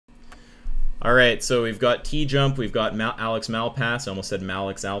All right, so we've got T-Jump, we've got Alex Malpass, I almost said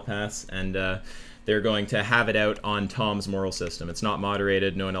Malix Alpass, and they're going to have it out on Tom's moral system. It's not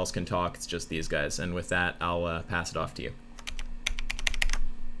moderated, no one else can talk, it's just these guys. And with that, I'll pass it off to you.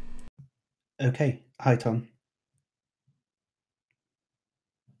 Okay. Hi, Tom.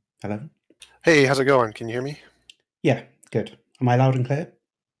 Hello? Hey, how's it going? Can you hear me? Yeah, good. Am I loud and clear?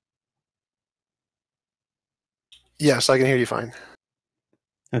 Yes, I can hear you fine.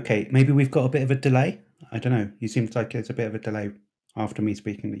 Okay, maybe we've got a bit of a delay. I don't know. You seems like there's a bit of a delay after me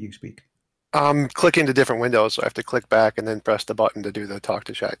speaking that you speak. I'm clicking to different windows, so I have to click back and then press the button to do the talk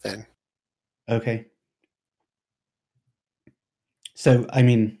to chat thing. Okay. So, I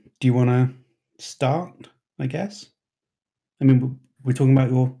mean, do you want to start, I guess? I mean, we're talking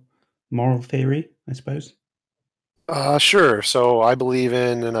about your moral theory, I suppose. Sure. So I believe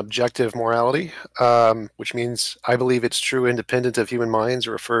in an objective morality, which means I believe it's true independent of human minds.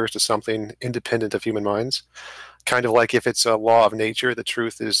 It refers to something independent of human minds. Kind of like if it's a law of nature, the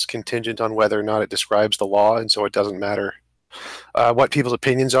truth is contingent on whether or not it describes the law, and so it doesn't matter what people's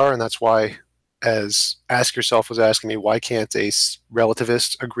opinions are, and that's why, as Ask Yourself was asking me, why can't a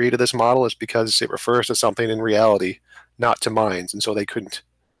relativist agree to this model? Is because it refers to something in reality, not to minds, and so they couldn't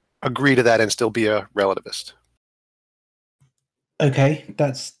agree to that and still be a relativist. Okay,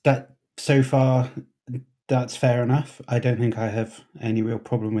 that so far that's fair enough. I don't think I have any real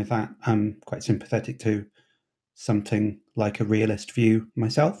problem with that. I'm quite sympathetic to something like a realist view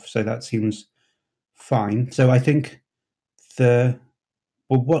myself, so that seems fine. So I think the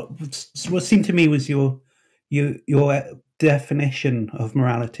what seemed to me was your definition of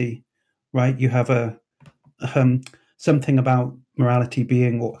morality, right? You have a um, something about morality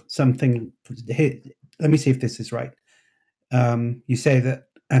being or something. Here, let me see if this is right. You say that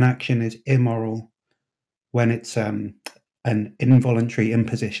an action is immoral when it's an involuntary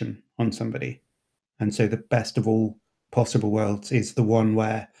imposition on somebody, and so the best of all possible worlds is the one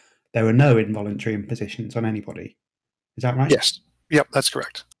where there are no involuntary impositions on anybody. Is that right? Yes. Yep, that's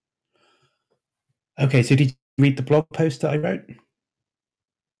correct. Okay, so did you read the blog post that I wrote?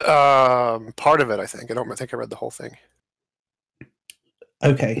 Part of it, I think. I don't think I read the whole thing.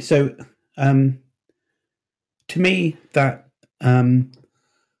 Okay, so um, to me, um,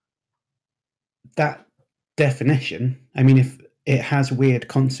 that definition, I mean, if it has weird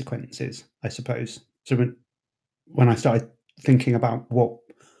consequences, I suppose. So when I started thinking about what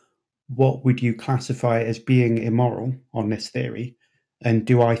would you classify as being immoral on this theory, and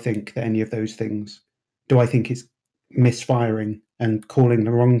do I think that any of those things, do I think it's misfiring and calling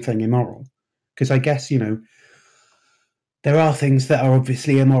the wrong thing immoral? Because I guess, there are things that are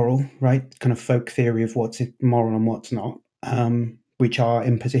obviously immoral, right? Kind of folk theory of what's moral and what's not, which are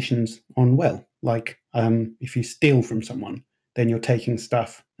impositions on will. Like if you steal from someone, then you're taking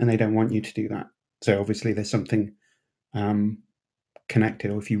stuff and they don't want you to do that. So obviously there's something um,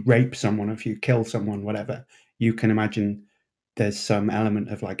 connected. Or if you rape someone, or if you kill someone, whatever, you can imagine there's some element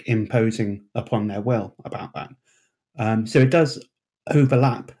of like imposing upon their will about that. So it does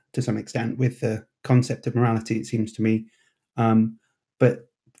overlap to some extent with the concept of morality, it seems to me. But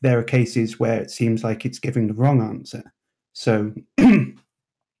there are cases where it seems like it's giving the wrong answer. So I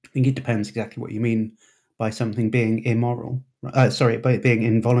think it depends exactly what you mean by something being immoral. Sorry, by it being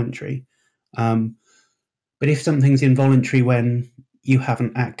involuntary. Um, but if something's involuntary when you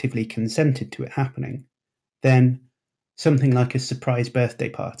haven't actively consented to it happening, then something like a surprise birthday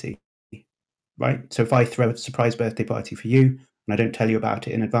party, right? So if I throw a surprise birthday party for you and I don't tell you about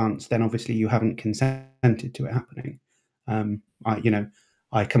it in advance, then obviously you haven't consented to it happening.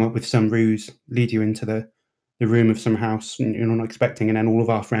 I come up with some ruse, lead you into the room of some house and you're not expecting, and then all of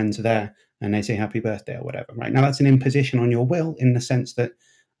our friends are there and they say happy birthday or whatever, right? Now that's an imposition on your will in the sense that,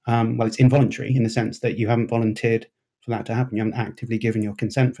 it's involuntary in the sense that you haven't volunteered for that to happen. You haven't actively given your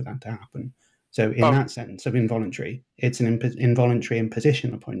consent for that to happen. So in Oh, that sense of involuntary, it's an involuntary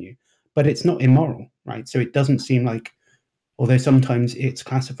imposition upon you, but it's not immoral, right? So it doesn't seem like, although sometimes it's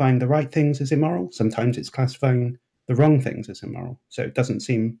classifying the right things as immoral, sometimes it's classifying the wrong things as immoral. So it doesn't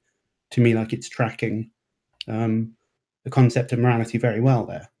seem to me like it's tracking the concept of morality very well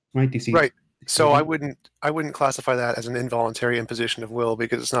there, right? Do you see right. what So I I mean? wouldn't classify that as an involuntary imposition of will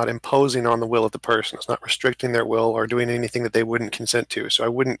because it's not imposing on the will of the person. It's not restricting their will or doing anything that they wouldn't consent to. So I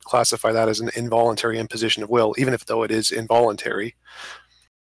wouldn't classify that as an involuntary imposition of will, even if though it is involuntary.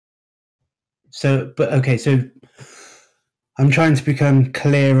 So, but okay, so I'm trying to become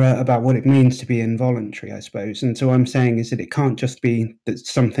clearer about what it means to be involuntary, I suppose. And so what I'm saying is that it can't just be that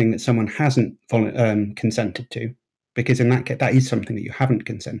something that someone hasn't consented to, because in that case, that is something that you haven't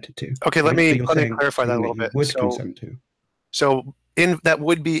consented to, Okay, let right? me But you're let me saying clarify that a something that little you bit. would consent to. So that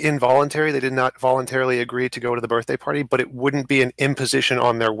would be involuntary. They did not voluntarily agree to go to the birthday party, but it wouldn't be an imposition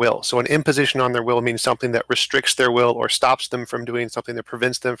on their will. So an imposition on their will means something that restricts their will or stops them from doing something, that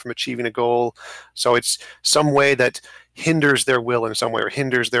prevents them from achieving a goal. So it's some way that hinders their will in some way, or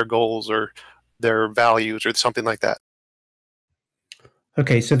hinders their goals or their values or something like that.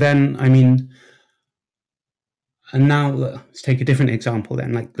 Okay, so then, I mean, and now let's take a different example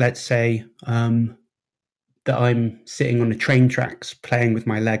then. Like, let's say that I'm sitting on the train tracks playing with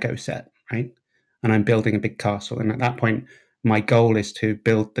my Lego set, right? And I'm building a big castle. And at that point, my goal is to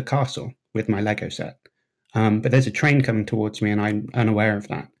build the castle with my Lego set. But there's a train coming towards me and I'm unaware of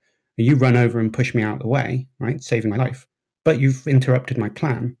that. You run over and push me out of the way, right? Saving my life. But you've interrupted my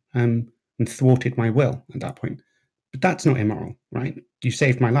plan and thwarted my will at that point. But that's not immoral, right? You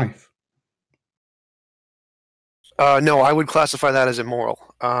saved my life. No, I would classify that as immoral.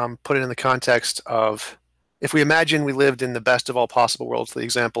 Put it in the context of, if we imagine we lived in the best of all possible worlds, the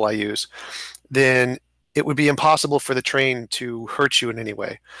example I use, then it would be impossible for the train to hurt you in any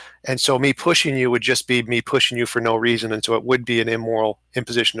way. And so me pushing you would just be me pushing you for no reason. And so it would be an immoral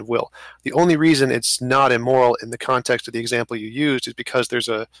imposition of will. The only reason it's not immoral in the context of the example you used is because there's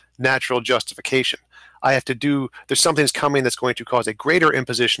a natural justification. I have to do, there's something's coming that's going to cause a greater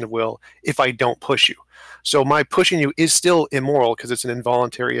imposition of will if I don't push you. So my pushing you is still immoral because it's an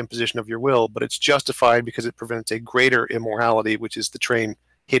involuntary imposition of your will, but it's justified because it prevents a greater immorality, which is the train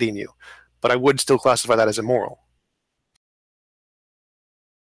hitting you. But I would still classify that as immoral.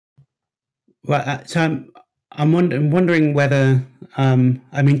 Well, so I'm wondering whether, I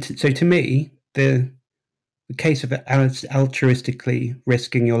mean, so to me, the case of altruistically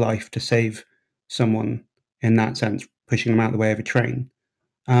risking your life to save someone in that sense, pushing them out of the way of a train,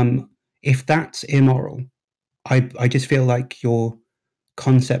 if that's immoral, I just feel like your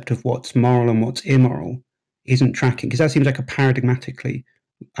concept of what's moral and what's immoral isn't tracking, because that seems like a paradigmatically,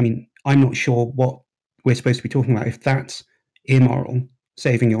 I mean, I'm not sure what we're supposed to be talking about. If that's immoral,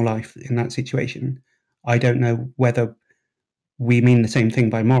 saving your life in that situation, I don't know whether we mean the same thing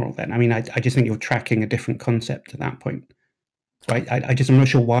by moral then. I mean, I just think you're tracking a different concept at that point, right? I'm not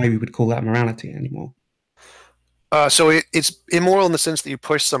sure why we would call that morality anymore. So it's immoral in the sense that you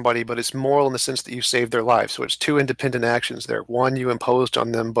push somebody, but it's moral in the sense that you saved their life. So it's two independent actions there. One you imposed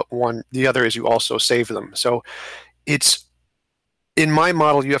on them, but the other is you also saved them. So it's, in my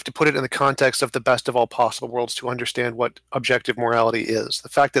model, you have to put it in the context of the best of all possible worlds to understand what objective morality is. The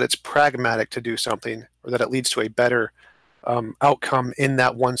fact that it's pragmatic to do something, or that it leads to a better outcome in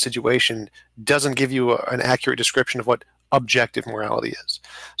that one situation, doesn't give you an accurate description of what objective morality is.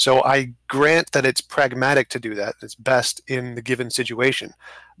 So I grant that it's pragmatic to do that. It's best in the given situation.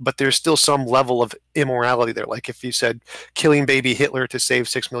 But there's still some level of immorality there. Like if you said killing baby Hitler to save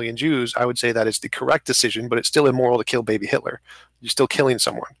 6 million Jews, I would say that is the correct decision, but it's still immoral to kill baby Hitler. You're still killing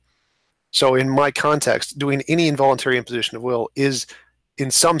someone. So in my context, doing any involuntary imposition of will is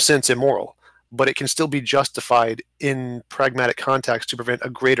in some sense immoral, but it can still be justified in pragmatic context to prevent a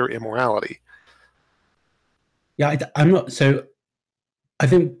greater immorality. Yeah, I'm not. So I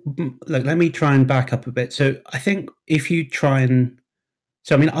think, like, let me try and back up a bit. So I think if you try and,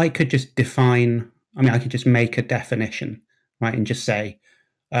 so I mean, I could just define, I mean, I could just make a definition, right, and just say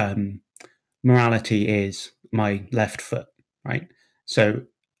morality is my left foot, right? So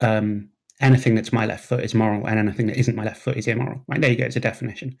anything that's my left foot is moral, and anything that isn't my left foot is immoral, right? There you go, it's a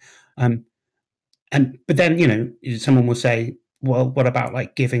definition. But then, you know, someone will say, well, what about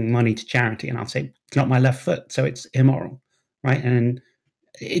like giving money to charity? And I'll say, it's not my left foot, so it's immoral, right? And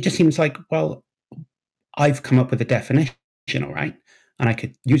it just seems like, well, I've come up with a definition, all right, and I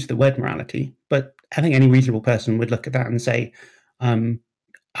could use the word morality, but I think any reasonable person would look at that and say, I'm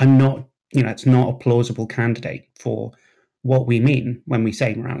not, you know, it's not a plausible candidate for what we mean when we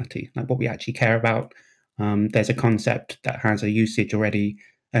say morality, like what we actually care about. There's a concept that has a usage already,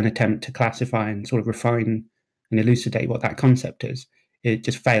 an attempt to classify and sort of refine and elucidate what that concept is. It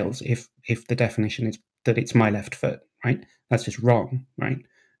just fails if the definition is that it's my left foot, right? That's just wrong, right?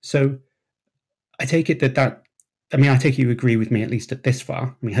 So I take it I mean, I take it you agree with me at least at this far.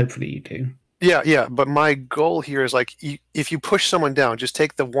 I mean, hopefully you do. Yeah. But my goal here is like, if you push someone down, just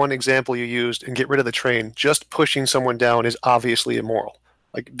take the one example you used and get rid of the train. Just pushing someone down is obviously immoral.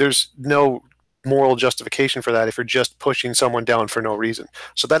 Like, there's no moral justification for that if you're just pushing someone down for no reason.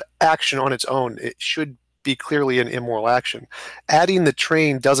 So that action on its own, it should be clearly an immoral action. Adding the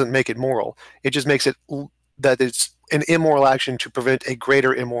train doesn't make it moral. It just makes it that it's an immoral action to prevent a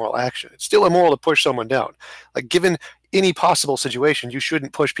greater immoral action. It's still immoral to push someone down. Like, given any possible situation, you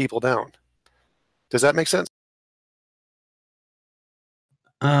shouldn't push people down. Does that make sense?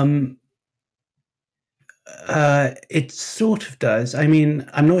 Um, It sort of does. I mean,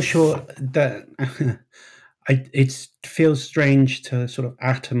 I'm not sure that it feels strange to sort of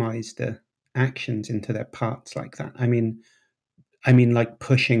atomize the actions into their parts like that. I mean, like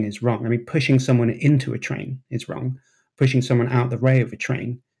pushing is wrong. I mean, pushing someone into a train is wrong. Pushing someone out the way of a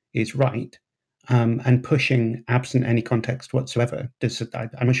train is right. And pushing, absent any context whatsoever,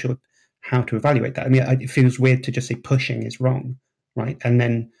 I'm not sure how to evaluate that. I mean, it feels weird to just say pushing is wrong, right? And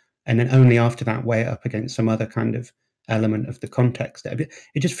then only after that weigh it up against some other kind of element of the context.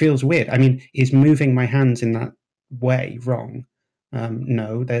 It just feels weird. I mean, is moving my hands in that way wrong?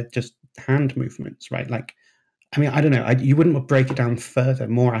 No, they're just hand movements, right? Like, I mean, I don't know. You wouldn't break it down further,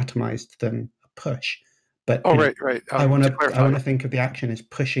 more atomized than a push. But Oh, right, right. I want To to clarify, think of the action as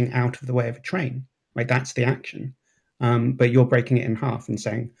pushing out of the way of a train. Right, that's the action. But you're breaking it in half and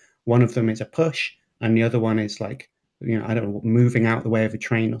saying one of them is a push, and the other one is like, I don't know, moving out the way of a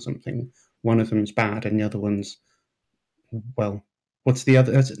train or something. One of them's bad, and the other one's, well, what's the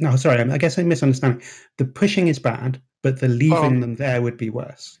other? No, sorry, I guess I'm misunderstanding. The pushing is bad, but the leaving them there would be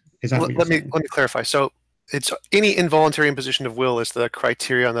worse. Is that what you're saying? let me clarify. So it's any involuntary imposition of will is the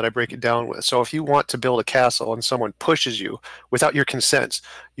criterion that I break it down with. So if you want to build a castle and someone pushes you without your consent,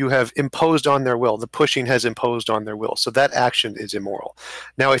 you have imposed on their will. The pushing has imposed on their will. So that action is immoral.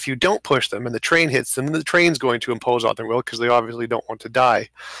 Now, if you don't push them and the train hits them, the train's going to impose on their will because they obviously don't want to die.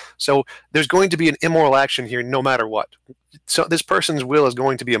 So there's going to be an immoral action here no matter what. So this person's will is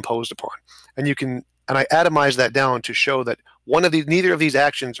going to be imposed upon. And I atomize that down to show that neither of these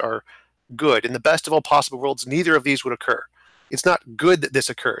actions are good. In the best of all possible worlds, neither of these would occur. It's not good that this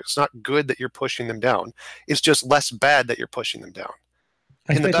occurs. It's not good that you're pushing them down. It's just less bad that you're pushing them down.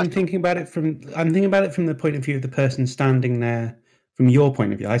 I suppose I'm thinking about it from the point of view of the person standing there. From your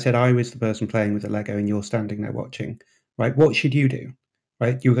point of view, I said I was the person playing with the Lego, and you're standing there watching. Right? What should you do?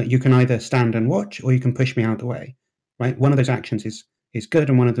 Right? You can either stand and watch, or you can push me out of the way. Right? One of those actions is good,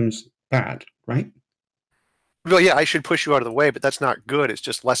 and one of them's bad. Right? Well, yeah, I should push you out of the way, but that's not good. It's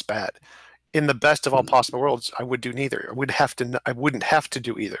just less bad. In the best of all possible worlds, I would do neither. I wouldn't have to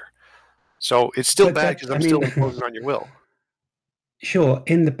do either. So it's still bad because I'm still imposing on your will. Sure,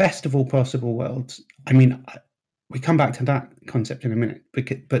 in the best of all possible worlds, I mean, we come back to that concept in a minute,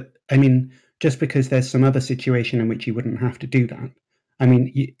 but I mean, just because there's some other situation in which you wouldn't have to do that, I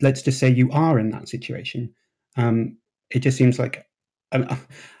mean, let's just say you are in that situation. It just seems like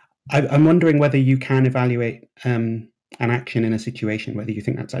I'm wondering whether you can evaluate an action in a situation, whether you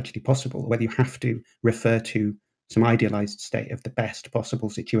think that's actually possible, or whether you have to refer to some idealized state of the best possible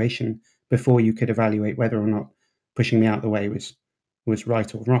situation before you could evaluate whether or not pushing me out the way was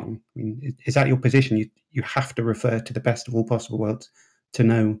right or wrong. I mean, is that your position? You have to refer to the best of all possible worlds to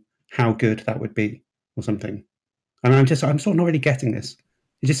know how good that would be, or something. I mean, I'm sort of not really getting this.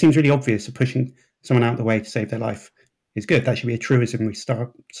 It just seems really obvious that pushing someone out of the way to save their life is good. That should be a truism we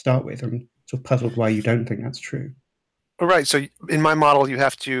start with. I'm sort of puzzled why you don't think that's true. All right. So in my model, you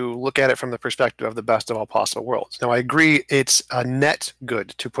have to look at it from the perspective of the best of all possible worlds. Now, I agree it's a net good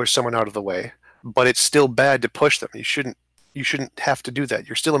to push someone out of the way, but it's still bad to push them. You shouldn't have to do that.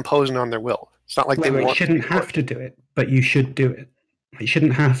 You're still imposing on their will. It's not like they want. You shouldn't have to do it, but you should do it. You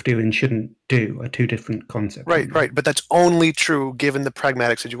shouldn't have to and shouldn't do are two different concepts. Right, right. But that's only true given the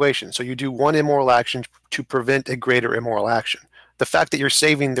pragmatic situation. So you do one immoral action to prevent a greater immoral action. The fact that you're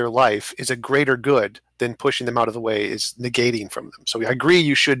saving their life is a greater good than pushing them out of the way is negating from them. So I agree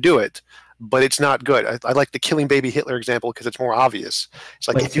you should do it, but it's not good. I like the killing baby Hitler example because it's more obvious. It's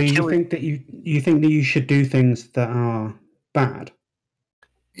like if you think that you should do things that are bad.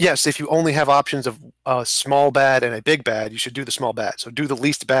 Yes, if you only have options of a small bad and a big bad, you should do the small bad. So do the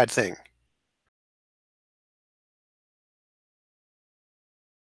least bad thing.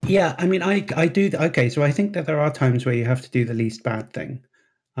 Yeah, I mean, I do. Okay, so I think that there are times where you have to do the least bad thing.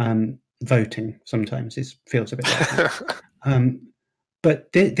 Voting sometimes feels a bit like that.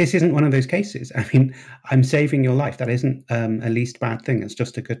 But this isn't one of those cases. I mean, I'm saving your life. That isn't a least bad thing. It's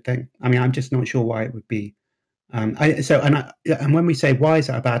just a good thing. I mean, I'm just not sure why it would be. And when we say why is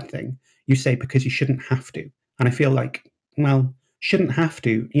that a bad thing, you say because you shouldn't have to. And I feel like, well, shouldn't have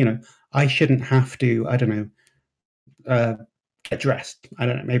to. I shouldn't have to. I don't know. Get dressed. I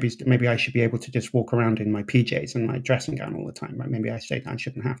don't know. Maybe I should be able to just walk around in my PJs and my dressing gown all the time. Right? Maybe I say I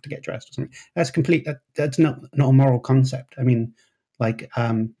shouldn't have to get dressed or something. That's not a moral concept. I mean, like,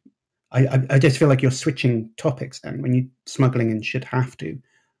 I just feel like you're switching topics then when you smuggling in should have to.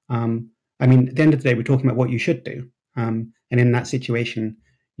 I mean, at the end of the day, we're talking about what you should do. And in that situation,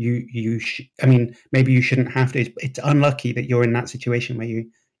 I mean, maybe you shouldn't have to. It's unlucky that you're in that situation where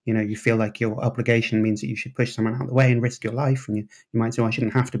you feel like your obligation means that you should push someone out of the way and risk your life, and you might say, oh, I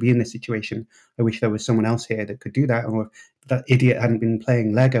shouldn't have to be in this situation. I wish there was someone else here that could do that, or if that idiot hadn't been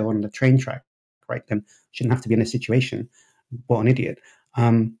playing Lego on the train track, right, then I shouldn't have to be in this situation. What an idiot.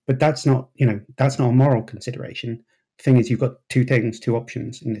 But that's not a moral consideration. The thing is, you've got two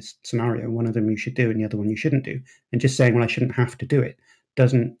options in this scenario. One of them you should do, and the other one you shouldn't do. And just saying, well, I shouldn't have to do it,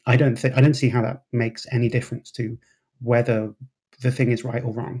 I don't see how that makes any difference to whether the thing is right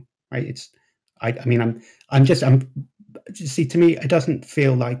or wrong. Right? See, to me, it doesn't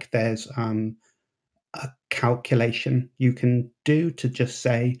feel like there's a calculation you can do to just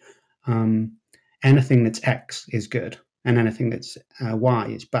say anything that's X is good and anything that's Y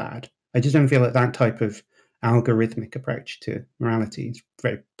is bad. I just don't feel that type of algorithmic approach to morality is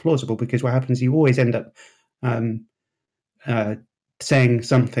very plausible, because what happens, you always end up saying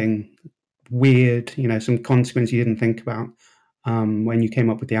something weird, some consequence you didn't think about when you came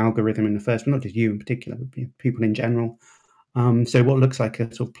up with the algorithm in the first, but not just you in particular, but people in general. So what looks like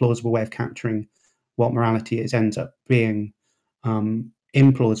a sort of plausible way of capturing what morality is ends up being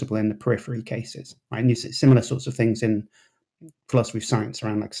implausible in the periphery cases, right? And you see similar sorts of things in philosophy of science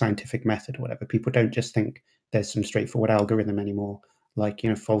around like scientific method or whatever. People don't just think there's some straightforward algorithm anymore, like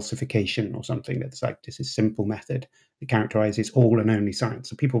falsification or something that's like this is simple method that characterizes all and only science.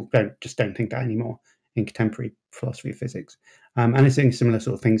 So people don't think that anymore in contemporary philosophy of physics. And I think similar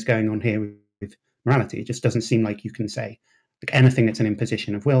sort of things going on here with morality. It just doesn't seem like you can say like anything that's an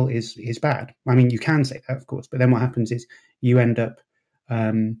imposition of will is bad. I mean, you can say that, of course, but then what happens is you end up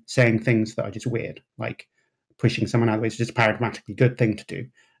saying things that are just weird, like pushing someone out of the way is just a paradigmatically good thing to do.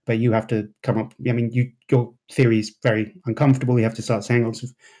 But you have to come up. I mean, your theory is very uncomfortable. You have to start saying lots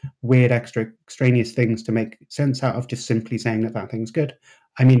of weird, extraneous things to make sense out of just simply saying that thing's good.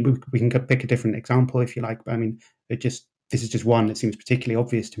 I mean, we can pick a different example if you like. But I mean, this is just one that seems particularly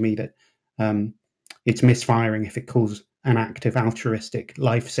obvious to me, that it's misfiring if it calls an act of altruistic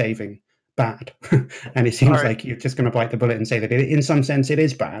life-saving bad. And it seems like you're just going to bite the bullet and say that in some sense it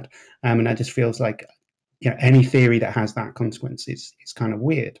is bad. And that just feels like any theory that has that consequence is kind of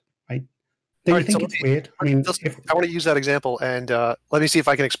weird, right? Don't you think it's weird? I mean, I want to use that example, and let me see if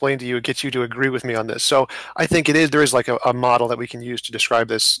I can explain to you and get you to agree with me on this. So I think there is like a model that we can use to describe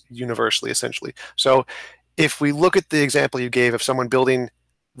this universally, essentially. So if we look at the example you gave of someone building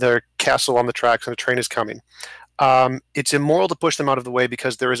their castle on the tracks and a train is coming, it's immoral to push them out of the way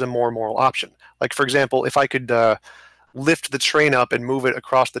because there is a more moral option. Like, for example, if I could lift the train up and move it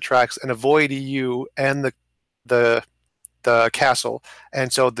across the tracks and avoid you and the castle,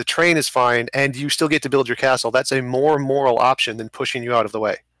 and so the train is fine and you still get to build your castle, that's a more moral option than pushing you out of the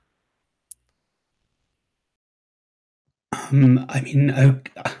way. I mean,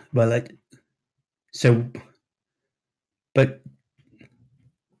 well, so, but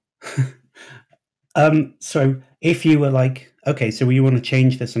so if you were like, okay, so you want to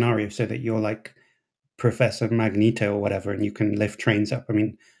change the scenario so that you're like Professor Magneto or whatever, and you can lift trains up. I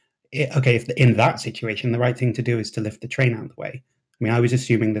mean, okay, if in that situation, the right thing to do is to lift the train out of the way. I mean, I was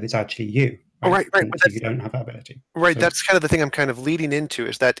assuming that it's actually you. Right? Right. So you don't have that ability. Right. So, that's kind of the thing I'm kind of leading into,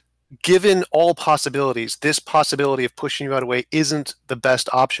 is that given all possibilities, this possibility of pushing you out of the way isn't the best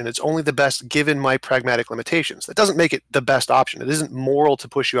option. It's only the best given my pragmatic limitations. That doesn't make it the best option. It isn't moral to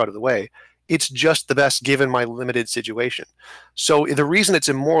push you out of the way. It's just the best given my limited situation. So the reason it's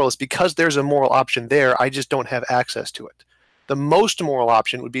immoral is because there's a moral option there. I just don't have access to it. The most moral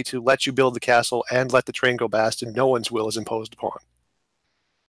option would be to let you build the castle and let the train go past, and no one's will is imposed upon.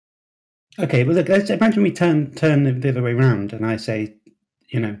 Okay, well, look, let's imagine we turn the other way around, and I say,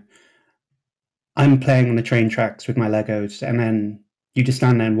 I'm playing on the train tracks with my Legos, and then you just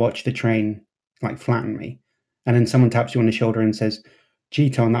stand there and watch the train like flatten me, and then someone taps you on the shoulder and says, "Gee,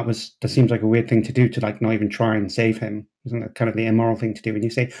 Tom, that seems like a weird thing to do, to like not even try and save him. Isn't that kind of the immoral thing to do?" And you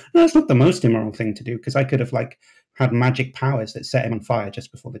say, "No, it's not the most immoral thing to do, because I could have like had magic powers that set him on fire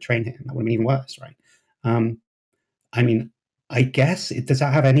just before the train hit him. That would have been even worse, right?" I mean, I guess does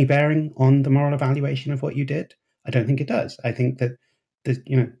that have any bearing on the moral evaluation of what you did? I don't think it does. I think that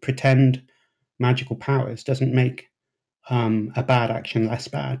pretend magical powers doesn't make a bad action less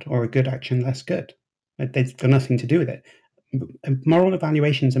bad or a good action less good. They've got nothing to do with it. Moral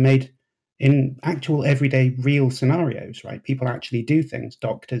evaluations are made in actual everyday real scenarios, right? People actually do things.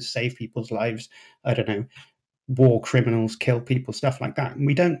 Doctors save people's lives. I don't know, war criminals kill people, stuff like that.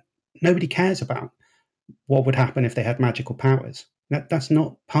 And nobody cares about what would happen if they had magical powers. That's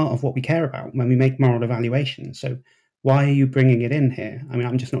not part of what we care about when we make moral evaluations. So why are you bringing it in here? I mean,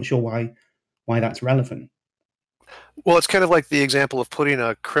 I'm just not sure why that's relevant. Well, it's kind of like the example of putting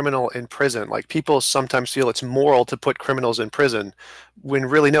a criminal in prison. Like people sometimes feel it's moral to put criminals in prison, when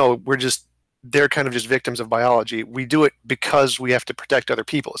really no, they're kind of just victims of biology. We do it because we have to protect other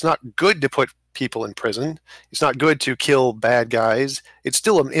people. It's not good to put people in prison. It's not good to kill bad guys. It's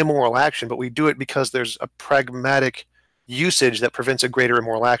still an immoral action, but we do it because there's a pragmatic usage that prevents a greater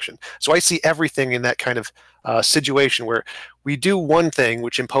immoral action. So I see everything in that kind of situation where we do one thing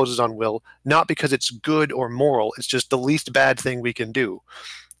which imposes on will, not because it's good or moral. It's just the least bad thing we can do.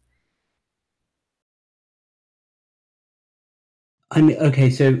 I mean, okay,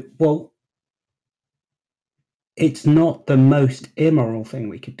 so, well, it's not the most immoral thing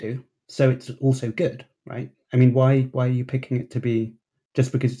we could do, so it's also good, right? I mean, why are you picking it to be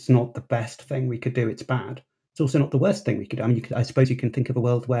just because it's not the best thing we could do? It's bad. It's also not the worst thing we could do. I mean, I suppose you can think of a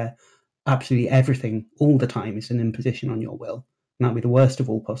world where absolutely everything all the time is an imposition on your will, and that'd be the worst of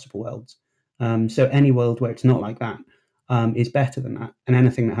all possible worlds. So any world where it's not like that is better than that, and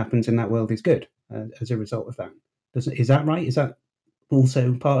anything that happens in that world is good as a result of that. Is that right? Is that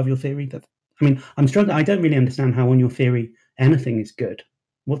also part of your theory? That, I mean, I'm struggling. I don't really understand how on your theory anything is good.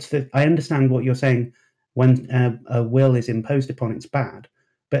 I understand what you're saying. When a will is imposed upon, it's bad.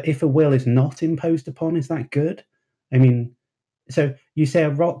 But if a will is not imposed upon, is that good? I mean, so you say a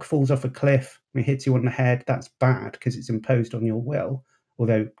rock falls off a cliff and it hits you on the head. That's bad because it's imposed on your will.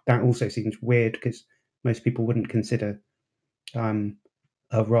 Although that also seems weird because most people wouldn't consider um,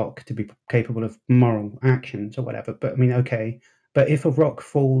 a rock to be capable of moral actions or whatever. But I mean, okay. But if a rock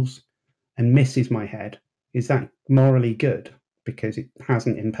falls and misses my head, is that morally good because it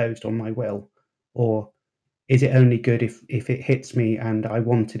hasn't imposed on my will? Or is it only good if it hits me and I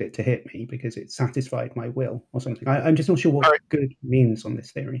wanted it to hit me because it satisfied my will or something? I'm just not sure what All right. good means on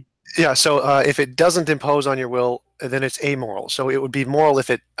this theory. Yeah, so if it doesn't impose on your will, then it's amoral. So it would be moral if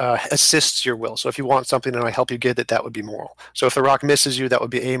it assists your will. So if you want something and I help you get it, that would be moral. So if the rock misses you, that would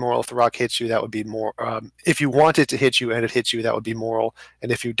be amoral. If the rock hits you, that would be more. If you want it to hit you and it hits you, that would be moral.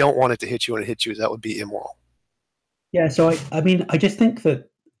 And if you don't want it to hit you and it hits you, that would be immoral. Yeah, so I mean, I just think that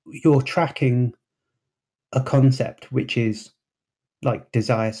you're tracking a concept which is like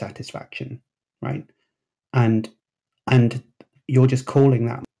desire satisfaction, right? And and you're just calling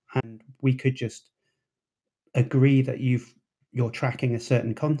that, and we could just agree that you're tracking a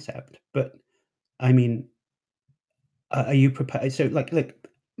certain concept. But I mean, are you prepared? So, like, look,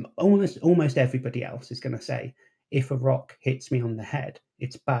 almost everybody else is going to say if a rock hits me on the head,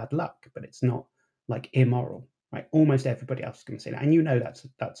 it's bad luck, but it's not like immoral, right? Almost everybody else is going to say that, and you know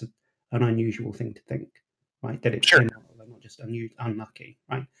an unusual thing to think, right? That it's Sure. immoral and not just unlucky,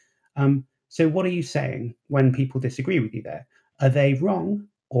 right? So, what are you saying when people disagree with you there? Are they wrong,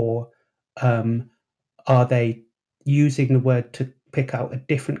 or um, are they using the word to pick out a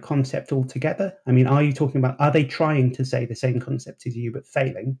different concept altogether? I mean, are they trying to say the same concept as you but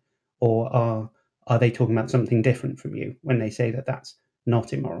failing, or are they talking about something different from you when they say that that's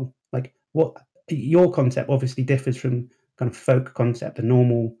not immoral? Like, what your concept obviously differs from kind of folk concept, the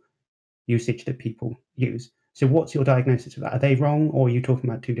normal usage that people use. So, what's your diagnosis of that? Are they wrong, or are you talking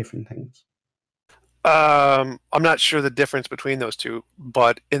about two different things? I'm not sure the difference between those two,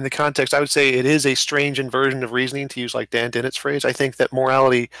 but in the context, I would say it is a strange inversion of reasoning, to use like Dan Dennett's phrase. I think that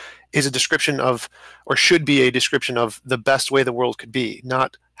morality is a description of, or should be a description of, the best way the world could be,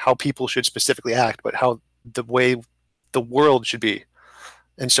 not how people should specifically act, but how the way the world should be.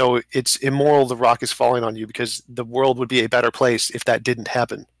 And so it's immoral the rock is falling on you because the world would be a better place if that didn't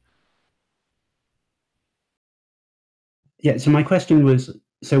happen. Yeah. So my question was: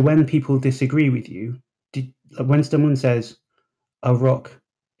 so when people disagree with you, when someone says a rock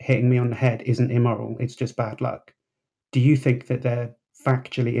hitting me on the head isn't immoral, it's just bad luck, do you think that they're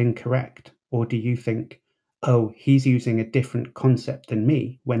factually incorrect? Or do you think, oh, he's using a different concept than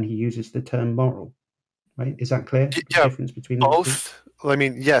me when he uses the term moral? Right? Is that clear? The Yeah, difference between those two? both. I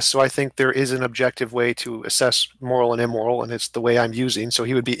mean, yes. So I think there is an objective way to assess moral and immoral, and it's the way I'm using. So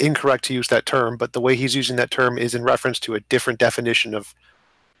he would be incorrect to use that term, but the way he's using that term is in reference to a different definition of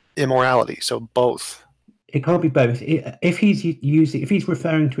immorality. So both. It can't be both. If he's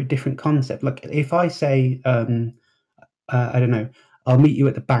referring to a different concept, like if I say, I don't know, I'll meet you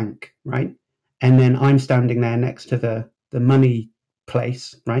at the bank, right? And then I'm standing there next to the money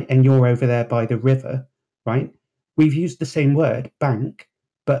place, right? And you're over there by the river, right? We've used the same word, bank,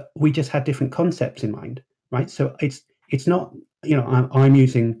 but we just had different concepts in mind, right? So it's not, I'm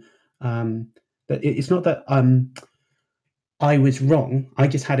using that. It's not that I was wrong. I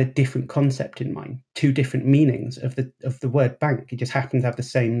just had a different concept in mind, two different meanings of the word bank. It just happened to have the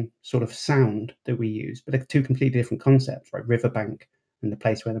same sort of sound that we use, but they're two completely different concepts, right? Riverbank and the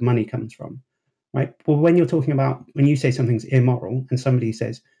place where the money comes from. right? Well, when you say something's immoral and somebody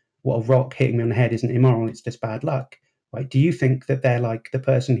says, well, a rock hitting me on the head isn't immoral, it's just bad luck, right? Do you think that they're like the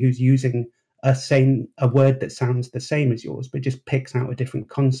person who's using a word that sounds the same as yours, but just picks out a different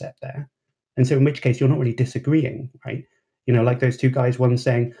concept there? And so in which case you're not really disagreeing, right? Like those two guys, one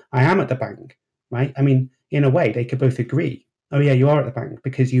saying, I am at the bank, right? I mean, in a way, they could both agree. Oh yeah, you are at the bank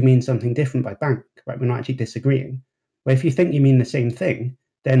because you mean something different by bank, right? We're not actually disagreeing. But if you think you mean the same thing,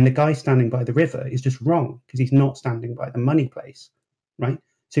 then the guy standing by the river is just wrong because he's not standing by the money place, right?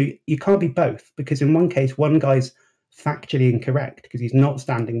 So you can't be both, because in one case, one guy's factually incorrect because he's not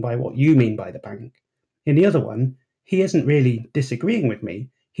standing by what you mean by the bank. In the other one, he isn't really disagreeing with me.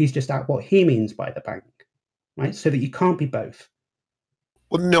 He's just at what he means by the bank, right? So that you can't be both.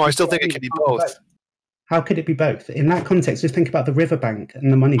 Well, no, I still think it can be both. How could it be both? In that context, just think about the riverbank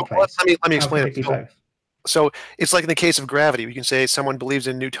and the money place. Let me explain How could it be both? So it's like in the case of gravity, we can say someone believes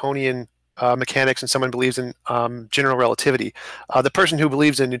in Newtonian mechanics and someone believes in general relativity. The person who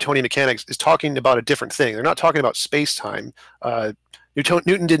believes in Newtonian mechanics is talking about a different thing. They're not talking about space-time.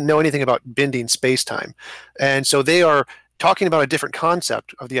 Newton didn't know anything about bending space-time. And so they are talking about a different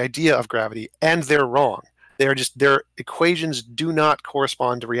concept of the idea of gravity, and they're wrong. Their equations do not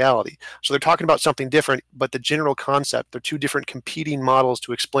correspond to reality. So they're talking about something different, but the general concept, they're two different competing models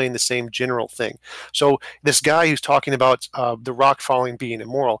to explain the same general thing. So this guy who's talking about the rock falling being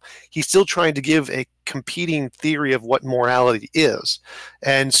immoral, he's still trying to give a competing theory of what morality is.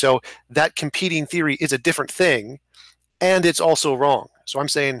 And so that competing theory is a different thing, and it's also wrong. So I'm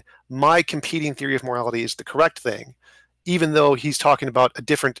saying my competing theory of morality is the correct thing, even though he's talking about a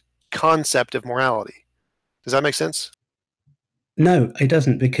different concept of morality. Does that make sense? No, it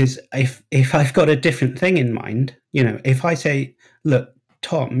doesn't, because if I've got a different thing in mind, if I say, look,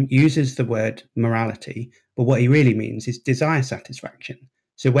 Tom uses the word morality, but what he really means is desire satisfaction.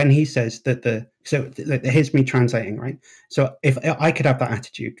 So when he says that here's me translating, right? So if I could have that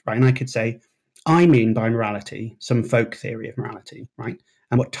attitude, right, and I could say, I mean by morality some folk theory of morality, right?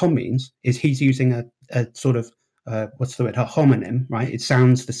 And what Tom means is he's using a sort of what's the word? A homonym, right? It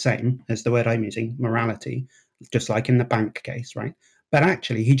sounds the same as the word I'm using, morality, just like in the bank case, right? But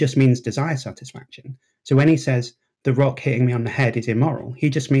actually, he just means desire satisfaction. So when he says the rock hitting me on the head is immoral, he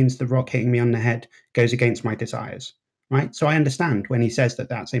just means the rock hitting me on the head goes against my desires, right? So I understand when he says that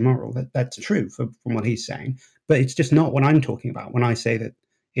that's immoral, that's true from what he's saying, but it's just not what I'm talking about when I say that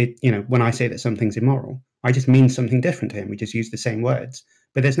when I say that something's immoral. I just mean something different to him. We just use the same words,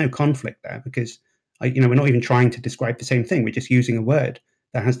 but there's no conflict there because we're not even trying to describe the same thing. We're just using a word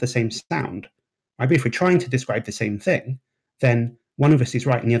that has the same sound. Right? But if we're trying to describe the same thing, then one of us is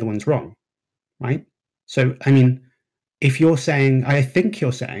right and the other one's wrong, right? So, I mean, if you're saying, I think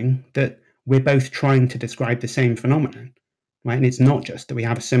you're saying that we're both trying to describe the same phenomenon, right? And it's not just that we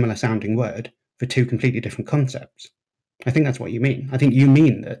have a similar sounding word for two completely different concepts. I think that's what you mean. I think you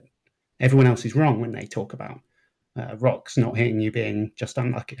mean that everyone else is wrong when they talk about rocks not hitting you being just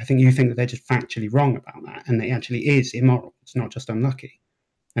unlucky. I think you think that they're just factually wrong about that, and it actually is immoral. It's not just unlucky,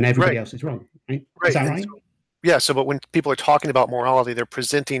 and everybody else is wrong. Right? Is that right? So, but when people are talking about morality, they're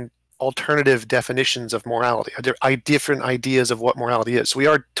presenting alternative definitions of morality, different ideas of what morality is. So we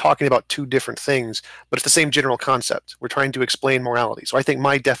are talking about two different things, but it's the same general concept. We're trying to explain morality. So I think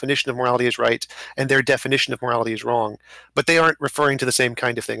my definition of morality is right, and their definition of morality is wrong, but they aren't referring to the same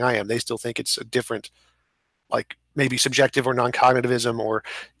kind of thing I am. They still think it's a different, like maybe subjective or non-cognitivism or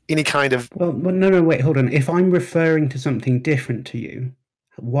any kind of... Well, no, wait, hold on. If I'm referring to something different to you,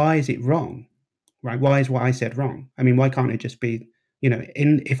 why is it wrong? Right? Why is what I said wrong? I mean, why can't it just be,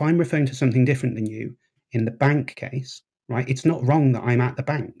 if I'm referring to something different than you in the bank case, right? It's not wrong that I'm at the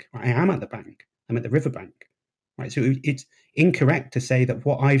bank. Right? I am at the bank. I'm at the riverbank, right? So it's incorrect to say that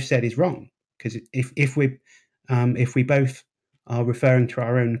what I've said is wrong, because if we both are referring to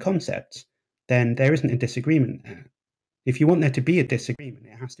our own concepts, then there isn't a disagreement there. If you want there to be a disagreement,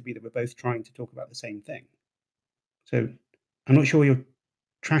 it has to be that we're both trying to talk about the same thing. So I'm not sure you're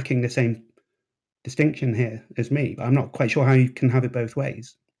tracking the same distinction here as me, but I'm not quite sure how you can have it both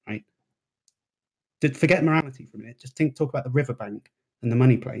ways, right? Forget morality for a minute. Just talk about the riverbank and the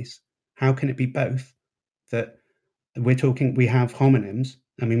money place. How can it be both that we have homonyms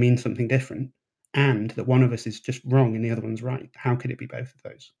and we mean something different, and that one of us is just wrong and the other one's right? How could it be both of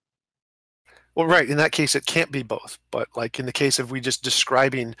those? Well, right. In that case, it can't be both. But like in the case of we just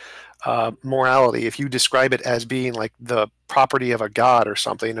describing morality, if you describe it as being like the property of a god or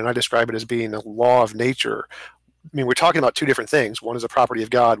something, and I describe it as being a law of nature, I mean, we're talking about two different things. One is a property of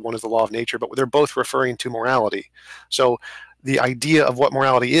God, one is the law of nature, but they're both referring to morality. So the idea of what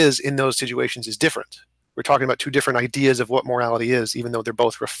morality is in those situations is different. We're talking about two different ideas of what morality is, even though they're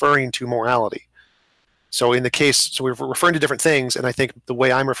both referring to morality. So in the case, so we're referring to different things, and I think the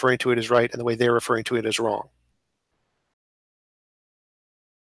way I'm referring to it is right, and the way they're referring to it is wrong.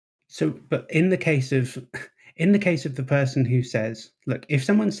 So, but in the case of the person who says, look, if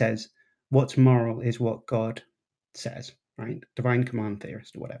someone says what's moral is what God says, right? Divine command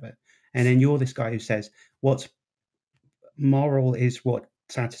theorist or whatever, and then you're this guy who says what's moral is what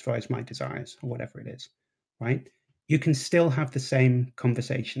satisfies my desires or whatever it is, right? You can still have the same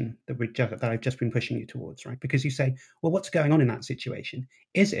conversation that I've just been pushing you towards, right? Because you say, well, what's going on in that situation?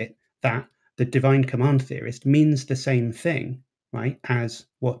 Is it that the divine command theorist means the same thing, right, as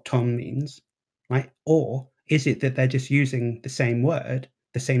what Tom means, right? Or is it that they're just using the same word,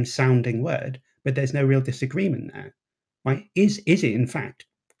 the same sounding word, but there's no real disagreement there, right? Is it in fact,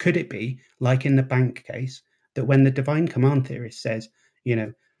 could it be like in the bank case that when the divine command theorist says, you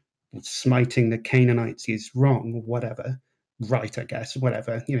know, smiting the Canaanites is wrong, or whatever, right, I guess,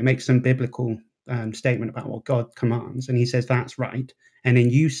 whatever, makes some biblical statement about what God commands, and he says that's right, and then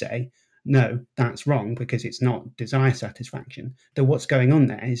you say, no, that's wrong because it's not desire satisfaction. Then what's going on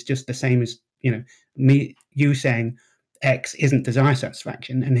there is just the same as, you saying X isn't desire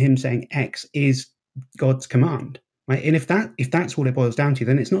satisfaction, and him saying X is God's command, right? And if that's what it boils down to,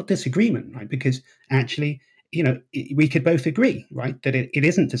 then it's not disagreement, right? Because actually, we could both agree, right, that it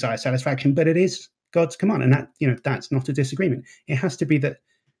isn't desire satisfaction, but it is God's command, and that that's not a disagreement. It has to be that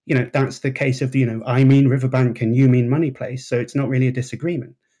that's the case of I mean riverbank and you mean money place, so it's not really a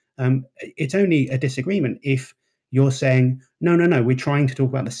disagreement. It's only a disagreement if you're saying no, we're trying to talk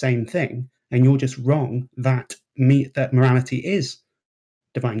about the same thing, and you're just wrong that morality is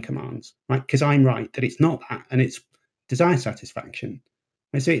divine commands, right? Because I'm right that it's not that, and it's desire satisfaction.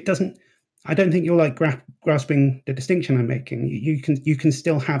 And so it doesn't. I don't think you're like grasping the distinction I'm making. You can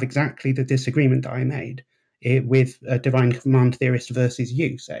still have exactly the disagreement that I made with a divine command theorist versus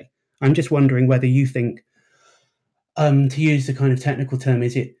you. Say, I'm just wondering whether you think, to use the kind of technical term,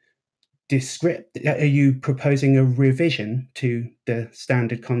 is it descript? Are you proposing a revision to the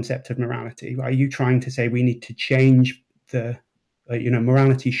standard concept of morality? Are you trying to say we need to change the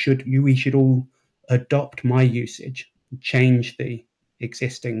morality? We should all adopt my usage, change the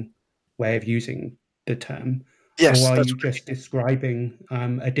existing way of using the term? Or Yes, are that's you right. just describing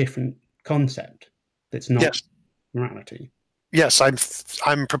a different concept that's not Yes, morality? yes,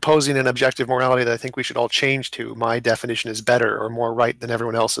 I'm proposing an objective morality that I think we should all change to. My definition is better or more right than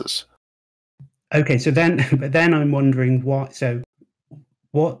everyone else's. Okay, so then, but then I'm wondering what. So,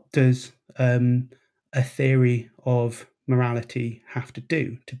 what does a theory of morality have to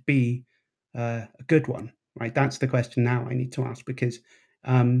do to be a good one? Right, that's the question now I need to ask, because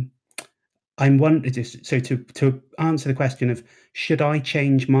um, I'm wondering. So to answer the question of should I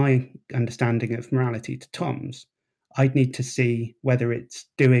change my understanding of morality to Tom's, I'd need to see whether it's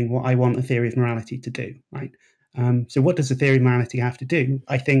doing what I want a theory of morality to do. Right. So what does a theory of morality have to do?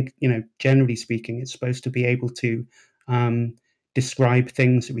 I think generally speaking, it's supposed to be able to um, describe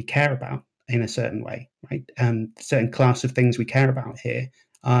things that we care about in a certain way. Right. Certain class of things we care about here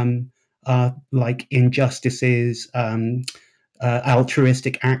are like injustices.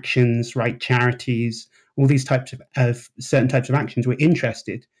 Altruistic actions, right? Charities, all these types of certain types of actions. We're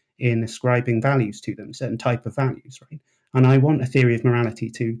interested in ascribing values to them, certain type of values, right? And I want a theory of morality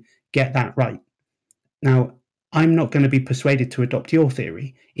to get that right. Now, I'm not going to be persuaded to adopt your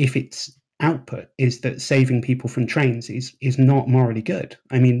theory if its output is that saving people from trains is not morally good.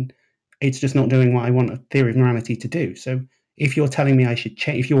 I mean, it's just not doing what I want a theory of morality to do. So if you're telling me I should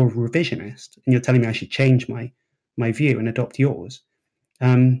change, if you're a revisionist and you're telling me I should change my view and adopt yours,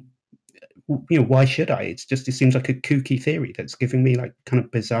 um, why should I? It seems like a kooky theory that's giving me like kind of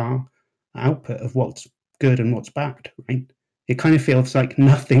bizarre output of what's good and what's bad, right? It kind of feels like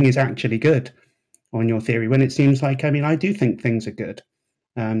nothing is actually good on your theory when it seems like, I mean, I do think things are good.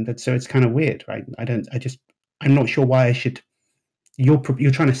 So it's kind of weird, right? I'm not sure why I should. You're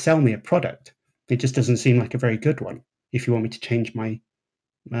trying to sell me a product. It just doesn't seem like a very good one. If you want me to change my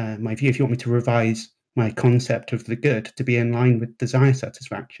view, if you want me to revise my concept of the good to be in line with desire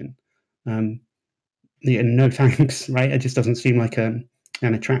satisfaction, um, yeah, no thanks, right? It just doesn't seem like an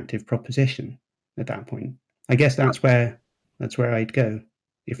attractive proposition at that point. I guess that's where I'd go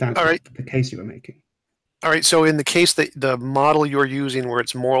if that's All right. the case you were making. All right. So in the case that the model you're using where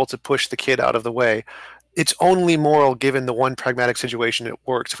it's moral to push the kid out of the way, it's only moral given the one pragmatic situation it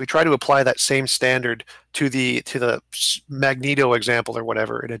works. If we try to apply that same standard to the Magneto example or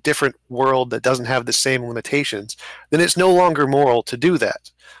whatever in a different world that doesn't have the same limitations, then it's no longer moral to do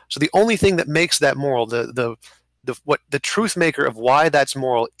that. So the only thing that makes that moral, the the truth maker of why that's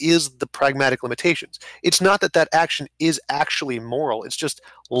moral is the pragmatic limitations. It's not that that action is actually moral. It's just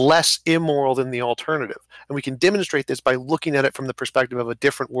less immoral than the alternative. And we can demonstrate this by looking at it from the perspective of a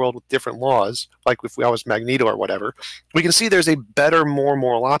different world with different laws, like if I was Magneto or whatever. We can see there's a better, more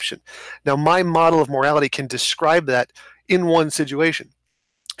moral option. Now, my model of morality can describe that in one situation.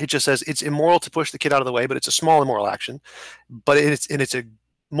 It just says it's immoral to push the kid out of the way, but it's a small immoral action. But it's a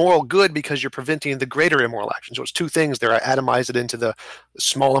moral good because you're preventing the greater immoral action. So it's two things there. I atomize it into the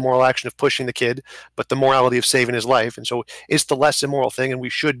small immoral action of pushing the kid, but the morality of saving his life. And so it's the less immoral thing, and we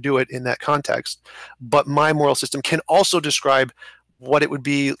should do it in that context. But my moral system can also describe what it would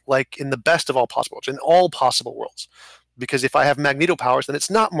be like in the best of all possible worlds, in all possible worlds. Because if I have Magneto powers, then it's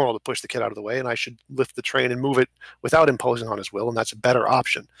not moral to push the kid out of the way, and I should lift the train and move it without imposing on his will, and that's a better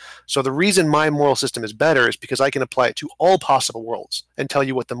option. So the reason my moral system is better is because I can apply it to all possible worlds and tell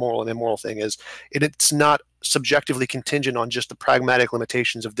you what the moral and immoral thing is. And it's not subjectively contingent on just the pragmatic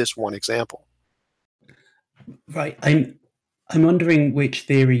limitations of this one example. Right. I'm wondering which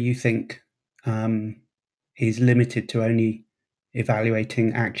theory you think is limited to only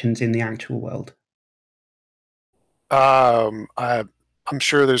evaluating actions in the actual world. I'm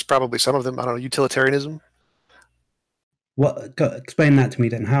sure there's probably some of them. I don't know, utilitarianism. Explain that to me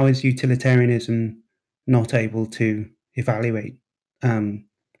then. How is utilitarianism not able to evaluate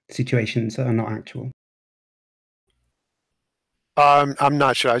situations that are not actual? I'm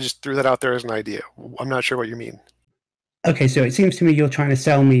not sure. I just threw that out there as an idea. I'm not sure what you mean. Okay, so it seems to me you're trying to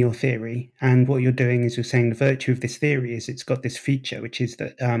sell me your theory, and what you're doing is you're saying the virtue of this theory is it's got this feature, which is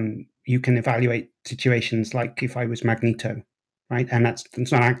that you can evaluate situations like if I was Magneto, right? And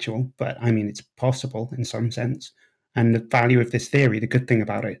it's not actual, but I mean it's possible in some sense. And the value of this theory, the good thing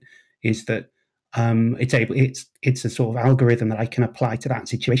about it, is that it's a sort of algorithm that I can apply to that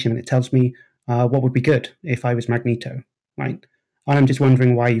situation, and it tells me what would be good if I was Magneto, right? And I'm just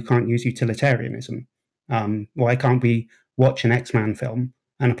wondering why you can't use utilitarianism. Why can't we watch an X-Man film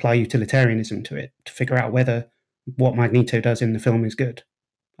and apply utilitarianism to it to figure out whether what Magneto does in the film is good?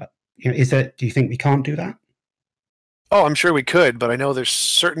 Do you think we can't do that? Oh, I'm sure we could, but I know there's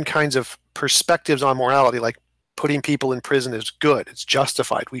certain kinds of perspectives on morality, like putting people in prison is good. It's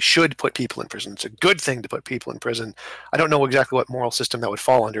justified. We should put people in prison. It's a good thing to put people in prison. I don't know exactly what moral system that would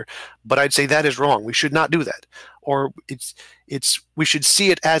fall under, but I'd say that is wrong. We should not do that. Or we should see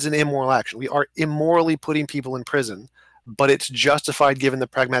it as an immoral action. We are immorally putting people in prison, but it's justified given the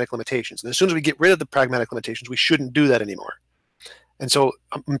pragmatic limitations. And as soon as we get rid of the pragmatic limitations, we shouldn't do that anymore. And so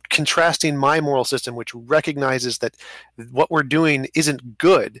I'm contrasting my moral system, which recognizes that what we're doing isn't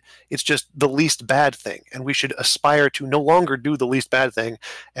good. It's just the least bad thing. And we should aspire to no longer do the least bad thing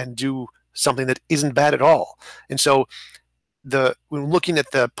and do something that isn't bad at all. And so when looking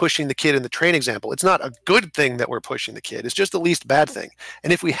at the pushing the kid in the train example, it's not a good thing that we're pushing the kid. It's just the least bad thing.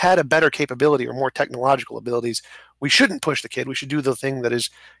 And if we had a better capability or more technological abilities, we shouldn't push the kid. We should do the thing that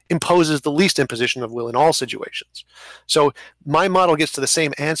imposes the least imposition of will in all situations. So my model gets to the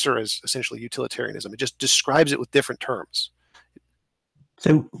same answer as essentially utilitarianism. It just describes it with different terms.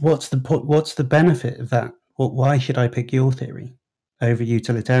 So what's the benefit of that? Why should I pick your theory over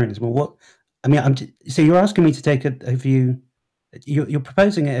utilitarianism? Or so you're asking me to take a view. You're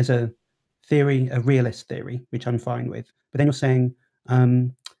proposing it as a theory, a realist theory, which I'm fine with. But then you're saying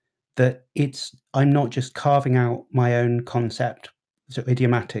that I'm not just carving out my own concept, so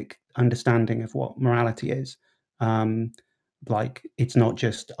idiomatic understanding of what morality is. Like it's not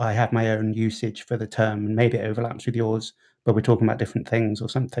just I have my own usage for the term, and maybe it overlaps with yours, but we're talking about different things or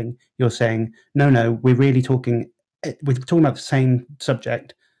something. You're saying no, we're talking about the same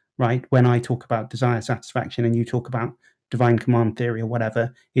subject, right? When I talk about desire satisfaction and you talk about divine command theory or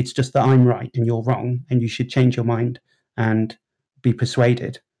whatever, it's just that I'm right and you're wrong, and you should change your mind and be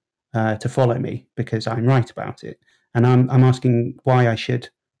persuaded to follow me because I'm right about it. And I'm asking why I should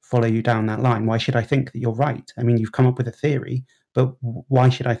follow you down that line. Why should I think that you're right? I mean, you've come up with a theory, but why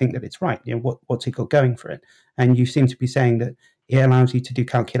should I think that it's right? What's it got going for it? And you seem to be saying that it allows you to do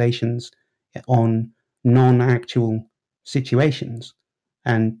calculations on non-actual situations.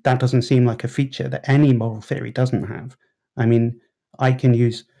 And that doesn't seem like a feature that any moral theory doesn't have. I mean, I'm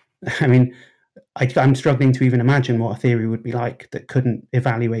struggling to even imagine what a theory would be like that couldn't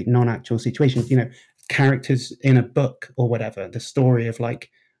evaluate non-actual situations. Characters in a book or whatever, the story of I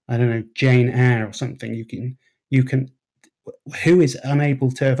don't know, Jane Eyre or something. You can. Who is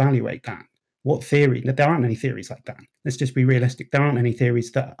unable to evaluate that? What theory? There aren't any theories like that. Let's just be realistic. There aren't any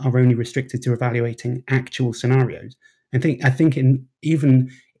theories that are only restricted to evaluating actual scenarios. I think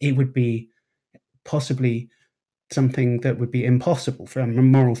it would be possibly something that would be impossible from a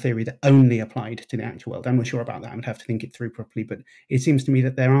moral theory that only applied to the actual world? I'm not sure about that. I would have to think it through properly, but it seems to me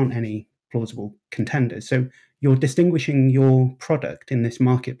that there aren't any plausible contenders. So you're distinguishing your product in this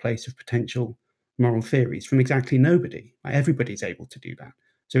marketplace of potential moral theories from exactly nobody. Like, everybody's able to do that.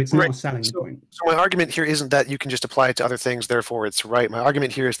 So it's not a selling point. So my argument here isn't that you can just apply it to other things, therefore it's right. My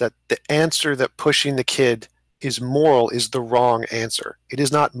argument here is that the answer that pushing the kid is moral is the wrong answer. It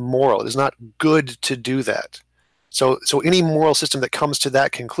is not moral. It is not good to do that. So any moral system that comes to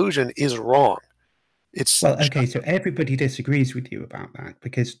that conclusion is wrong. It's Well, okay, so everybody disagrees with you about that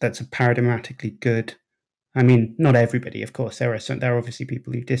because that's a paradigmatically good. I mean, not everybody, of course. There are obviously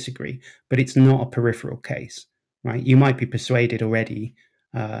people who disagree, but it's not a peripheral case, right? You might be persuaded already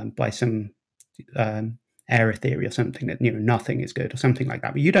by some error theory or something that nothing is good or something like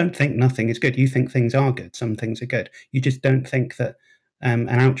that. But you don't think nothing is good. You think things are good. Some things are good. You just don't think that an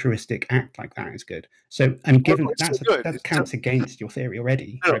altruistic act like that is good. So, I mean, given that counts against your theory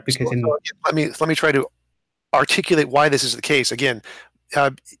already, right? Because let me try to articulate why this is the case. Again,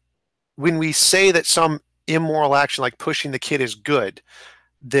 when we say that some immoral action like pushing the kid is good,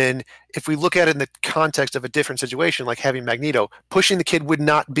 then if we look at it in the context of a different situation, like having Magneto, pushing the kid would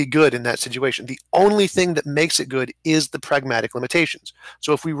not be good in that situation. The only thing that makes it good is the pragmatic limitations.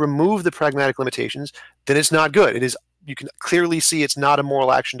 So if we remove the pragmatic limitations, then it's not good. It is. You can clearly see it's not a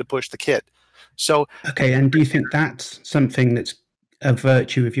moral action to push the kid. So okay, and do you think that's something that's a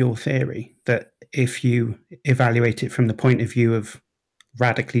virtue of your theory, that if you evaluate it from the point of view of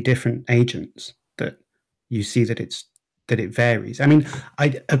radically different agents, that you see that it varies? I mean,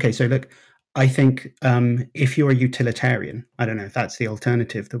 so look, I think if you're a utilitarian, I don't know if that's the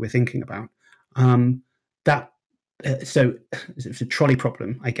alternative that we're thinking about. So it's a trolley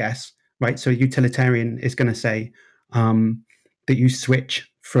problem, I guess, right? So a utilitarian is going to say that you switch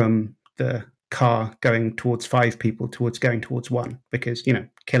from the car going towards 5 people towards going towards 1, because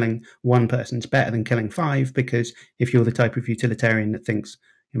killing 1 person is better than killing 5, because if you're the type of utilitarian that thinks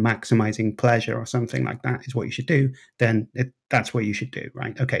maximizing pleasure or something like that is what you should do, then that's what you should do,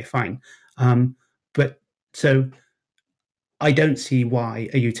 right? Okay, fine. But so I don't see why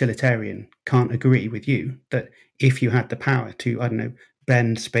a utilitarian can't agree with you that if you had the power to, I don't know,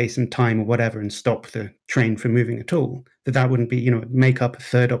 bend space and time or whatever and stop the train from moving at all, that wouldn't be, make up a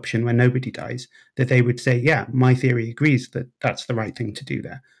third option where nobody dies, that they would say, yeah, my theory agrees that that's the right thing to do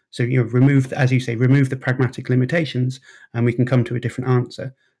there. So, remove, as you say, remove the pragmatic limitations and we can come to a different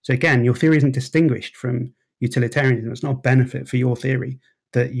answer. So again, your theory isn't distinguished from utilitarianism. It's not a benefit for your theory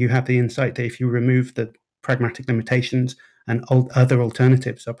that you have the insight that if you remove the pragmatic limitations and other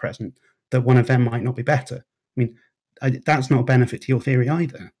alternatives are present, that one of them might not be better. I mean, that's not a benefit to your theory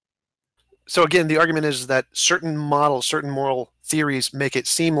either. So again, the argument is that certain models, certain moral theories make it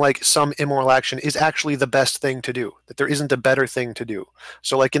seem like some immoral action is actually the best thing to do, that there isn't a better thing to do.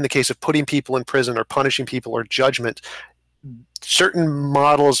 So like in the case of putting people in prison or punishing people or judgment, certain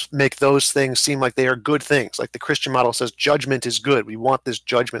models make those things seem like they are good things. Like the Christian model says judgment is good. We want this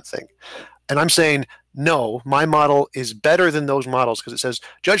judgment thing. And I'm saying, no, my model is better than those models because it says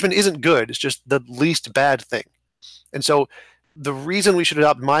judgment isn't good. It's just the least bad thing. And so the reason we should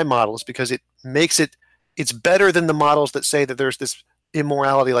adopt my model is because it makes it's better than the models that say that there's this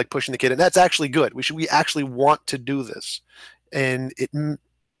immorality like pushing the kid. And that's actually good. We actually want to do this. And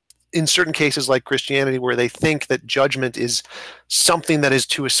in certain cases like Christianity, where they think that judgment is something that is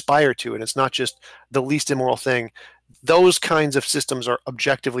to aspire to, and it's not just the least immoral thing, those kinds of systems are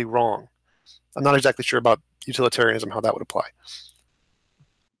objectively wrong. I'm not exactly sure about utilitarianism, how that would apply.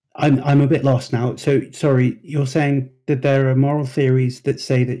 I'm a bit lost now. So, sorry, you're saying that there are moral theories that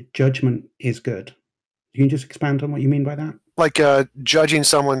say that judgment is good. Can you just expand on what you mean by that? Like judging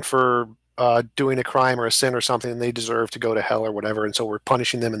someone for doing a crime or a sin or something, and they deserve to go to hell or whatever, and so we're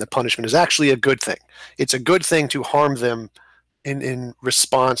punishing them, and the punishment is actually a good thing. It's a good thing to harm them in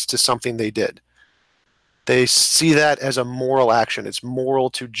response to something they did. They see that as a moral action. It's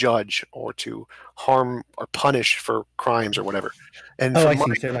moral to judge or to harm or punish for crimes or whatever. And I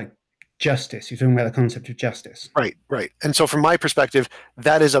see. So like justice. You're talking about the concept of justice. Right. And so from my perspective,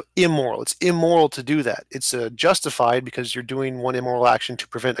 that is immoral. It's immoral to do that. It's justified because you're doing one immoral action to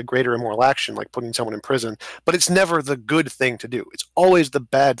prevent a greater immoral action, like putting someone in prison. But it's never the good thing to do. It's always the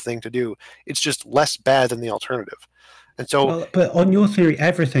bad thing to do. It's just less bad than the alternative. And so, but on your theory,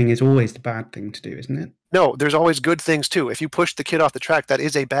 everything is always the bad thing to do, isn't it? No, there's always good things too. If you push the kid off the track, that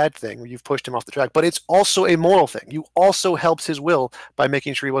is a bad thing. You've pushed him off the track, but it's also a moral thing. You also helped his will by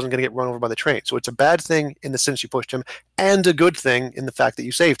making sure he wasn't going to get run over by the train. So it's a bad thing in the sense you pushed him, and a good thing in the fact that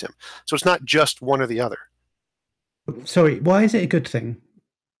you saved him. So it's not just one or the other. Sorry, why is it a good thing?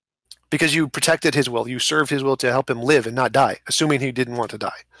 because you protected his will. You served his will to help him live and not die, assuming he didn't want to die.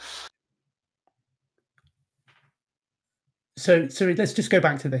 So let's just go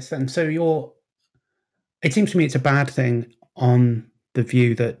back to this then. So it seems to me it's a bad thing on the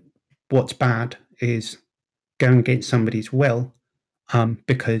view that what's bad is going against somebody's will,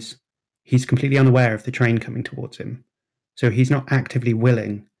 because he's completely unaware of the train coming towards him. So he's not actively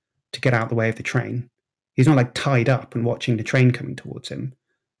willing to get out the way of the train. He's not like tied up and watching the train coming towards him.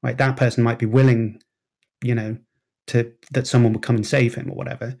 Right? That person might be willing, that someone would come and save him or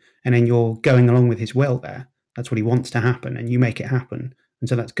whatever, and then you're going along with his will there. That's what he wants to happen, and you make it happen, and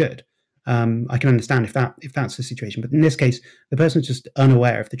so that's good. I can understand if that's the situation, but in this case, the person's just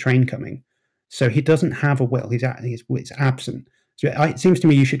unaware of the train coming, so he doesn't have a will. He's absent. So it seems to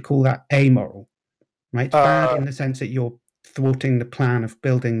me you should call that amoral, right? It's bad in the sense that you're thwarting the plan of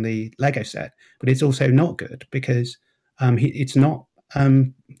building the Lego set, but it's also not good because he's not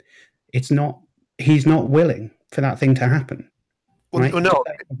willing for that thing to happen. Right? Well, no,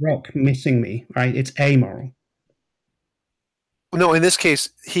 like a rock missing me, right? It's amoral. No, in this case,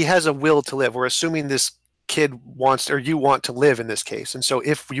 he has a will to live. We're assuming this kid wants, or you want to live in this case. And so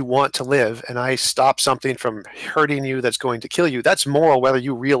if you want to live and I stop something from hurting you that's going to kill you, that's moral whether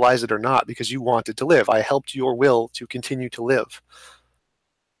you realize it or not because you wanted to live. I helped your will to continue to live.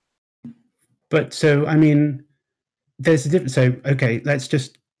 But so, I mean, there's a difference. So, okay, let's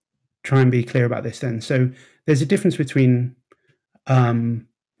just try and be clear about this then. So there's a difference between having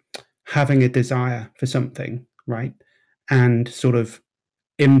a desire for something, right? And sort of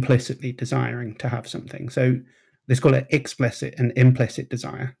implicitly desiring to have something. So let's call it explicit and implicit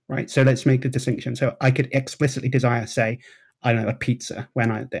desire, right? So let's make the distinction. So I could explicitly desire, say, I don't know, a pizza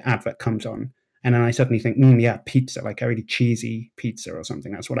when the advert comes on, and then I suddenly think, yeah, pizza, like a really cheesy pizza or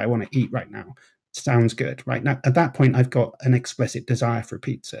something. That's what I want to eat right now. Sounds good, right? Now, at that point, I've got an explicit desire for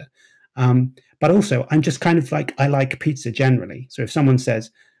pizza. But also, I'm just kind of like, I like pizza generally. So if someone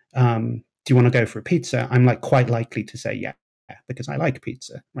says, do you want to go for a pizza? I'm like quite likely to say yeah, because I like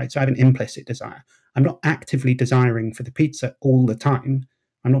pizza, right? So I have an implicit desire. I'm not actively desiring for the pizza all the time.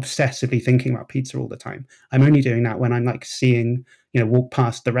 I'm not obsessively thinking about pizza all the time. I'm only doing that when I'm like seeing, walk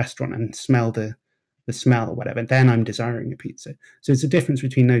past the restaurant and smell the smell or whatever. Then I'm desiring a pizza. So it's a difference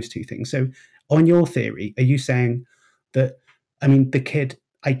between those two things. So on your theory, are you saying that, I mean, the kid,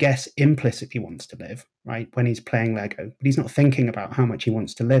 I guess, implicitly wants to live, right, when he's playing Lego, but he's not thinking about how much he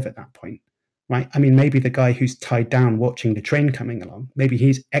wants to live at that point, right? I mean, maybe the guy who's tied down watching the train coming along, maybe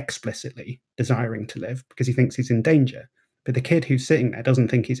he's explicitly desiring to live because he thinks he's in danger. But the kid who's sitting there doesn't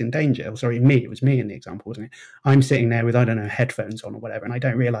think he's in danger. Oh, sorry, it was me in the example, wasn't it? I'm sitting there with, I don't know, headphones on or whatever, and I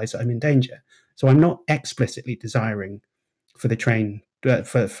don't realize that I'm in danger. So I'm not explicitly desiring for the train,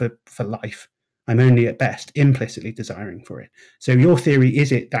 for life. I'm only at best implicitly desiring for it. So your theory,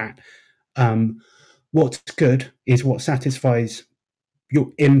 is it that what's good is what satisfies your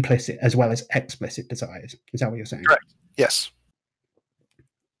implicit as well as explicit desires? Is that what you're saying? Correct. Yes.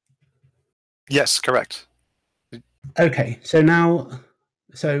 Yes, correct. Okay, so now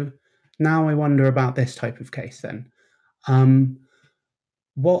I wonder about this type of case then.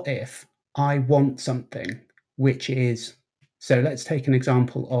 What if I want something which is, so let's take an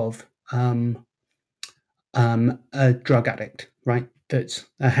example of a drug addict, right? That's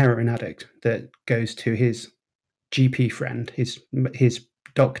a heroin addict that goes to his GP friend, his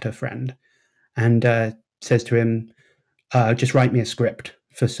doctor friend, and says to him, "Just write me a script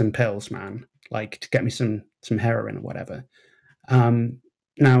for some pills, man, like to get me some heroin or whatever."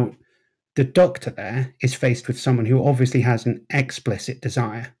 Now, the doctor there is faced with someone who obviously has an explicit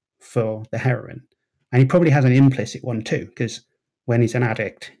desire for the heroin, and he probably has an implicit one too, because when he's an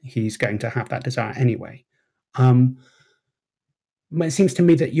addict, he's going to have that desire anyway. It seems to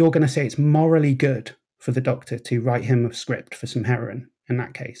me that you're going to say it's morally good for the doctor to write him a script for some heroin in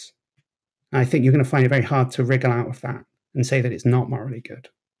that case. I think you're going to find it very hard to wriggle out of that and say that it's not morally good.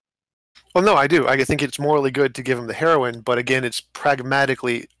 Well, no, I do. I think it's morally good to give him the heroin, but again, it's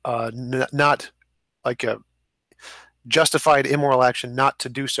pragmatically not like a justified immoral action not to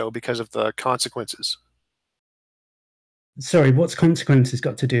do so because of the consequences. Sorry, what's consequences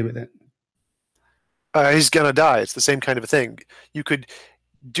got to do with it? He's gonna die. It's the same kind of a thing. You could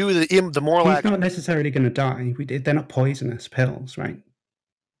do the moral action. He's not necessarily going to die. They're not poisonous pills, right?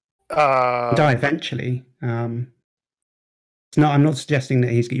 Die eventually. I'm not suggesting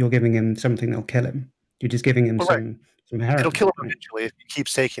that you're giving him something that'll kill him. You're just giving him some heroin. It'll kill him eventually if he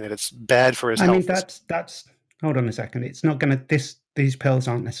keeps taking it. It's bad for his health. I mean, that's. Hold on a second. It's not going to. These pills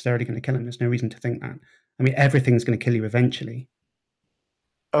aren't necessarily going to kill him. There's no reason to think that. I mean, everything's going to kill you eventually.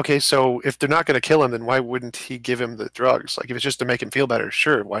 Okay, so if they're not going to kill him, then why wouldn't he give him the drugs? Like, if it's just to make him feel better,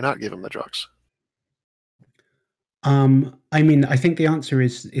 sure, why not give him the drugs? I mean, I think the answer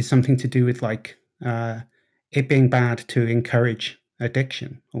is something to do with like it being bad to encourage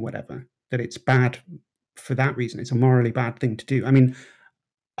addiction or whatever. That it's bad for that reason. It's a morally bad thing to do. I mean,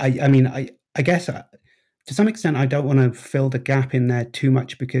 I guess to some extent, I don't want to fill the gap in there too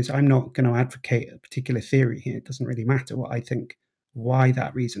much because I'm not going to advocate a particular theory here. It doesn't really matter what I think why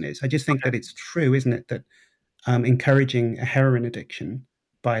that reason is. I just think that it's true, isn't it, that encouraging a heroin addiction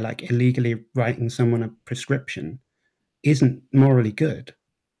by like illegally writing someone a prescription isn't morally good,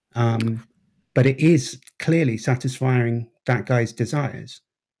 but it is clearly satisfying that guy's desires.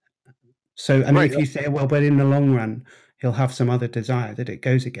 So, I mean, Right. if you say, well, but in the long run, he'll have some other desire that it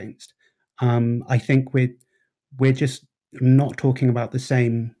goes against. I think we're just not talking about the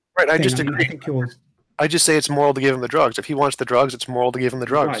same Right. I thing. just I mean, I agree. think you're I just say it's moral to give him the drugs. If he wants the drugs, it's moral to give him the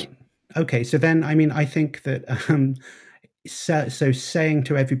drugs. right. Okay, so then, I mean, I think that so saying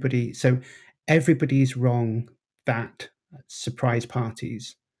to everybody, so everybody's wrong that surprise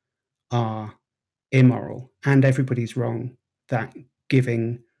parties are immoral, and everybody's wrong that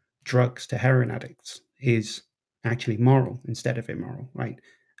giving drugs to heroin addicts is actually moral instead of immoral, right?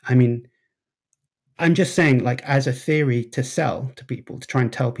 I mean, I'm just saying, like, as a theory to sell to people, to try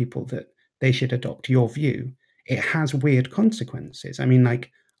and tell people that they should adopt your view, it has weird consequences. I mean,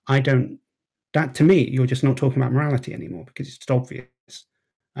 like, I don't, that to me, you're just not talking about morality anymore because it's just obvious.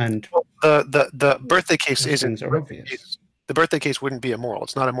 And Well, the birthday case those isn't things are obvious. the birthday case wouldn't be immoral.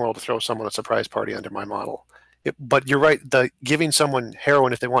 It's not immoral to throw someone a surprise party under my model. But you're right. The giving someone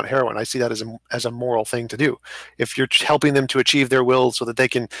heroin if they want heroin, I see that as a moral thing to do. If you're helping them to achieve their will so that they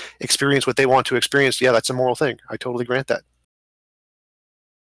can experience what they want to experience, yeah, that's a moral thing. I totally grant that.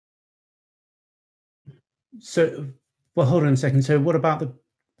 So, well, hold on a second. So, what about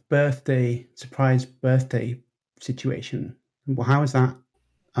the surprise birthday situation? Well, how is that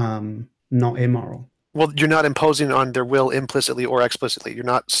not immoral? Well, you're not imposing on their will implicitly or explicitly. You're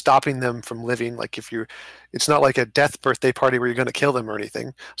not stopping them from living. Like if you're, it's not like a death birthday party where you're going to kill them or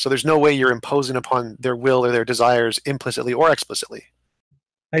anything. So there's no way you're imposing upon their will or their desires implicitly or explicitly.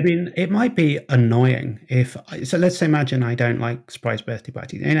 I mean, it might be annoying if. So, let's say, imagine I don't like surprise birthday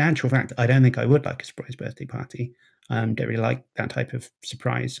parties. In actual fact, I don't think I would like a surprise birthday party. Don't really like that type of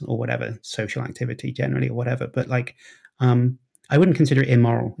surprise or whatever social activity generally or whatever. But like, I wouldn't consider it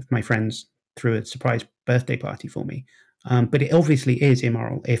immoral if my friends threw a surprise birthday party for me. But it obviously is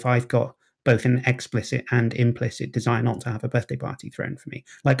immoral if I've got both an explicit and implicit desire not to have a birthday party thrown for me.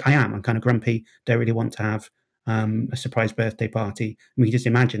 Like I am, I'm kind of grumpy. Don't really want to have a surprise birthday party. And we just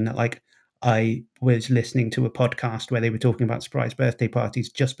imagine that like I was listening to a podcast where they were talking about surprise birthday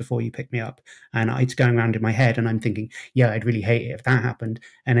parties just before you pick me up, and it's going around in my head, and I'm thinking, yeah, I'd really hate it if that happened.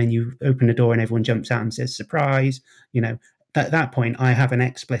 And then you open the door, and everyone jumps out and says surprise. You know, at that point, I have an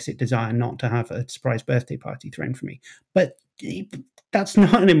explicit desire not to have a surprise birthday party thrown for me. But that's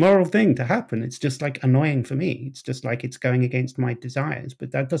not an immoral thing to happen. It's just like annoying for me. It's just like it's going against my desires,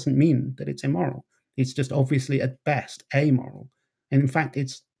 but that doesn't mean that it's immoral. It's just obviously at best amoral. And in fact,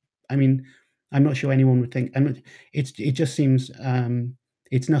 I mean, I'm not sure anyone would think, it just seems,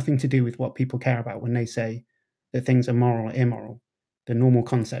 it's nothing to do with what people care about when they say that things are moral or immoral. The normal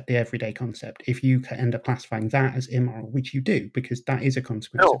concept, the everyday concept, if you end up classifying that as immoral, which you do, because that is a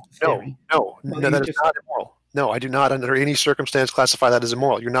consequence of No, the no, theory, no, well, no, you that is just, not immoral. No, I do not under any circumstance classify that as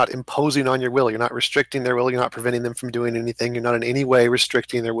immoral. You're not imposing on your will. You're not restricting their will. You're not preventing them from doing anything. You're not in any way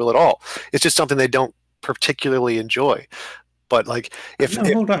restricting their will at all. It's just something they don't particularly enjoy. But like,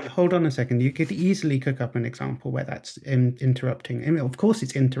 no, hold on a second. You could easily cook up an example where that's interrupting. I mean, of course,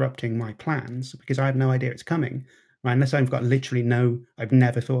 it's interrupting my plans because I have no idea it's coming. Right? Unless I've got literally I've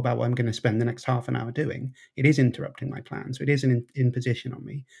never thought about what I'm going to spend the next half an hour doing. It is interrupting my plans. So it is an imposition on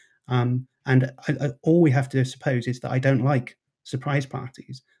me. And all we have to suppose is that I don't like surprise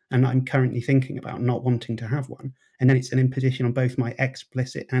parties, and I'm currently thinking about not wanting to have one. And then it's an imposition on both my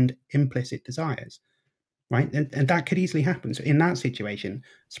explicit and implicit desires, right? And that could easily happen. So in that situation,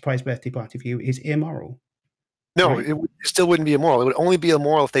 surprise birthday party for you is immoral, no, right? it still wouldn't be immoral. It would only be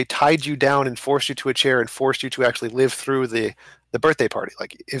immoral if they tied you down and forced you to a chair and forced you to actually live through the birthday party.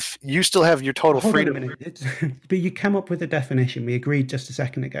 Like if you still have your total Hold on a freedom. minute. But you come up with a definition. We agreed just a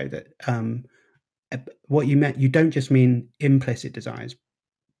second ago that what you meant, you don't just mean implicit desires,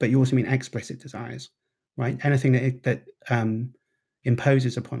 but you also mean explicit desires, right? Anything that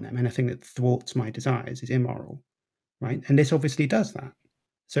imposes upon them, anything that thwarts my desires is immoral, right? And this obviously does that.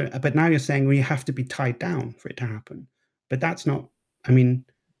 So, but now you're saying we have to be tied down for it to happen. But that's not, I mean,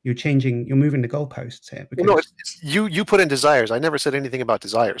 You're moving the goalposts here. Because Well, no, you put in desires. I never said anything about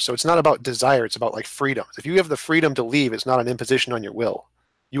desires. So it's not about desire. It's about like freedom. If you have the freedom to leave, it's not an imposition on your will.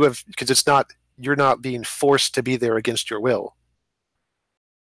 You have, because it's not, you're not being forced to be there against your will.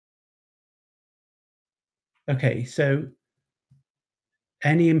 okay, so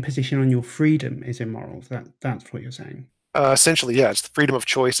any imposition on your freedom is immoral. That's what you're saying. Essentially, yeah, it's the freedom of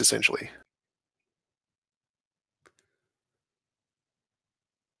choice, essentially.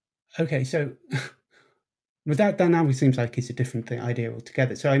 Okay, so but that now seems like it's a different idea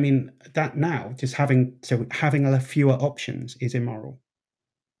altogether. So I mean that now just having a fewer options is immoral.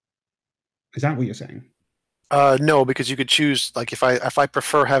 Is that what you're saying? No, because you could choose, like if I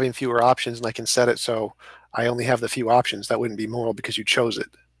prefer having fewer options and I can set it so I only have the few options, that wouldn't be moral because you chose it.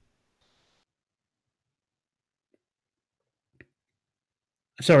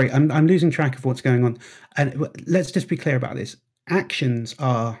 Sorry, I'm losing track of what's going on. And let's just be clear about this. Actions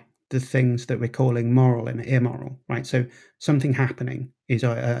are the things that we're calling moral and immoral, right? So something happening is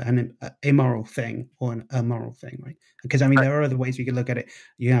an immoral thing or a moral thing, right? Because I mean, there are other ways we could look at it.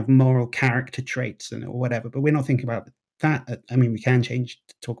 You have moral character traits or whatever, but we're not thinking about that. I mean, we can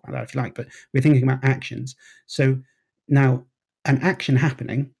talk about that if you like, but we're thinking about actions. So now, an action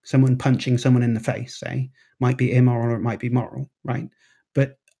happening, someone punching someone in the face, say, might be immoral or it might be moral, right?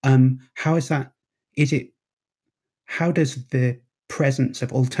 But how is that? Is it? How does the presence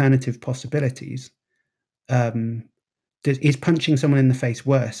of alternative possibilities is punching someone in the face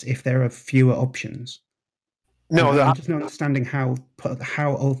worse if there are fewer options? No, I'm just not understanding how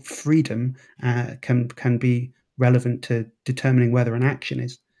freedom can be relevant to determining whether an action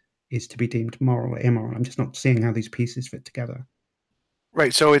is to be deemed moral or immoral. I'm just not seeing how these pieces fit together.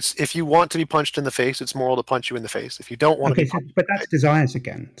 right. So it's, if you want to be punched in the face, it's moral to punch you in the face. If you don't want to Okay, be punched, but that's desires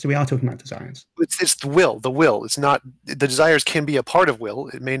again. So we are talking about desires. it's the will. The will. It's not, the desires can be a part of will.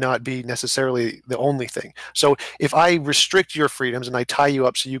 It may not be necessarily the only thing. So if I restrict your freedoms and I tie you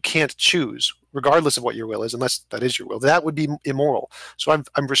up so you can't choose, regardless of what your will is, unless that is your will, that would be immoral. So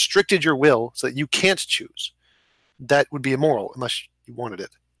I'm restricted your will so that you can't choose. That would be immoral unless you wanted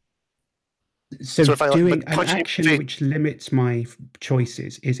it. So So if I, doing but an punching action you in the face, which limits my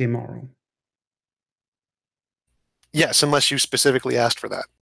choices is immoral. yes, unless you specifically asked for that.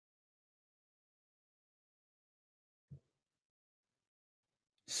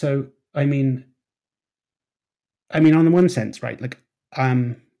 So I mean, on the one sense, right? Like,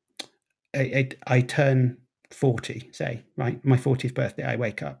 um, I turn 40, say, right? My 40th birthday, I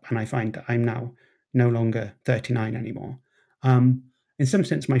wake up and I find that I'm now no longer 39 anymore. In some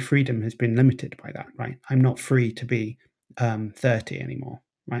sense, my freedom has been limited by that, right? I'm not free to be 30 anymore.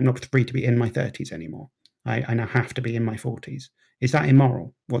 Right? I'm not free to be in my 30s anymore. I now have to be in my 40s. Is that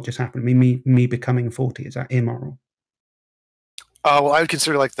immoral? What just happened? Me becoming 40, is that immoral? Well, I would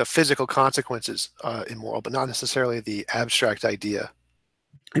consider like the physical consequences immoral, but not necessarily the abstract idea.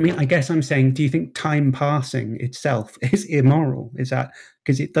 I mean, I guess I'm saying, do you think time passing itself is immoral? Is that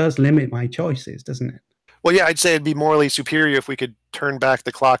because it does limit my choices, doesn't it? Well, yeah, I'd say it'd be morally superior if we could turn back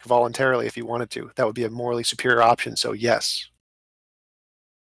the clock voluntarily if you wanted to. That would be a morally superior option. So yes.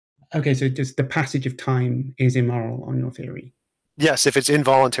 Okay, so just the passage of time is immoral on your theory. Yes, if it's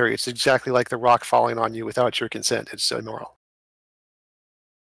involuntary, it's exactly like the rock falling on you without your consent. It's immoral.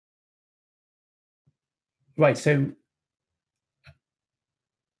 Right. So,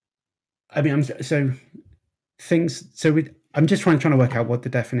 I mean, so things. I'm just trying to work out what the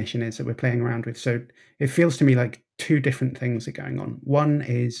definition is that we're playing around with. So it feels to me like two different things are going on. One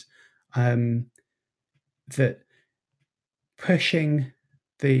is that pushing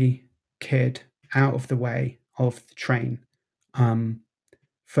the kid out of the way of the train.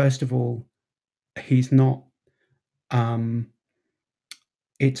 First of all, he's not.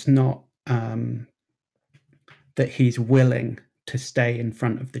 It's not that he's willing to stay in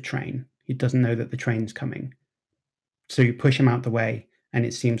front of the train. He doesn't know that the train's coming. So you push him out the way, and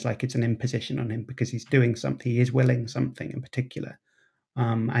it seems like it's an imposition on him because he's doing something. He is willing something in particular,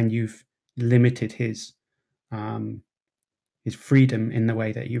 and you've limited his freedom in the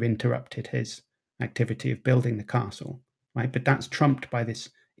way that you've interrupted his activity of building the castle, right? But that's trumped by this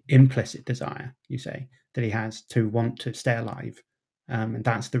implicit desire, you say, that he has to want to stay alive, and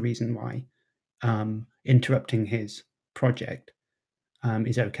that's the reason why interrupting his project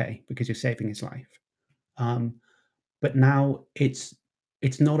is okay because you're saving his life. But now it's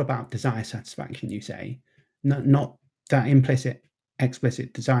not about desire satisfaction. You say not that implicit,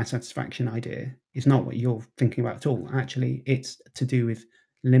 explicit desire satisfaction idea is not what you're thinking about at all. Actually, it's to do with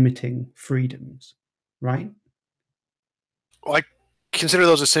limiting freedoms, right? Well, I consider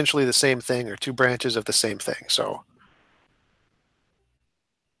those essentially the same thing or two branches of the same thing. So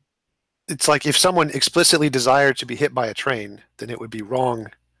it's like if someone explicitly desired to be hit by a train, then it would be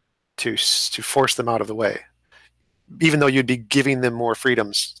wrong to force them out of the way, even though you'd be giving them more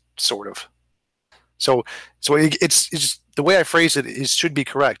freedoms, sort of. So it's just, the way I phrase it is should be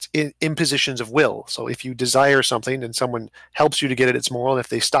correct. Impositions of will. So if you desire something and someone helps you to get it, it's moral. And if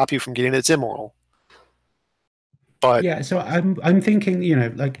they stop you from getting it, it's immoral. But Yeah, so I'm thinking,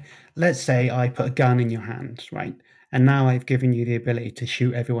 like let's say I put a gun in your hand, right? And now I've given you the ability to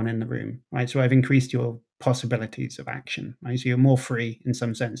shoot everyone in the room, right? So I've increased your possibilities of action, right? So you're more free in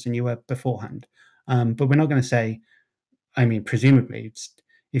some sense than you were beforehand. But we're not going to say, I mean, presumably,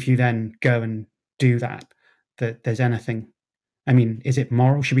 if you then go and do that, that there's anything. I mean, is it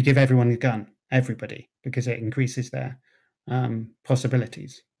moral? Should we give everyone a gun? Everybody, because it increases their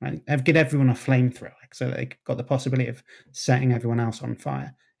possibilities, right? Give everyone a flamethrower, so they've got the possibility of setting everyone else on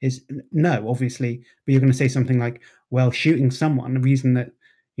fire. Is no, obviously, but you're going to say something like, well, shooting someone, the reason that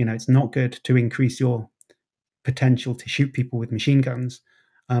it's not good to increase your potential to shoot people with machine guns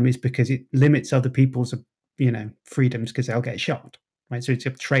is because it limits other people's freedoms because they'll get shot, right? So it's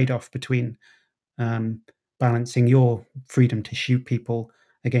a trade-off between balancing your freedom to shoot people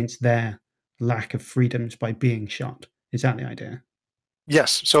against their lack of freedoms by being shot. Is that the idea?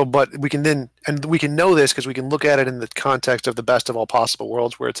 yes, so but we can then, and we can know this because we can look at it in the context of the best of all possible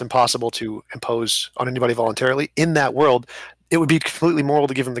worlds, where it's impossible to impose on anybody voluntarily. In that world, it would be completely moral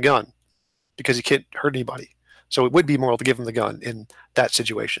to give him the gun because he can't hurt anybody. So it would be moral to give him the gun in that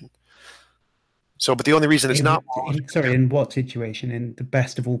situation. So, but the only reason it's not moral, in what situation? In the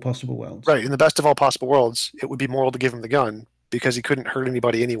best of all possible worlds? right, in the best of all possible worlds, it would be moral to give him the gun because he couldn't hurt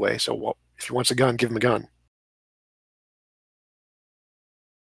anybody anyway. So, well, if he wants a gun, give him a gun.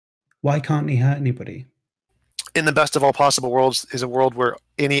 Why can't he hurt anybody? In the best of all possible worlds is a world where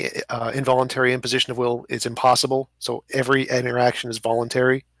any involuntary imposition of will is impossible. So every interaction is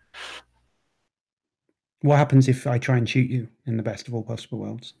voluntary. What happens if I try and shoot you in the best of all possible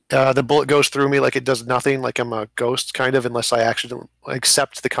worlds? The bullet goes through me like it does nothing, like I'm a ghost, kind of, unless I accidentally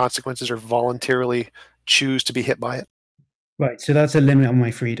accept the consequences or voluntarily choose to be hit by it. Right, so that's a limit on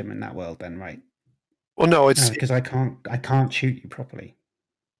my freedom in that world, then, right? Well, no, it's because I can't shoot you properly.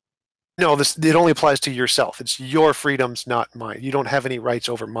 No, it only applies to yourself. It's your freedoms, not mine. You don't have any rights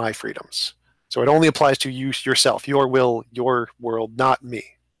over my freedoms. So it only applies to you yourself, your will, your world, not me.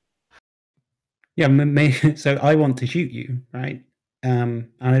 Yeah, so I want to shoot you, right? And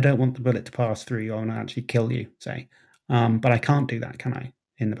I don't want the bullet to pass through you. I want to actually kill you, say. But I can't do that, can I?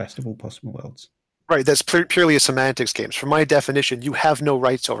 In the best of all possible worlds. Right, that's purely a semantics game. From my definition, you have no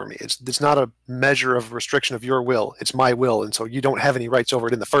rights over me. It's not a measure of restriction of your will. It's my will, and so you don't have any rights over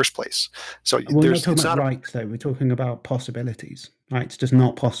it in the first place. So we're not talking about rights, though. We're talking about possibilities. Right? It's just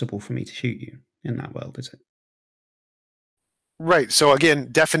not possible for me to shoot you in that world, is it? Right. So again,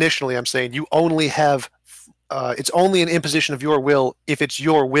 definitionally, I'm saying you only have. It's only an imposition of your will if it's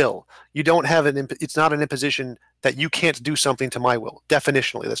your will. You don't have it's not an imposition that you can't do something to my will.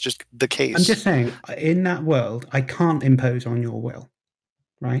 Definitionally, that's just the case. I'm just saying, in that world, I can't impose on your will,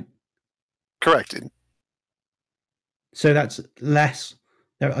 right? Correct. So that's less,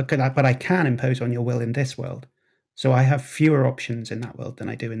 but I can impose on your will in this world. So I have fewer options in that world than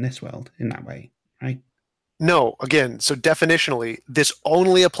I do in this world in that way, right? No, again, so definitionally, this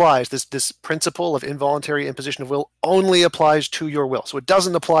only applies, this principle of involuntary imposition of will only applies to your will. So it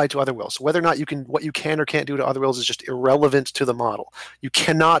doesn't apply to other wills. So whether or not what you can or can't do to other wills is just irrelevant to the model. You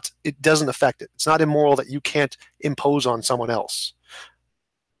cannot, it doesn't affect it. It's not immoral that you can't impose on someone else.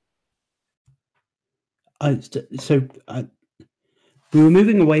 We were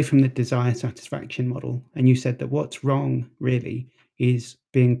moving away from the desire satisfaction model, and you said that what's wrong really is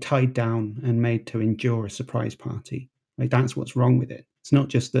being tied down and made to endure a surprise party. Like that's what's wrong with it. It's not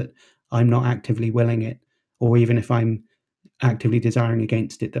just that I'm not actively willing it, or even if I'm actively desiring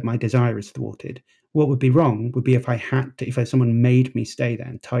against it, that my desire is thwarted. What would be wrong would be if someone made me stay there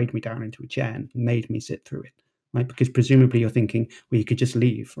and tied me down into a chair and made me sit through it, right? Because presumably you're thinking, well, you could just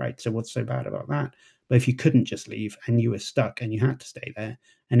leave, right? So what's so bad about that? But if you couldn't just leave and you were stuck and you had to stay there,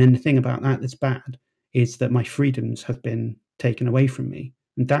 and then the thing about that that's bad is that my freedoms have been taken away from me.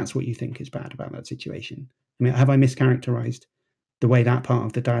 And that's what you think is bad about that situation. I mean, have I mischaracterized the way that part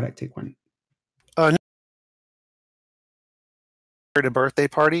of the dialectic went? No. At a birthday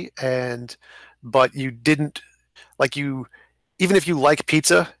party, but you didn't, even if you like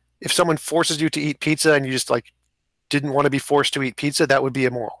pizza, if someone forces you to eat pizza and you just didn't want to be forced to eat pizza, that would be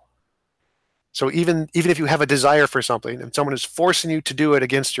immoral. So even if you have a desire for something and someone is forcing you to do it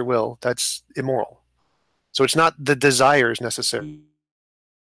against your will, that's immoral. So it's not the desires necessarily.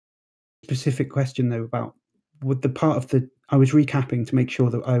 Specific question though about would the part of the I was recapping to make sure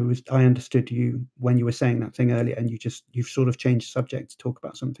that I understood you when you were saying that thing earlier, and you've sort of changed the subject to talk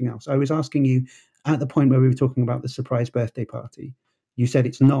about something else. I was asking you at the point where we were talking about the surprise birthday party. You said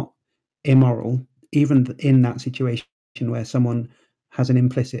it's not immoral, even in that situation where someone has an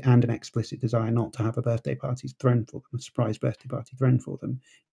implicit and an explicit desire not to have a birthday party thrown for them, a surprise birthday party thrown for them.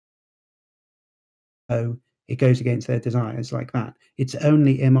 So it goes against their desires like that. It's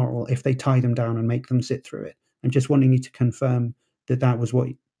only immoral if they tie them down and make them sit through it. I'm just wanting you to confirm that was what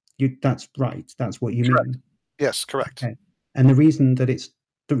that's right. That's what you Correct. mean. Yes, correct. Okay. And the reason that it's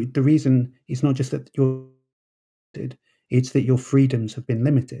the reason is not just that it's that your freedoms have been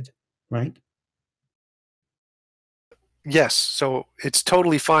limited, right? Yes, so it's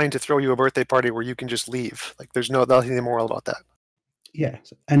totally fine to throw you a birthday party where you can just leave. Like there's nothing immoral about that.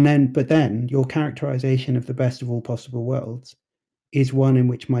 Yes. But then your characterization of the best of all possible worlds is one in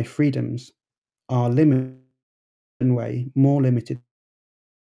which my freedoms are limited in a way, more limited.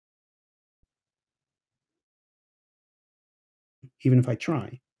 Even if I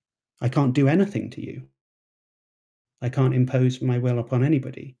try, I can't do anything to you. I can't impose my will upon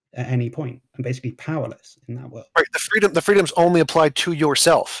anybody at any point. I'm basically powerless in that world. Right. The freedoms only apply to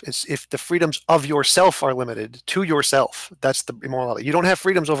yourself. It's if the freedoms of yourself are limited to yourself, that's the immorality. You don't have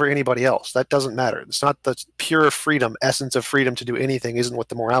freedoms over anybody else. That doesn't matter. It's not the pure freedom, essence of freedom to do anything isn't what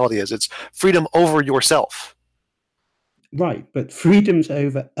the morality is. It's freedom over yourself. Right, but freedoms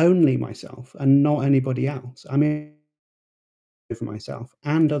over only myself and not anybody else. I mean, over myself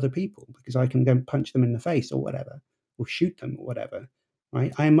and other people because I can go and punch them in the face or whatever, or shoot them or whatever.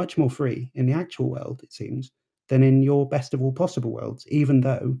 Right? I am much more free in the actual world, it seems, than in your best of all possible worlds, even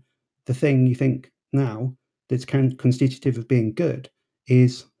though the thing you think now that's constitutive of being good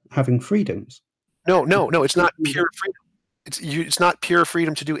is having freedoms. No, it's not pure freedom. It's not pure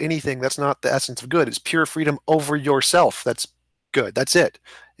freedom to do anything. That's not the essence of good. It's pure freedom over yourself. That's good. That's it.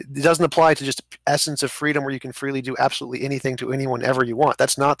 It doesn't apply to just essence of freedom where you can freely do absolutely anything to anyone ever you want.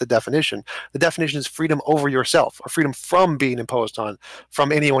 That's not the definition. The definition is freedom over yourself, or freedom from being imposed on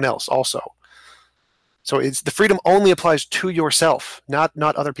from anyone else also. So it's the freedom only applies to yourself, not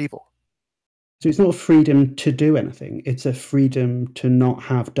other people. So it's not a freedom to do anything. It's a freedom to not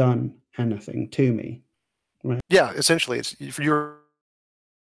have done anything to me. Right? Yeah, essentially, it's for your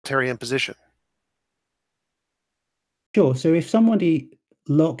authoritarian position. Sure. So if somebody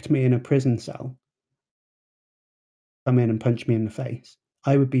locked me in a prison cell, come in and punch me in the face,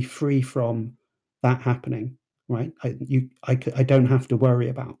 I would be free from that happening, right? I don't have to worry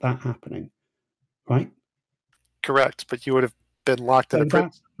about that happening, right? Correct, but you would have been locked in So a prison.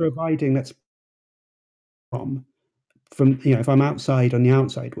 that's providing that's from if I'm outside on the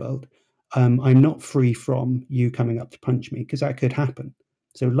outside world, I'm not free from you coming up to punch me because that could happen.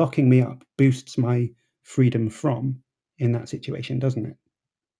 So locking me up boosts my freedom from in that situation, doesn't it?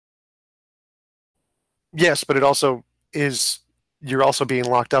 Yes, but it also is you're also being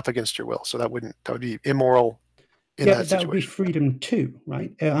locked up against your will, so that would be immoral in Yeah, that but that would be situation. freedom too,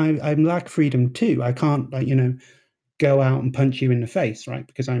 right? I lack freedom too. I can't go out and punch you in the face, right?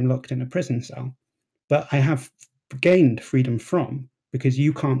 Because I'm locked in a prison cell. But I have gained freedom from because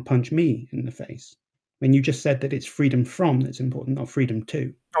you can't punch me in the face. When you just said that it's freedom from that's important, not freedom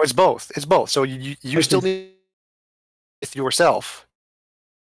to. No, it's both. It's both. So you still need with yourself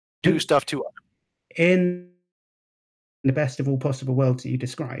do stuff to others. In the best of all possible worlds that you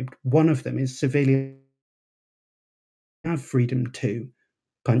described, one of them is civilian have freedom to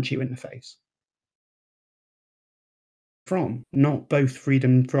punch you in the face. From, not both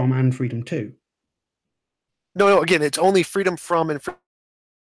freedom from and freedom to. No. Again, it's only freedom from and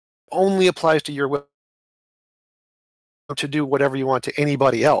only applies to your will to do whatever you want to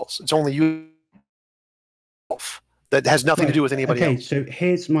anybody else. It's only you that has nothing to do with anybody else. So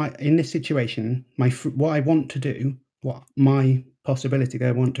here's in this situation, what I want to do, what my possibility that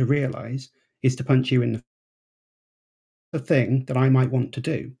I want to realize is to punch you in the thing that I might want to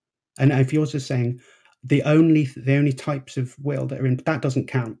do. And if you're just saying the only types of will that are in that doesn't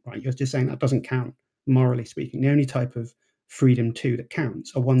count, right? You're just saying that doesn't count morally speaking. The only type of freedom too that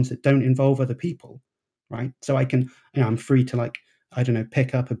counts are ones that don't involve other people, right? So I'm free to I don't know,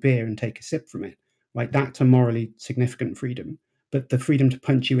 pick up a beer and take a sip from it. Right? That's a morally significant freedom. But the freedom to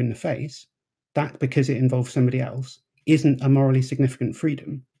punch you in the face, that because it involves somebody else, isn't a morally significant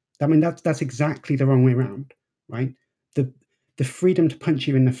freedom. I mean, that's exactly the wrong way around, right? The the freedom to punch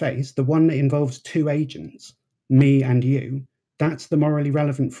you in the face, the one that involves two agents, me and you, that's the morally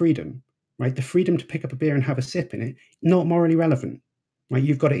relevant freedom, right? The freedom to pick up a beer and have a sip in it, not morally relevant, right?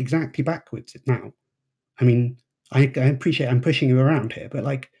 You've got it exactly backwards now. I mean, I appreciate I'm pushing you around here,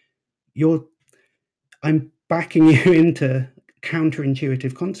 but you're I'm backing you into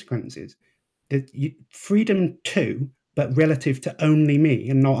counterintuitive consequences. Freedom to, but relative to only me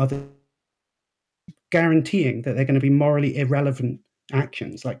and not other, guaranteeing that they're going to be morally irrelevant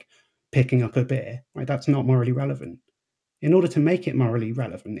actions like picking up a beer, right? That's not morally relevant. In order to make it morally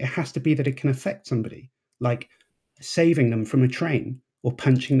relevant, it has to be that it can affect somebody, like saving them from a train or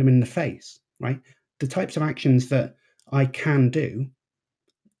punching them in the face, right? The types of actions that I can do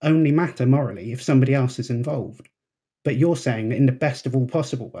only matter morally if somebody else is involved. But you're saying that in the best of all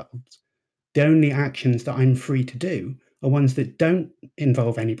possible worlds, the only actions that I'm free to do are ones that don't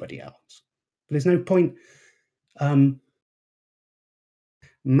involve anybody else. But there's no point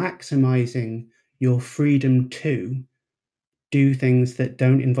maximizing your freedom to do things that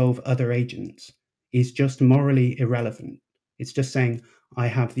don't involve other agents is just morally irrelevant. It's just saying, I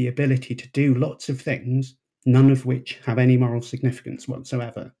have the ability to do lots of things, none of which have any moral significance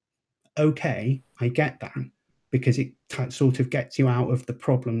whatsoever. Okay, I get that, because it sort of gets you out of the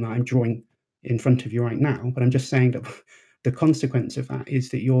problem that I'm drawing in front of you right now. But I'm just saying that the consequence of that is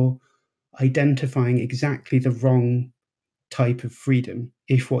that you're identifying exactly the wrong type of freedom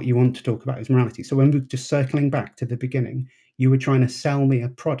if what you want to talk about is morality. So when we're just circling back to the beginning, you were trying to sell me a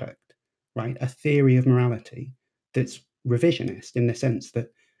product, right? A theory of morality that's revisionist in the sense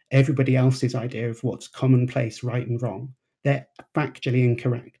that everybody else's idea of what's commonplace, right and wrong, they're factually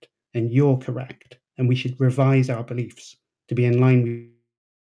incorrect and you're correct. And we should revise our beliefs to be in line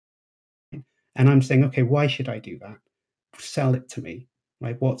with. And I'm saying, okay, why should I do that? Sell it to me.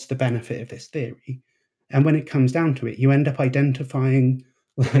 Right? What's the benefit of this theory? And when it comes down to it, you end up identifying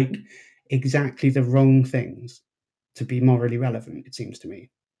like exactly the wrong things to be morally relevant, it seems to me.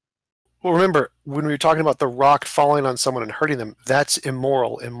 Well, remember, when we were talking about the rock falling on someone and hurting them, that's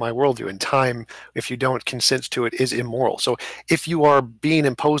immoral in my worldview. And time, if you don't consent to it, is immoral. So if you are being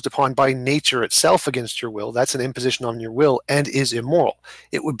imposed upon by nature itself against your will, that's an imposition on your will and is immoral.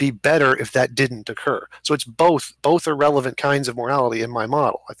 It would be better if that didn't occur. So it's both are relevant kinds of morality in my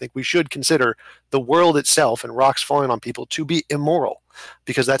model. I think we should consider the world itself and rocks falling on people to be immoral,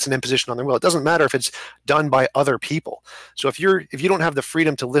 because that's an imposition on their will. It doesn't matter if it's done by other people. So if you don't have the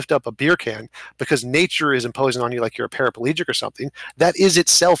freedom to lift up a beer can because nature is imposing on you, like you're a paraplegic or something, that is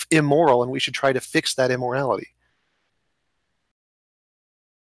itself immoral, and we should try to fix that immorality.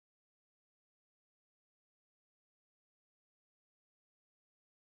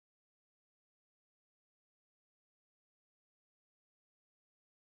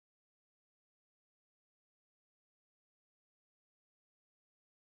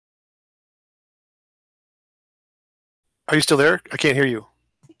 Are you still there? I can't hear you.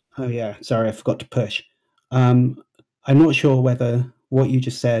 Oh yeah, sorry, I forgot to push. I'm not sure whether what you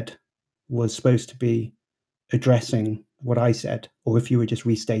just said was supposed to be addressing what I said, or if you were just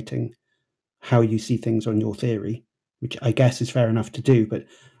restating how you see things on your theory, which I guess is fair enough to do. But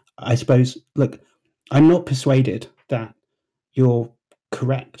I suppose, look, I'm not persuaded that you're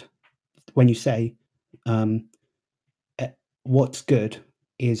correct when you say what's good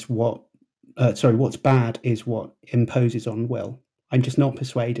is what, what's bad is what imposes on will. I'm just not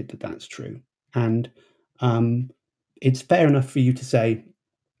persuaded that that's true. And it's fair enough for you to say,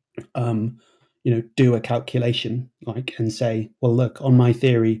 do a calculation, like, and say, well, look, on my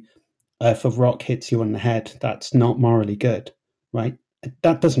theory, if a rock hits you on the head, that's not morally good, right?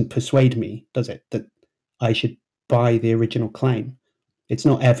 That doesn't persuade me, does it, that I should buy the original claim? It's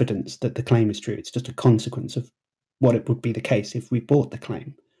not evidence that the claim is true. It's just a consequence of what it would be the case if we bought the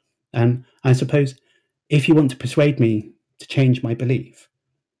claim. And I suppose if you want to persuade me to change my belief,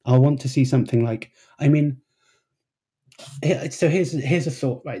 I'll want to see something like, I mean, so here's a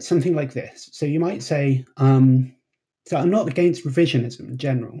thought, right? Something like this. So you might say, so I'm not against revisionism in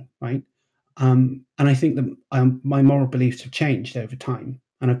general, right? And I think that my moral beliefs have changed over time,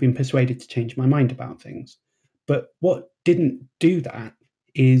 and I've been persuaded to change my mind about things. But what didn't do that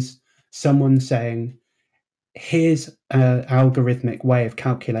is someone saying, here's an algorithmic way of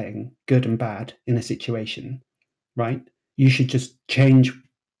calculating good and bad in a situation, right? You should just change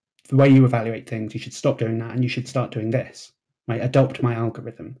the way you evaluate things. You should stop doing that and you should start doing this, right? Adopt my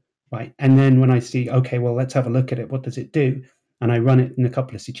algorithm, right? And then when I see, okay, well, let's have a look at it. What does it do? And I run it in a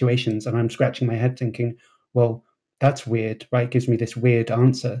couple of situations and I'm scratching my head thinking, well, that's weird, right? It gives me this weird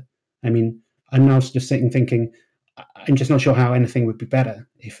answer. I mean, I'm now just sitting thinking, I'm just not sure how anything would be better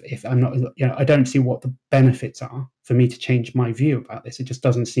if I'm not, I don't see what the benefits are for me to change my view about this. It just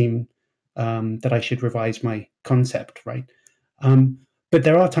doesn't seem that I should revise my concept, right? But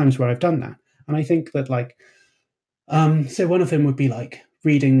there are times where I've done that. And I think that so one of them would be like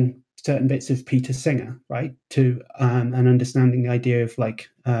reading certain bits of Peter Singer, right? To and understanding the idea of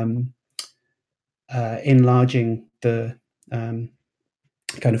enlarging the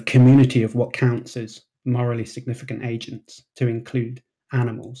kind of community of what counts as morally significant agents to include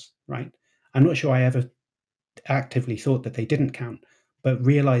animals, right? I'm not sure I ever actively thought that they didn't count, but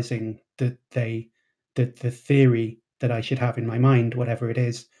realizing that the theory that I should have in my mind, whatever it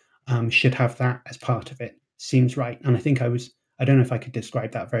is, should have that as part of it seems right. And I think I don't know if I could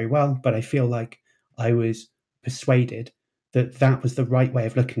describe that very well, but I feel like I was persuaded that that was the right way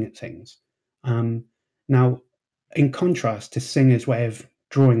of looking at things. Now, in contrast to Singer's way of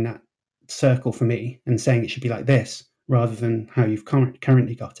drawing that circle for me and saying it should be like this rather than how you've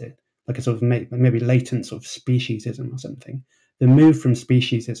currently got it, like a sort of maybe latent sort of speciesism or something. The move from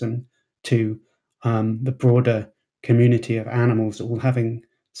speciesism to the broader community of animals all having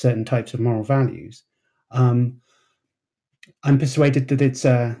certain types of moral values, I'm persuaded that it's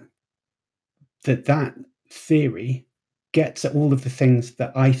that theory gets at all of the things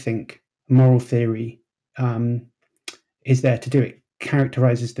that I think moral theory is there to do. It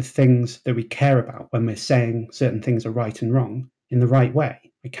characterizes the things that we care about when we're saying certain things are right and wrong in the right way.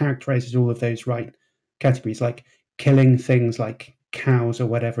 It characterizes all of those right categories, like killing things like cows or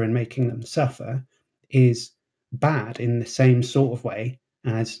whatever and making them suffer is bad in the same sort of way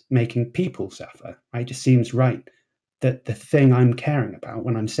as making people suffer. Right? It just seems right that the thing I'm caring about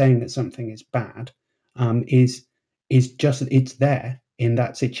when I'm saying that something is bad is just it's there in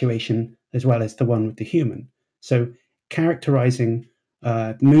that situation as well as the one with the human. So characterizing,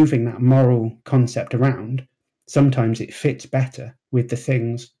 moving that moral concept around, sometimes it fits better with the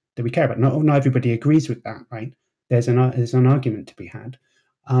things that we care about. Not everybody agrees with that, right? There's an argument to be had.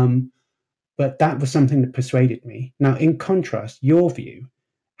 But that was something that persuaded me. Now, in contrast, your view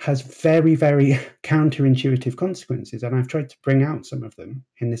has very, very counterintuitive consequences, and I've tried to bring out some of them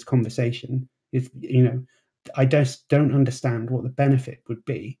in this conversation. If I just don't understand what the benefit would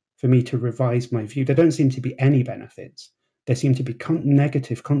be for me to revise my view. There don't seem to be any benefits. There seem to be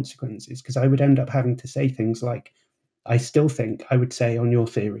negative consequences because I would end up having to say things like, I still think I would say on your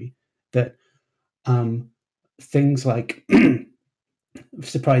theory that things like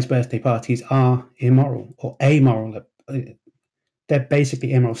surprise birthday parties are immoral or amoral. They're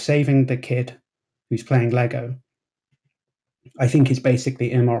basically immoral. Saving the kid who's playing Lego, I think, is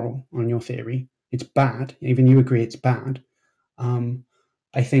basically immoral on your theory. It's bad. Even you agree it's bad.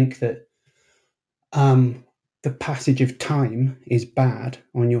 I think that the passage of time is bad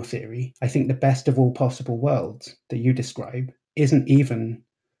on your theory. I think the best of all possible worlds that you describe isn't even.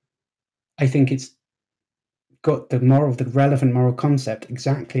 I think it's got the relevant moral concept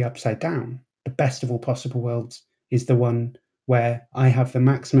exactly upside down. The best of all possible worlds is the one where I have the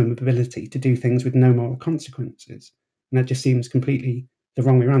maximum ability to do things with no moral consequences. And that just seems completely the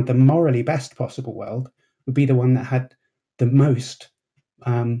wrong way around. The morally best possible world would be the one that had the most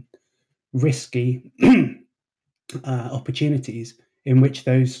risky opportunities in which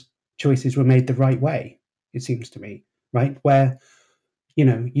those choices were made the right way, it seems to me, right? Where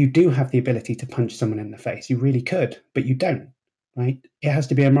you do have the ability to punch someone in the face. You really could, but you don't, right? It has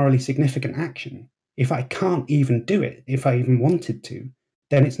to be a morally significant action. If I can't even do it, if I even wanted to,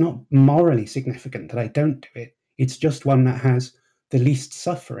 then it's not morally significant that I don't do it. It's just one that has the least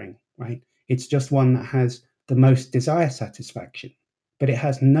suffering, right? It's just one that has the most desire satisfaction, but it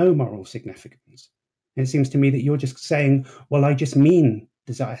has no moral significance. And it seems to me that you're just saying, well, I just mean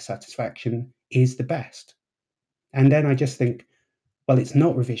desire satisfaction is the best. And then I just think, well, it's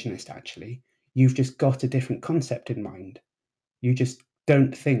not revisionist, actually. You've just got a different concept in mind. You just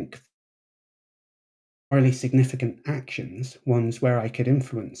don't think morally significant actions, ones where I could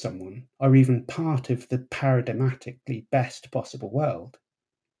influence someone, are even part of the paradigmatically best possible world.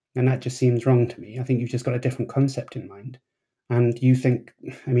 And that just seems wrong to me. I think you've just got a different concept in mind. And you think,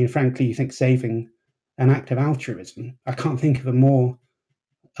 frankly, you think saving an act of altruism. I can't think of a more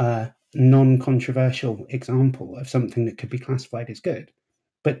non-controversial example of something that could be classified as good.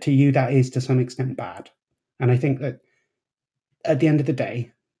 But to you, that is to some extent bad. And I think that at the end of the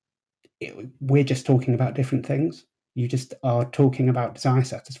day, we're just talking about different things. You just are talking about desire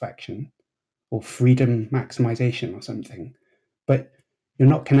satisfaction or freedom maximization or something, but you're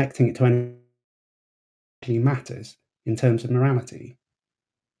not connecting it to anything that matters in terms of morality.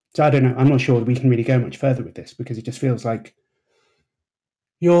 So I don't know. I'm not sure we can really go much further with this because it just feels like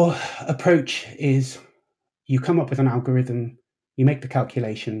your approach is you come up with an algorithm, you make the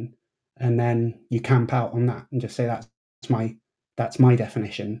calculation, and then you camp out on that and just say that's my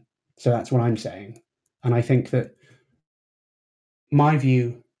definition. So that's what I'm saying. And I think that my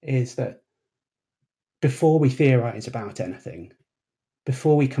view is that before we theorize about anything,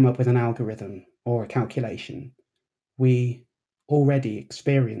 before we come up with an algorithm or a calculation, we already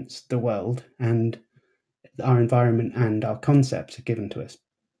experienced the world and our environment and our concepts are given to us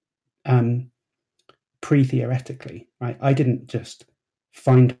pre-theoretically, right? I didn't just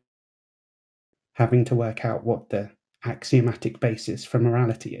find having to work out what the axiomatic basis for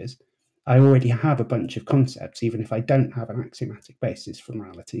morality is. I already have a bunch of concepts, even if I don't have an axiomatic basis for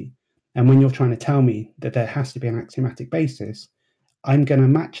morality. And when you're trying to tell me that there has to be an axiomatic basis, I'm going to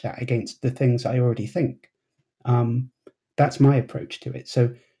match that against the things I already think. That's my approach to it.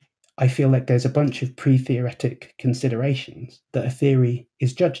 So I feel like there's a bunch of pre-theoretic considerations that a theory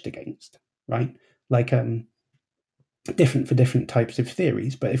is judged against, right? Like different for different types of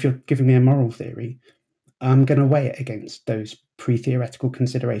theories. But if you're giving me a moral theory, I'm going to weigh it against those pre-theoretical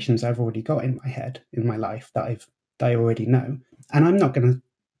considerations I've already got in my head, in my life that I already know, and I'm not going to.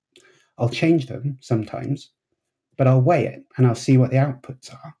 I'll change them sometimes, but I'll weigh it and I'll see what the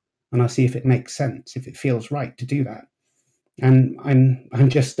outputs are, and I'll see if it makes sense, if it feels right to do that. And I'm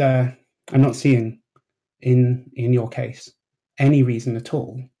just I'm not seeing in your case any reason at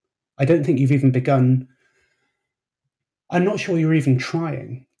all. I don't think you've even begun. I'm not sure you're even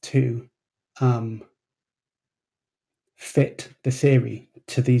trying to fit the theory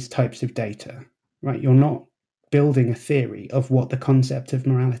to these types of data, right? You're not building a theory of what the concept of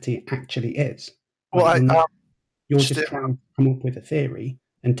morality actually is, Well, right? You're just just trying to come up with a theory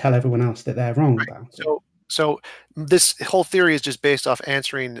and tell everyone else that they're wrong about it. so this whole theory is just based off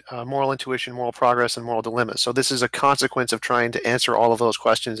answering moral intuition, moral progress, and moral dilemmas. So this is a consequence of trying to answer all of those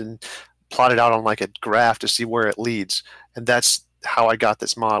questions and plot it out on like a graph to see where it leads. And that's how I got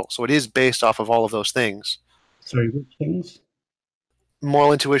this model. So it is based off of all of those things. Sorry, which things?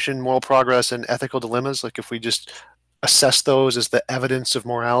 Moral intuition, moral progress, and ethical dilemmas. Like if we just assess those as the evidence of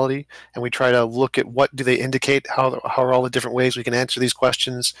morality, and we try to look at what do they indicate, how are all the different ways we can answer these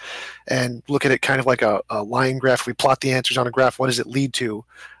questions, and look at it kind of like a line graph. We plot the answers on a graph. What does it lead to?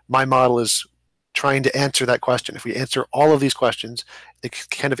 My model is trying to answer that question. If we answer all of these questions, it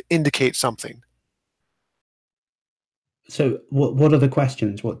kind of indicate something. So what are the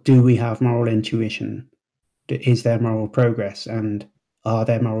questions? What do we have moral intuition? Is there moral progress? And are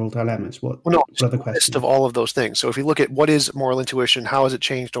there moral dilemmas? What Well, no, are the a questions? list of all of those things. So if you look at what is moral intuition, how has it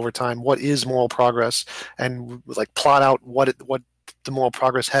changed over time, what is moral progress, and like plot out what the moral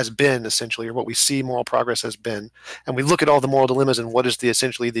progress has been essentially, or what we see moral progress has been, and we look at all the moral dilemmas and what is the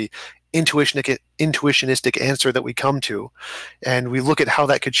essentially the intuitionistic answer that we come to, and we look at how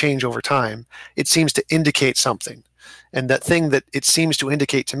that could change over time, it seems to indicate something. And that thing that it seems to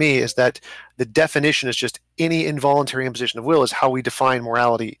indicate to me is that the definition is just any involuntary imposition of will is how we define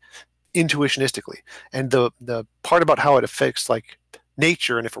morality intuitionistically. And the part about how it affects like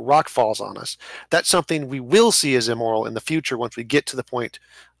nature and if a rock falls on us, that's something we will see as immoral in the future once we get to the point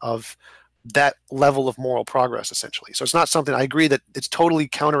of that level of moral progress, essentially. So it's not something, I agree that it's totally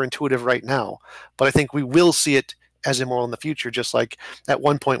counterintuitive right now, but I think we will see it as immoral in the future, just like at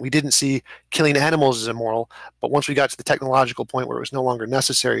one point we didn't see killing animals as immoral, but once we got to the technological point where it was no longer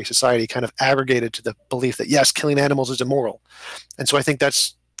necessary, society kind of aggregated to the belief that yes, killing animals is immoral. And so I think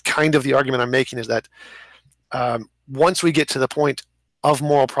that's kind of the argument I'm making, is that once we get to the point of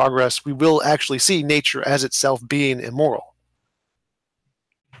moral progress, we will actually see nature as itself being immoral.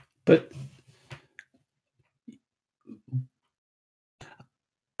 But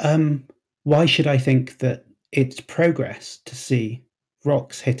why should I think that it's progress to see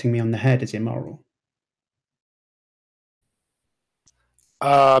rocks hitting me on the head is immoral?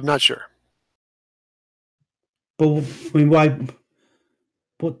 I'm not sure. Well, I mean, why?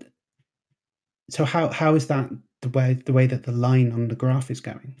 What? So how is that the way that the line on the graph is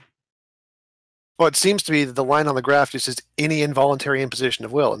going? Well, it seems to be that the line on the graph just says any involuntary imposition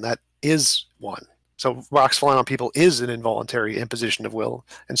of will, and that is one. So rocks falling on people is an involuntary imposition of will,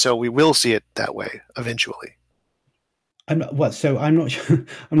 and so we will see it that way eventually. I'm not sure,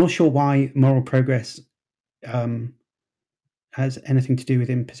 I'm not sure why moral progress has anything to do with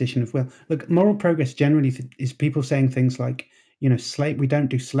imposition of will. Look, moral progress generally is people saying things like, we don't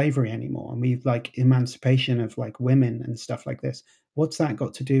do slavery anymore, and we've like emancipation of like women and stuff like this. What's that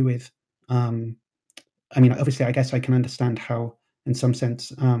got to do with? I mean, obviously, I guess I can understand how, in some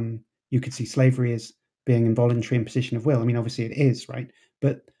sense, you could see slavery as being involuntary imposition of will. I mean, obviously, it is, right?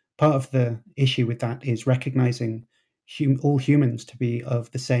 But part of the issue with that is recognizing all humans to be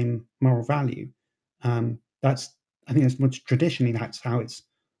of the same moral value. That's, I think, traditionally that's how it's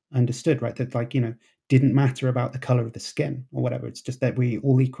understood, right? That didn't matter about the color of the skin or whatever. It's just that we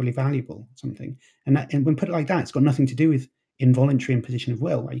all equally valuable, something. And when put it like that, it's got nothing to do with involuntary imposition of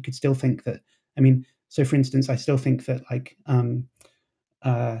will. Right? You could still think that. I mean, so, for instance, I still think that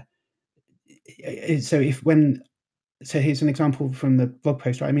so if when so here's an example from the blog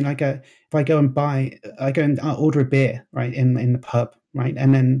post, right? I mean, if I go and order a beer, right, in the pub, right,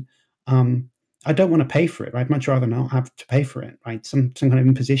 and then I don't want to pay for it, right? I'd much rather not have to pay for it, right? Some kind of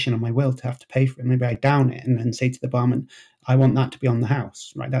imposition on my will to have to pay for it. Maybe I down it and then say to the barman, I want that to be on the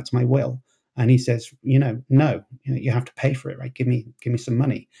house, right? That's my will. And he says, no, you have to pay for it, right? Give me some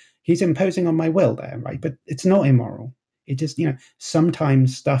money. He's imposing on my will there, right? But it's not immoral. It just,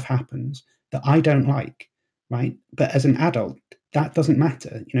 sometimes stuff happens that I don't like, right? But as an adult, that doesn't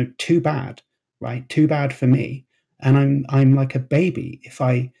matter. Too bad, right? Too bad for me. And I'm like a baby if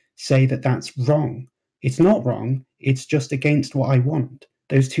I say that that's wrong. It's not wrong. It's just against what I want.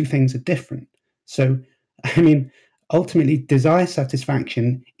 Those two things are different. So, I mean, ultimately, desire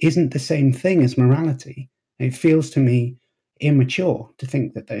satisfaction isn't the same thing as morality. It feels to me immature to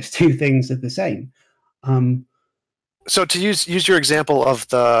think that those two things are the same. So to use your example of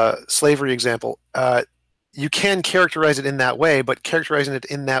the slavery example, you can characterize it in that way, but characterizing it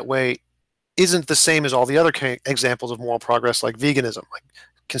in that way isn't the same as all the other examples of moral progress, like veganism. Like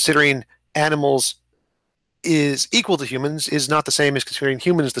considering animals is equal to humans is not the same as considering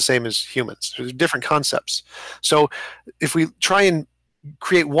humans the same as humans. They're different concepts. So if we try and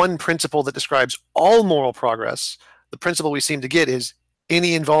create one principle that describes all moral progress, the principle we seem to get is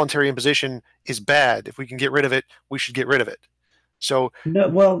any involuntary imposition is bad. If we can get rid of it, we should get rid of it. So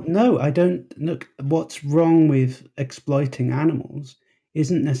no, I don't. Look, what's wrong with exploiting animals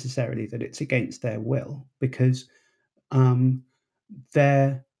isn't necessarily that it's against their will, because um,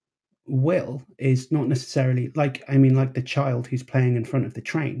 their will is not necessarily like, I mean, like the child who's playing in front of the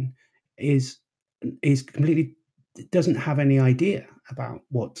train is completely doesn't have any idea about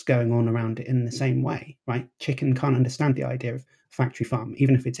what's going on around it in the same way, right? Chicken can't understand the idea of factory farm,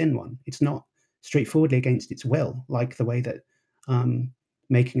 even if it's in one. It's not straightforwardly against its will, like the way that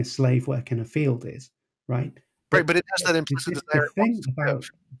making a slave work in a field is, right? right, But but it has that implicit the desire it wants thing to about live.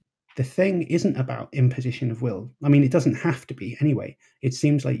 the thing isn't about imposition of will. I mean, it doesn't have to be anyway. It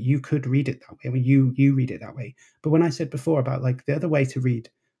seems like you could read it that way. I mean, you read it that way. But when I said before about like the other way to read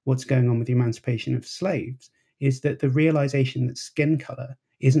what's going on with the emancipation of slaves is that the realization that skin color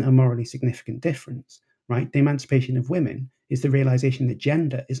isn't a morally significant difference, right? The emancipation of women is the realization that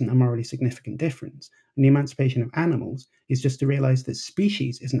gender isn't a morally significant difference. And the emancipation of animals is just to realize that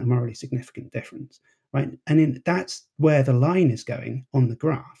species isn't a morally significant difference, right? And that's where the line is going on the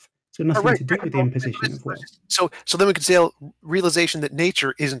graph. It's got Oh, nothing right, to do right. with the imposition of will. So then we could say realization that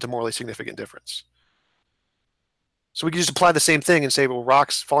nature isn't a morally significant difference. So we could just apply the same thing and say, well,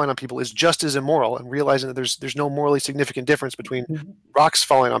 rocks falling on people is just as immoral, and realizing that there's no morally significant difference between rocks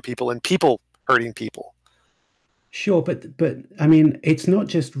falling on people and people hurting people. Sure, but I mean, it's not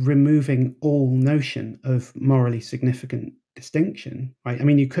just removing all notion of morally significant distinction, right? I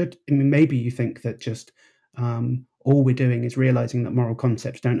mean, maybe you think that just all we're doing is realizing that moral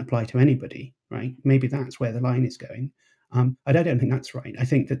concepts don't apply to anybody, right? Maybe that's where the line is going. I don't think that's right. I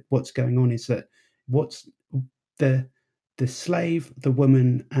think that what's going on is that what's the the slave, the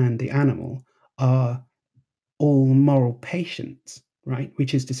woman, and the animal are all moral patients, right?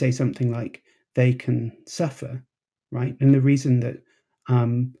 Which is to say something like they can suffer, right? And the reason that,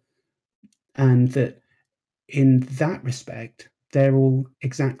 um, and that in that respect, they're all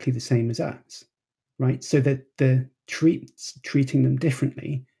exactly the same as us, right? So that treating them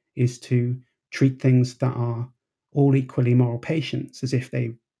differently is to treat things that are all equally moral patients as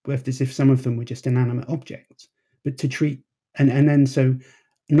if some of them were just inanimate objects, but to treat and then so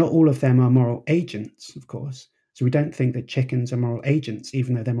not all of them are moral agents, of course. So we don't think that chickens are moral agents,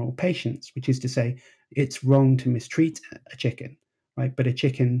 even though they're moral patients, which is to say it's wrong to mistreat a chicken, right? But a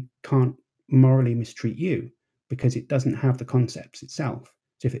chicken can't morally mistreat you because it doesn't have the concepts itself.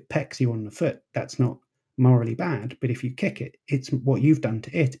 So if it pecks you on the foot, that's not morally bad. But if you kick it, it's what you've done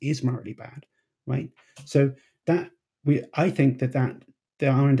to it is morally bad, right? So I think that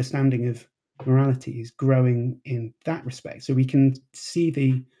our understanding of morality is growing in that respect. So we can see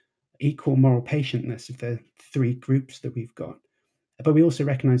the equal moral patientness of the three groups that we've got. But we also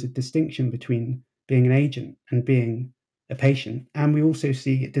recognize a distinction between being an agent and being a patient. And we also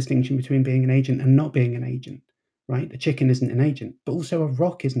see a distinction between being an agent and not being an agent, right? A chicken isn't an agent, but also a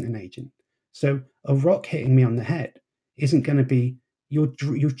rock isn't an agent. So a rock hitting me on the head isn't going to be,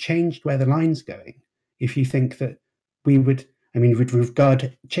 you've changed where the line's going. If you think that we would, I mean, would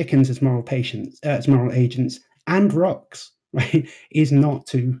regard chickens as moral patients, as moral agents, and rocks, right, is not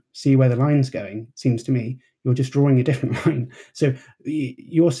to see where the line's going, seems to me. You're just drawing a different line. So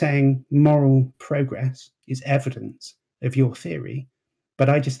you're saying moral progress is evidence of your theory, but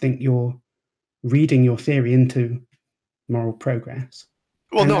I just think you're reading your theory into moral progress.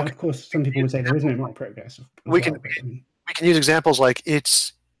 Well, And no, of course, some people would say there is no moral progress as we well. can But we can use examples like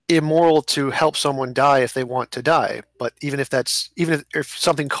it's immoral to help someone die if they want to die. But even if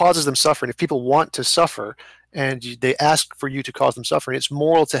something causes them suffering, if people want to suffer and they ask for you to cause them suffering, it's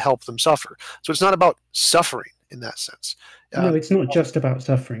moral to help them suffer. So it's not about suffering in that sense. no, it's not just about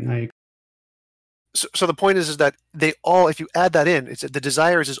suffering. So the point is that they all, if you add that in, it's the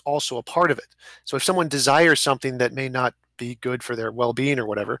desires is also a part of it. So if someone desires something that may not be good for their well-being or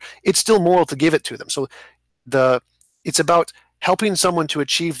whatever, it's still moral to give it to them. So the it's about helping someone to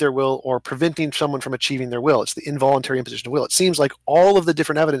achieve their will or preventing someone from achieving their will. It's the involuntary imposition of will. It seems like all of the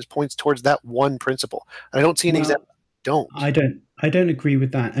different evidence points towards that one principle. And I don't see an example. Don't. I don't agree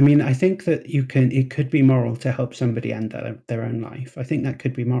with that. I mean, I think that it could be moral to help somebody end their own life. I think that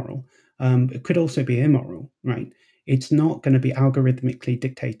could be moral. It could also be immoral, right? It's not going to be algorithmically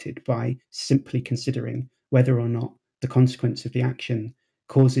dictated by simply considering whether or not the consequence of the action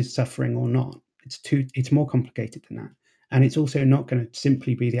causes suffering or not. It's more complicated than that. And it's also not going to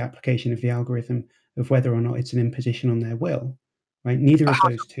simply be the application of the algorithm of whether or not it's an imposition on their will, right? Neither of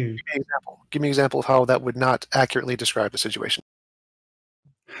those two. Give me an example of how that would not accurately describe the situation.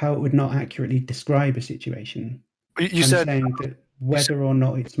 How it would not accurately describe a situation. You I'm said saying that whether or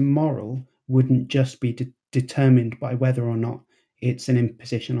not it's moral wouldn't just be determined by whether or not it's an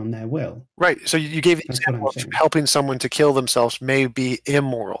imposition on their will. right. So you gave the That's what example I'm of saying. helping someone to kill themselves may be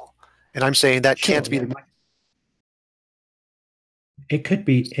immoral, and I'm saying that Sure, can't be. yeah. It could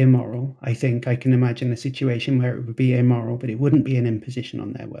be immoral. I think I can imagine a situation where it would be immoral, but it wouldn't be an imposition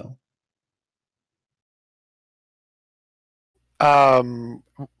on their will.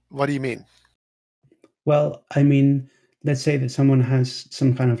 What do you mean? Well, I mean, let's say that someone has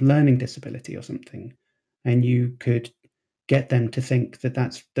some kind of learning disability or something, and you could get them to think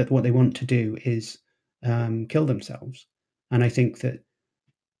that what they want to do is kill themselves. And I think that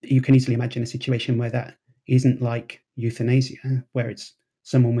you can easily imagine a situation where that isn't like euthanasia, where it's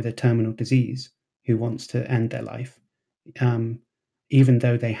someone with a terminal disease who wants to end their life. Even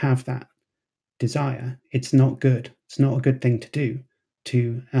though they have that desire, it's not good. It's not a good thing to do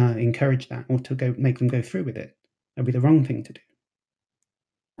to encourage that or to go make them go through with it. That'd be the wrong thing to do.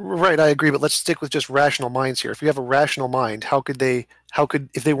 Right, I agree, but let's stick with just rational minds here. If you have a rational mind, if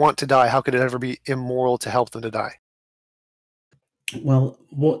they want to die, how could it ever be immoral to help them to die? Well,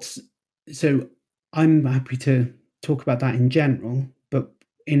 so I'm happy to talk about that in general, but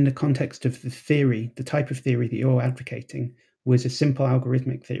in the context of the theory, the type of theory that you're advocating was a simple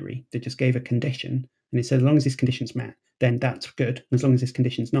algorithmic theory that just gave a condition, and it said as long as this condition's met, then that's good. And as long as this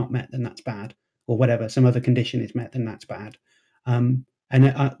condition's not met, then that's bad, or whatever. Some other condition is met, then that's bad. And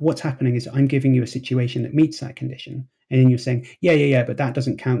what's happening is I'm giving you a situation that meets that condition, and then you're saying, yeah, but that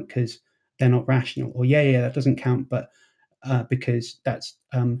doesn't count because they're not rational, or yeah, that doesn't count, but because that's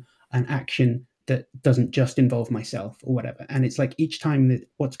an action that doesn't just involve myself or whatever. And it's like each time that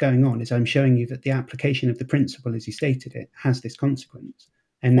what's going on is I'm showing you that the application of the principle as you stated it has this consequence.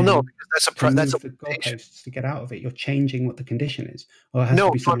 And Well, then no, because to that's a move the goalposts to get out of it, you're changing what the condition is, or it has no,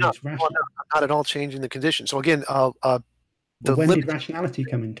 to be no, something no, that's no, rational. I'm not at all changing the condition. So again, Well, the when limit did rationality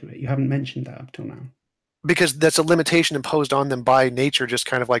come into it? You haven't mentioned that up till now. because that's a limitation imposed on them by nature, just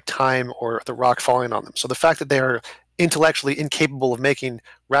kind of like time or the rock falling on them. So the fact that they are intellectually incapable of making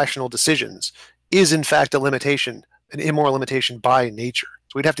rational decisions is in fact a limitation, an immoral limitation by nature.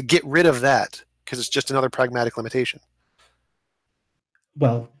 So we'd have to get rid of that because it's just another pragmatic limitation.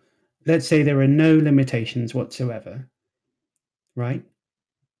 Well, let's say there are no limitations whatsoever, right?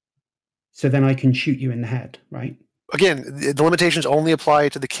 So then I can shoot you in the head, right? Again, the limitations only apply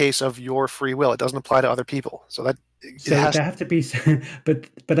to the case of your free will. It doesn't apply to other people. So that it So has there have to be, but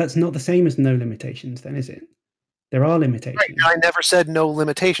that's not the same as no limitations, then, is it? There are right. limitations. I never said no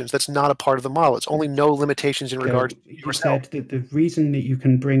limitations. That's not a part of the model. It's only no limitations in regards So to you yourself. said that the reason that you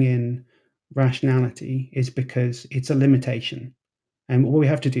can bring in rationality is because it's a limitation. And what we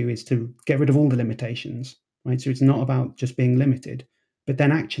have to do is to get rid of all the limitations, right? So it's not about just being limited. But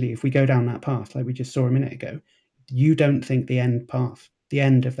then actually, if we go down that path, like we just saw a minute ago, you don't think the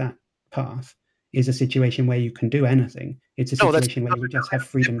end of that path is a situation where you can do anything. It's a No, that's situation where you just have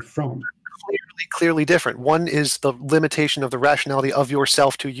freedom from. clearly different. One is the limitation of the rationality of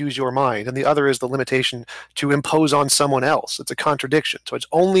yourself to use your mind, and the other is the limitation to impose on someone else. It's a contradiction. So it's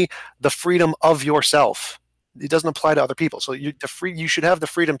only the freedom of yourself. It doesn't apply to other people. So you should have the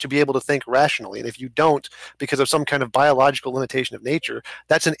freedom to be able to think rationally. And if you don't, because of some kind of biological limitation of nature,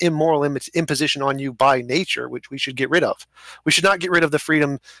 that's an immoral imposition on you by nature, which we should get rid of. We should not get rid of the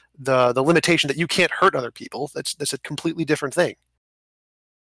freedom, the limitation that you can't hurt other people. That's a completely different thing.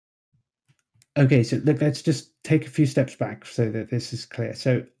 Okay, so look, let's just take a few steps back so that this is clear.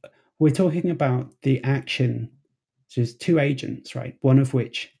 So we're talking about the action. So there's two agents, right? One of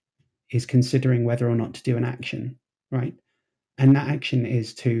which is considering whether or not to do an action, right? And that action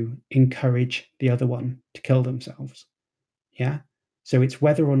is to encourage the other one to kill themselves. Yeah. So it's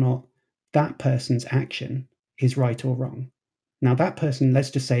whether or not that person's action is right or wrong. Now, that person, let's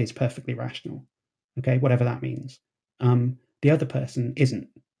just say, is perfectly rational. Okay. Whatever that means. The other person isn't.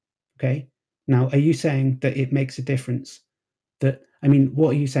 Okay. Now, are you saying that it makes a difference? That, I mean, what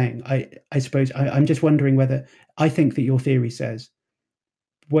are you saying? I suppose I'm just wondering whether I think that your theory says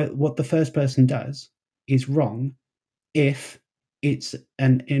what the first person does is wrong if it's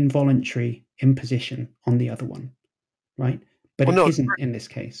an involuntary imposition on the other one, right? But Well, it no, isn't in this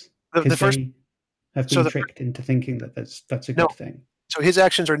case the because first, they have so been the tricked into thinking that that's a no, good thing. so his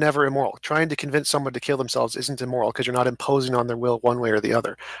actions are never immoral. Trying to convince someone to kill themselves isn't immoral because you're not imposing on their will one way or the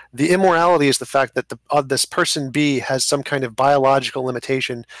other. The immorality is the fact that this person B has some kind of biological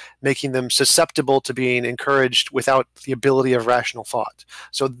limitation, making them susceptible to being encouraged without the ability of rational thought.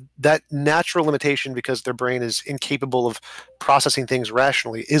 So that natural limitation, because their brain is incapable of processing things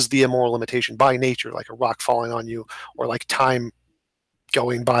rationally, is the immoral limitation by nature, like a rock falling on you or like time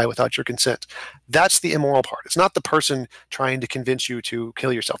going by without your consent. That's the immoral part. It's not the person trying to convince you to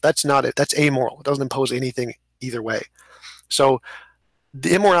kill yourself. That's not it. That's amoral. It doesn't impose anything either way. So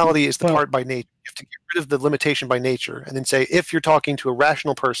the immorality is the Well, part by nature. You have to get rid of the limitation by nature and then say, if you're talking to a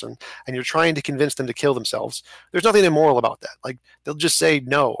rational person and you're trying to convince them to kill themselves, there's nothing immoral about that. Like they'll just say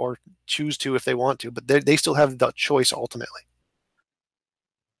no or choose to if they want to, but they still have the choice ultimately.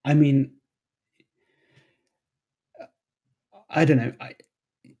 I mean, I don't know.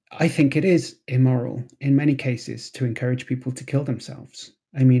 I think it is immoral in many cases to encourage people to kill themselves.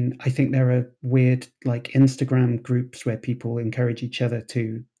 I mean, I think there are weird like Instagram groups where people encourage each other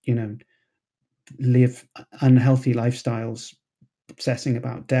to, live unhealthy lifestyles, obsessing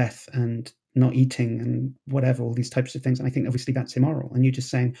about death and not eating and whatever, all these types of things. And I think obviously that's immoral. And you're just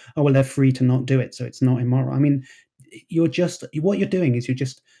saying, oh, well, they're free to not do it. So it's not immoral. I mean, what you're doing is you're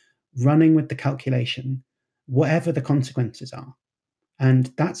just running with the calculation, whatever the consequences are.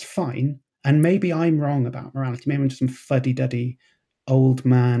 And that's fine. And maybe I'm wrong about morality. Maybe I'm just some fuddy duddy old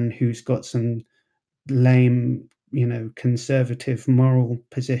man who's got some lame, conservative moral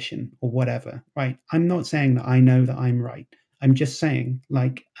position or whatever, right? I'm not saying that I know that I'm right. I'm just saying,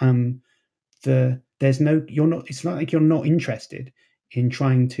 like, there's no, you're not, it's not like you're not interested in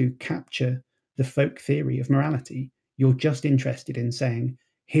trying to capture the folk theory of morality. You're just interested in saying,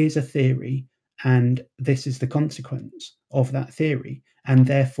 here's a theory, and this is the consequence of that theory, and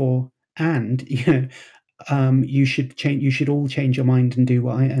therefore, and you should change. You should all change your mind and do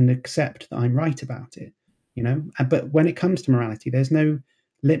and accept that I'm right about it. But when it comes to morality, there's no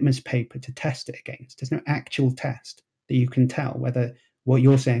litmus paper to test it against. There's no actual test that you can tell whether what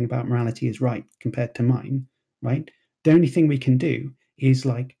you're saying about morality is right compared to mine. Right. The only thing we can do is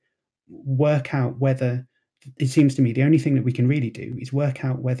like work out whether it seems to me the only thing that we can really do is work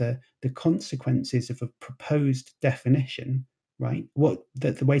out whether the consequences of a proposed definition, right? What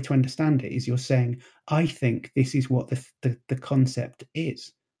the way to understand it is you're saying, I think this is what the concept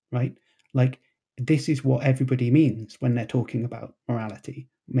is, right? Like this is what everybody means when they're talking about morality.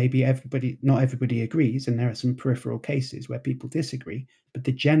 Maybe not everybody agrees, and there are some peripheral cases where people disagree, but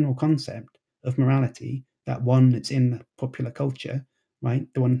the general concept of morality, that one that's in popular culture, right?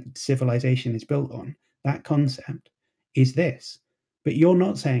 The one civilization is built on, that concept is this. But you're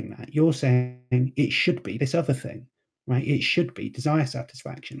not saying that. You're saying it should be this other thing, right? It should be desire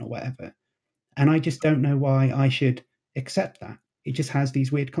satisfaction or whatever. And I just don't know why I should accept that. It just has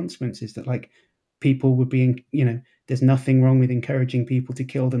these weird consequences that, like, people would be, there's nothing wrong with encouraging people to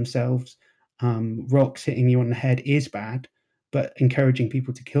kill themselves. Rocks hitting you on the head is bad, but encouraging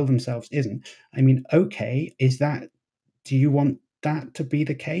people to kill themselves isn't. I mean, okay, do you want that to be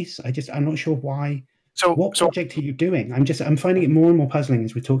the case? I'm not sure why. So, What so project are you doing? I'm finding it more and more puzzling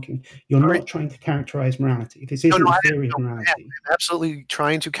as we're talking. You're sorry. not trying to characterize morality. This No, isn't no, a I theory of am. morality. I'm absolutely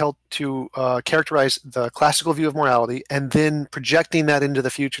trying to characterize the classical view of morality and then projecting that into the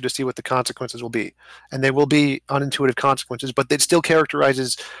future to see what the consequences will be. And they will be unintuitive consequences, but it still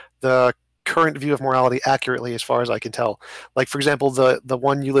characterizes the current view of morality accurately as far as I can tell. Like, for example, the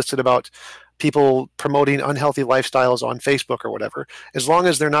one you listed about people promoting unhealthy lifestyles on Facebook or whatever, as long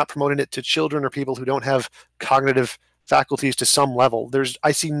as they're not promoting it to children or people who don't have cognitive faculties to some level,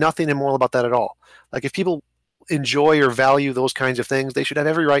 I see nothing immoral about that at all. Like if people enjoy or value those kinds of things, they should have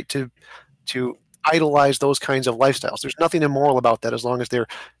every right to idolize those kinds of lifestyles. There's nothing immoral about that as long as they're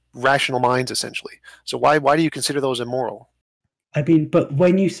rational minds, essentially. So why do you consider those immoral? I mean, but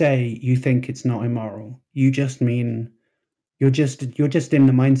when you say you think it's not immoral, you just mean you're just in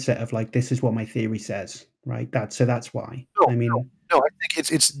the mindset of like, this is what my theory says, right? That's why. No, I no, mean, no. I think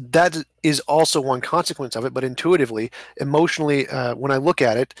it's that is also one consequence of it, but intuitively, emotionally, when I look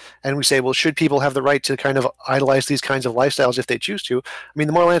at it and we say, well, should people have the right to kind of idolize these kinds of lifestyles if they choose to? I mean,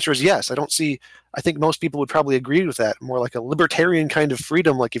 the moral answer is yes. I don't see. I think most people would probably agree with that. More like a libertarian kind of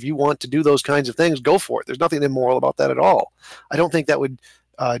freedom. Like if you want to do those kinds of things, go for it. There's nothing immoral about that at all. I don't think that would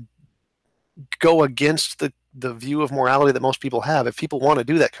uh, go against the view of morality that most people have. If people want to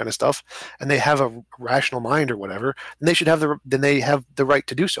do that kind of stuff and they have a rational mind or whatever, then they have the right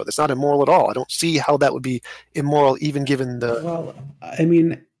to do so. That's not immoral at all. I don't see how that would be immoral, even given the. well, I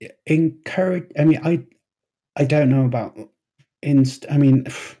mean, encourage. I mean, I don't know about I mean,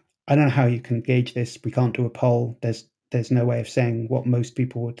 I don't know how you can gauge this. We can't do a poll. There's no way of saying what most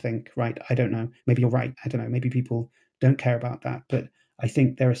people would think, right? I don't know. Maybe you're right. I don't know. Maybe people don't care about that. But I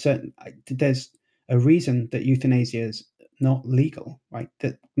think there's a reason that euthanasia is not legal, right?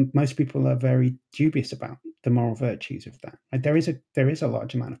 That most people are very dubious about the moral virtues of that. Right? There is a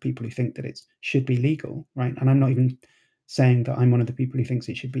large amount of people who think that it should be legal, right? And I'm not even saying that I'm one of the people who thinks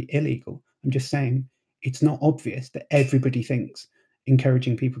it should be illegal. I'm just saying it's not obvious that everybody thinks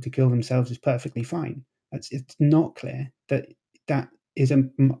encouraging people to kill themselves is perfectly fine. It's not clear that that is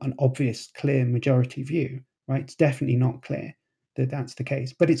an obvious, clear majority view, right? It's definitely not clear that that's the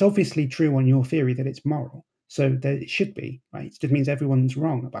case. But it's obviously true on your theory that it's moral. So that it should be, right? It just means everyone's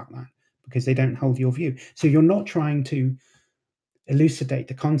wrong about that because they don't hold your view. So you're not trying to elucidate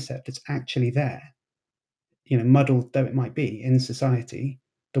the concept that's actually there, muddled though it might be in society,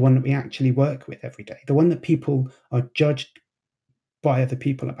 the one that we actually work with every day, the one that people are judged by other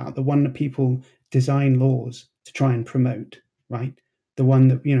people about, the one that people design laws to try and promote, right? The one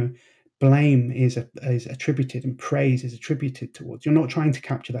that, blame is attributed and praise is attributed towards. You're not trying to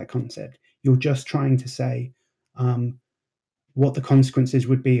capture that concept. You're just trying to say what the consequences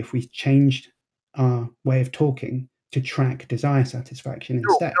would be if we changed our way of talking to track desire satisfaction No,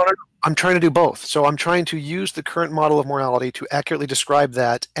 instead. no, no, no. I'm trying to do both. So I'm trying to use the current model of morality to accurately describe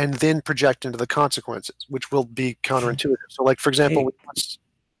that and then project into the consequences, which will be counterintuitive. So, like, for example, It,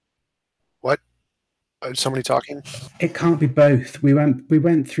 what? Somebody talking? it can't be both. We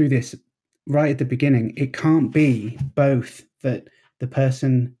went through this right at the beginning. It can't be both that the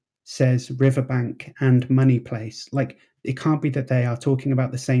person says riverbank and money place. Like it can't be that they are talking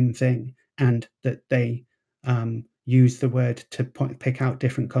about the same thing and that they use the word to pick out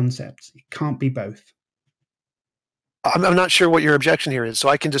different concepts. It can't be both. I'm not sure what your objection here is. So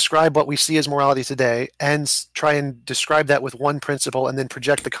I can describe what we see as morality today and try and describe that with one principle and then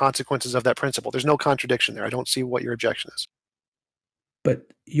project the consequences of that principle. There's no contradiction there. I don't see what your objection is. But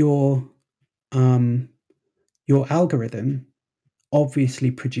your algorithm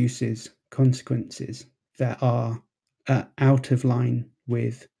obviously produces consequences that are out of line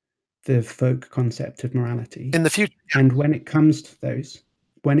with the folk concept of morality. In the future, And when it comes to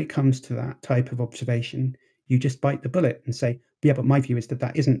that type of observation, you just bite the bullet and say, yeah, but my view is that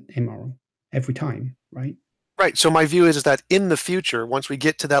that isn't immoral every time, right? right. So my view is that in the future, once we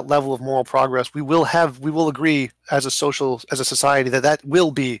get to that level of moral progress, we will agree as a society that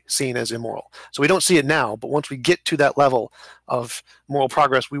will be seen as immoral. So we don't see it now, but once we get to that level of moral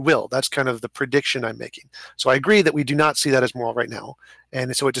progress, we will. That's kind of the prediction I'm making. So I agree that we do not see that as moral right now.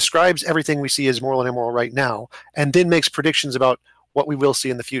 And so it describes everything we see as moral and immoral right now, and then makes predictions about what we will see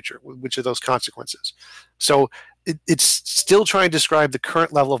in the future, which are those consequences. So it's still trying to describe the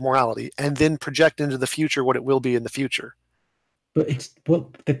current level of morality and then project into the future what it will be in the future. But it's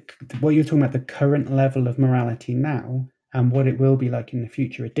what you're talking about, the current level of morality now and what it will be like in the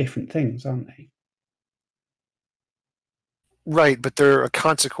future are different things, aren't they? Right, but they're a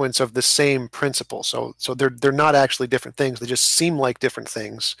consequence of the same principle. So they're not actually different things. They just seem like different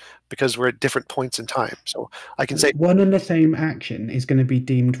things because we're at different points in time. So I can say One and the same action is going to be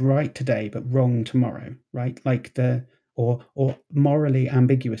deemed right today but wrong tomorrow, right? Like or morally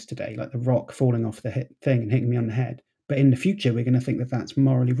ambiguous today, like the rock falling off the thing and hitting me on the head. But in the future, we're going to think that that's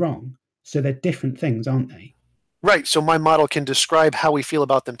morally wrong. So they're different things, aren't they? right. So my model can describe how we feel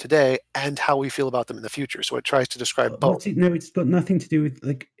about them today and how we feel about them in the future. So it tries to describe both. No, it's got nothing to do with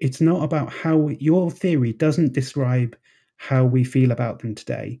like it's not about how your theory doesn't describe how we feel about them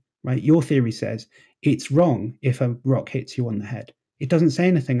today, right? Your theory says it's wrong if a rock hits you on the head. It doesn't say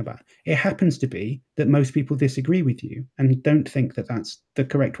anything about it. It happens to be that most people disagree with you and don't think that that's the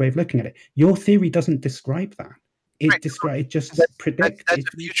correct way of looking at it. Your theory doesn't describe that. it just predicts. That's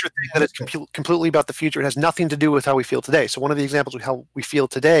a future thing that is completely about the future. It has nothing to do with how we feel today. So one of the examples of how we feel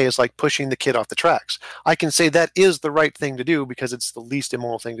today is like pushing the kid off the tracks. I can say that is the right thing to do because it's the least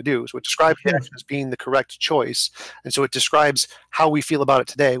immoral thing to do. So it describes the action as being the correct choice. And so it describes how we feel about it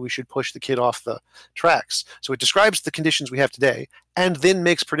today. We should push the kid off the tracks. So it describes the conditions we have today and then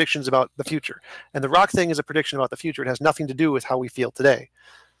makes predictions about the future. And the rock thing is a prediction about the future. It has nothing to do with how we feel today.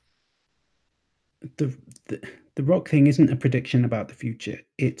 The rock thing isn't a prediction about the future.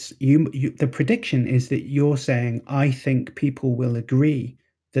 It's you. The prediction is that you're saying, I think people will agree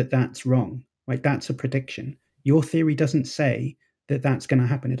that that's wrong. Right? That's a prediction. Your theory doesn't say that that's going to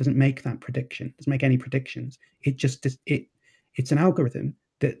happen. It doesn't make that prediction. It doesn't make any predictions. It just it's an algorithm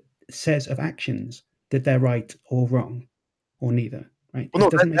that says of actions that they're right or wrong or neither. Right? Well,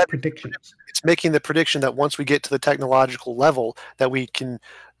 it doesn't make predictions. It's making the prediction that once we get to the technological level, that we can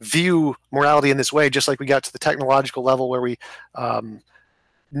view morality in this way, just like we got to the technological level where we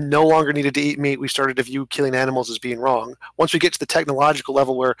no longer needed to eat meat. We started to view killing animals as being wrong. Once we get to the technological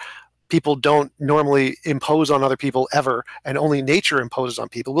level where people don't normally impose on other people ever, and only nature imposes on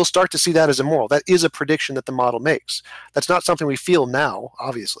people, we'll start to see that as immoral. That is a prediction that the model makes. That's not something we feel now,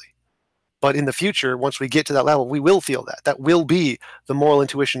 obviously. But in the future, once we get to that level, we will feel that. That will be the moral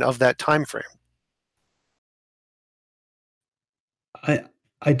intuition of that time frame.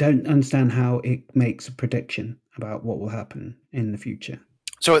 I don't understand how it makes a prediction about what will happen in the future.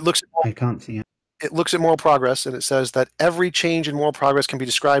 So it looks. I can't see it. It looks at moral progress, and it says that every change in moral progress can be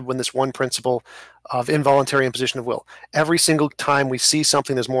described when this one principle of involuntary imposition of will. Every single time we see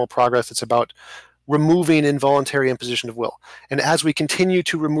something as moral progress, it's about removing involuntary imposition of will. And as we continue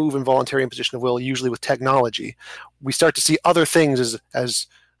to remove involuntary imposition of will, usually with technology, we start to see other things as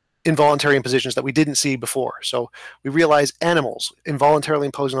involuntary impositions that we didn't see before. So we realize animals, involuntarily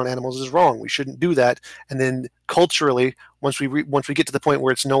imposing on animals is wrong. We shouldn't do that. And then culturally, once we get to the point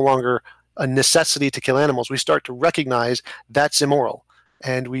where it's no longer a necessity to kill animals, we start to recognize that's immoral.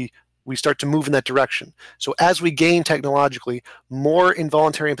 And we start to move in that direction. So as we gain technologically more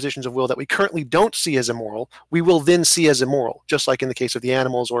involuntary impositions of will that we currently don't see as immoral, we will then see as immoral, just like in the case of the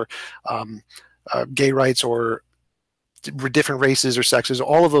animals or gay rights or different races or sexes,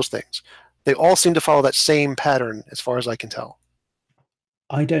 all of those things. They all seem to follow that same pattern as far as I can tell.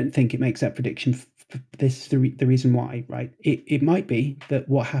 I don't think it makes that prediction. This is the reason why, right? It might be that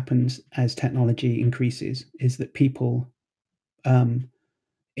what happens as technology increases is that people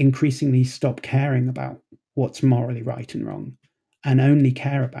increasingly stop caring about what's morally right and wrong and only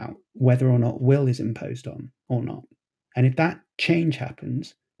care about whether or not will is imposed on or not. And if that change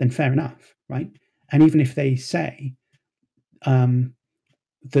happens, then fair enough, right? And even if they say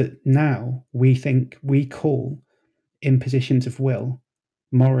that now we call impositions of will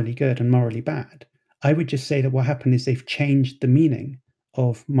morally good and morally bad, I would just say that what happened is they've changed the meaning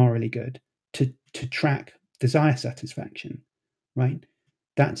of morally good to track desire satisfaction, right?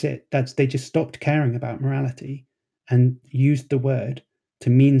 That's it. They just stopped caring about morality and used the word to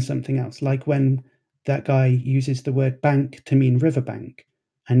mean something else. Like when that guy uses the word bank to mean riverbank,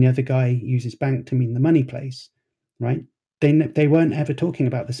 and the other guy uses bank to mean the money place, right? They weren't ever talking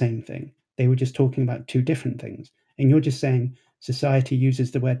about the same thing. They were just talking about two different things. And you're just saying society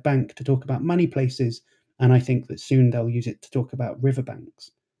uses the word bank to talk about money places, and I think that soon they'll use it to talk about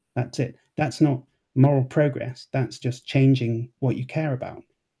riverbanks. That's it. That's not moral progress. That's just changing what you care about.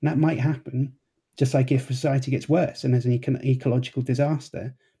 And that might happen just like if society gets worse and there's an ecological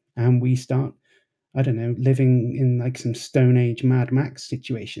disaster and we start, I don't know, living in like some Stone Age Mad Max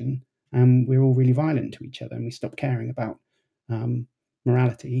situation and we're all really violent to each other and we stop caring about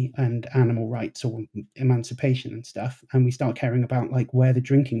morality and animal rights or emancipation and stuff, and we start caring about like where the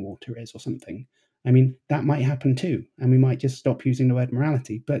drinking water is or something. I mean, that might happen too, and we might just stop using the word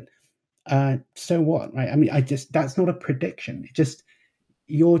morality. But so what, right? I mean, that's not a prediction.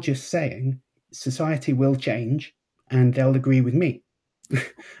 You're just saying society will change and they'll agree with me.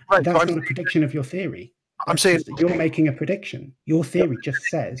 Right, that's not a prediction of your theory. I'm saying you're making a prediction. Your theory just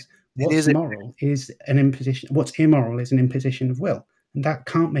says what's moral is an imposition. What's immoral is an imposition of will. And that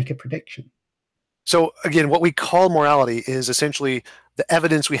can't make a prediction. So again, what we call morality is essentially the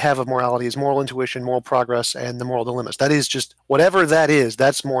evidence we have of morality is moral intuition, moral progress, and the moral dilemmas. That is just whatever that is,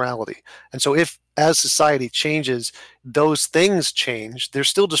 that's morality. And so if as society changes, those things change, they're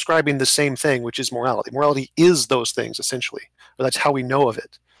still describing the same thing, which is morality. Morality is those things, essentially. Or that's how we know of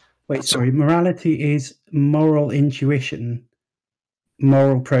it. Wait, sorry. Morality is moral intuition,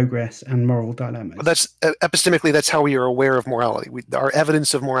 moral progress, and moral dilemmas. Well, that's epistemically, that's how we are aware of morality. Our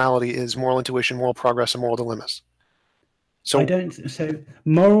evidence of morality is moral intuition, moral progress, and moral dilemmas. So So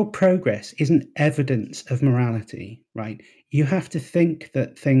moral progress isn't evidence of morality, right? You have to think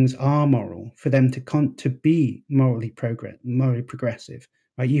that things are moral for them to be morally progressive,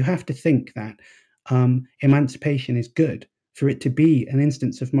 right? You have to think that emancipation is good for it to be an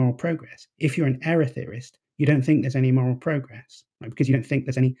instance of moral progress. If you're an error theorist, you don't think there's any moral progress, right? Because you don't think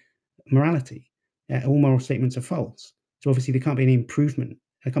there's any morality. All moral statements are false. So obviously there can't be any improvement.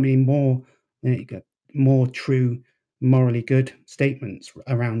 There can't be any more true, morally good statements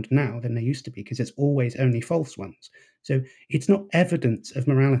around now than there used to be, because there's always only false ones. So it's not evidence of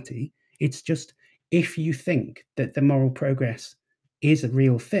morality. It's just, if you think that the moral progress is a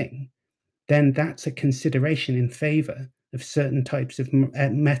real thing, then that's a consideration in favor of certain types of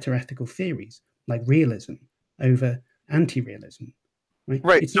meta-ethical theories, like realism over anti-realism. Right?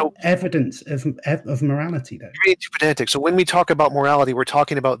 right. It's So not evidence of morality, though. you're being too pedantic. So when we talk about morality, we're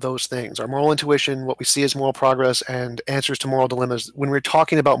talking about those things: our moral intuition, what we see as moral progress, and answers to moral dilemmas. When we're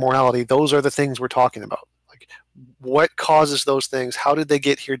talking about morality, those are the things we're talking about. Like, what causes those things? How did they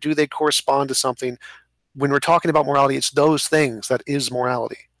get here? Do they correspond to something? When we're talking about morality, it's those things that is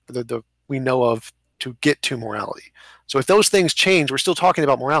morality, the we know of to get to morality. So if those things change, we're still talking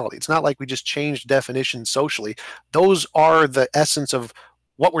about morality. It's not like we just changed definitions socially. Those are the essence of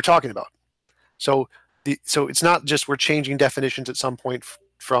what we're talking about. So so it's not just we're changing definitions at some point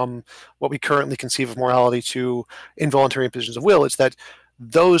from what we currently conceive of morality to involuntary impositions of will. It's that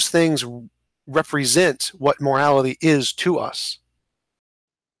those things represent what morality is to us.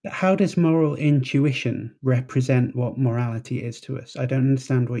 How does moral intuition represent what morality is to us? I don't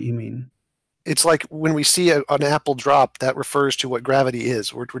understand what you mean. It's like when we see an apple drop, that refers to what gravity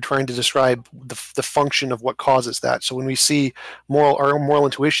is. We're trying to describe the function of what causes that. So when we see our moral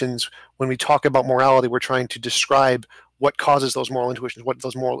intuitions, when we talk about morality, we're trying to describe what causes those moral intuitions, what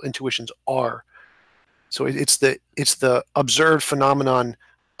those moral intuitions are. So it's the observed phenomenon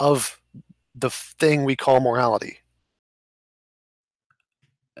of the thing we call morality.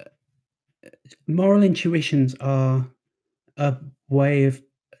 Moral intuitions are a way of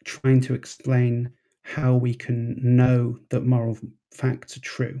trying to explain how we can know that moral facts are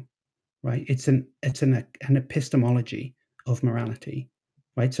true, right? It's an epistemology of morality,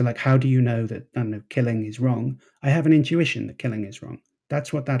 right? So like, how do you know that, I don't know, killing is wrong? I have an intuition that killing is wrong.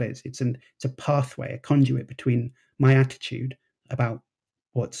 That's what that is. It's a pathway, a conduit between my attitude about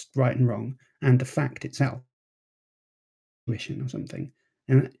what's right and wrong and the fact itself, intuition or something.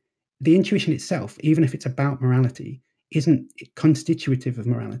 And the intuition itself, even if it's about morality, isn't constitutive of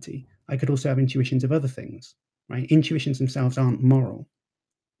morality. I could also have intuitions of other things, right? Intuitions themselves aren't moral.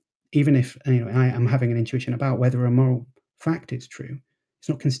 Even if I am having an intuition about whether a moral fact is true, it's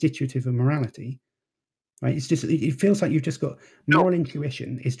not constitutive of morality, right? It's just, it feels like you've just got No, moral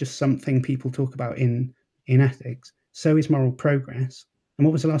intuition is just something people talk about in ethics. So is moral progress. And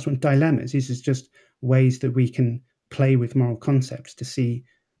what was the last one? Dilemmas. This is just ways that we can play with moral concepts to see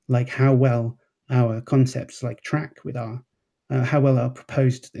like how well our concepts like track with our how well our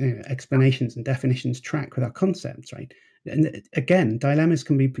proposed explanations and definitions track with our concepts, right? And again, dilemmas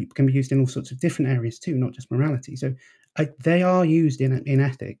can be used in all sorts of different areas too, not just morality. So they are used in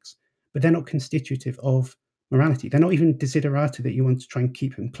ethics, but they're not constitutive of morality. They're not even desiderata that you want to try and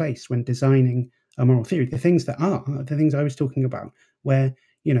keep in place when designing a moral theory. The things that are the things I was talking about, where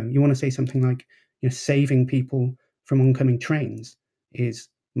you want to say something like saving people from oncoming trains is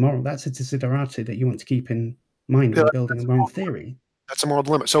moral. That's a desiderata that you want to keep in mind when building a moral theory. that's a moral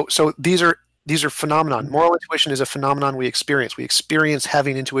dilemma. So these are phenomenon. Moral intuition is a phenomenon we experience. We experience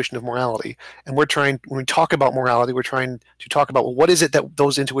having intuition of morality, and when we talk about morality, we're trying to talk about, well, what is it that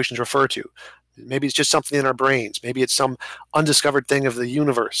those intuitions refer to? Maybe it's just something in our brains. Maybe it's some undiscovered thing of the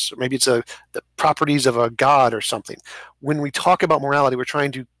universe. Or maybe it's the properties of a god or something. When we talk about morality, we're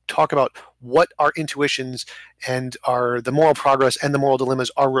trying to talk about what our intuitions and the moral progress and the moral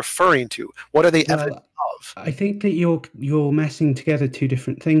dilemmas are referring to. What are they evidence Well, of? I think that you're messing together two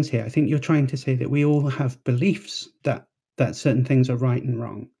different things here. I think you're trying to say that we all have beliefs that certain things are right and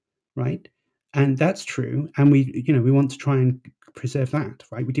wrong, right? And that's true. And we want to try and preserve that,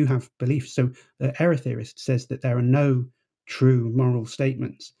 right? We do have beliefs. So the error theorist says that there are no true moral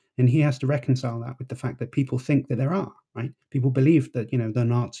statements, and he has to reconcile that with the fact that people think that there are, right? People believe that the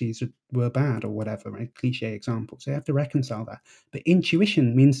Nazis were bad or whatever, right? Cliche examples. They have to reconcile that. But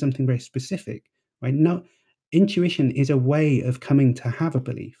intuition means something very specific, right? No, intuition is a way of coming to have a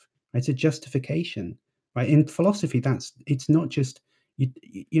belief. Right? It's a justification, right? In philosophy, it's not just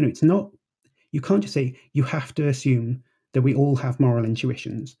it's not, you can't just say you have to assume that we all have moral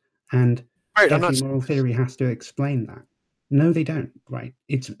intuitions and Right. I'm every not. moral theory has to explain that. No, they don't, right?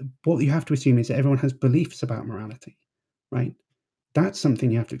 It's what you have to assume is that everyone has beliefs about morality, right? That's something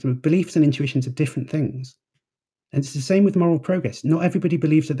you have to explain. Beliefs and intuitions are different things. And it's the same with moral progress. Not everybody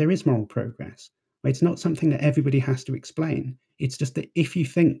believes that there is moral progress. Right? It's not something that everybody has to explain. It's just that if you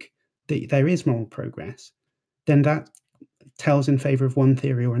think that there is moral progress, then that tells in favor of one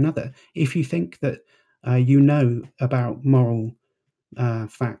theory or another. If you think that you know about moral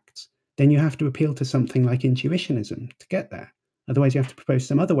facts, then you have to appeal to something like intuitionism to get there. Otherwise, you have to propose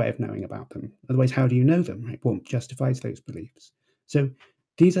some other way of knowing about them. Otherwise, how do you know them? Right? What justifies those beliefs? So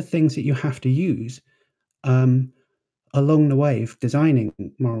these are things that you have to use along the way of designing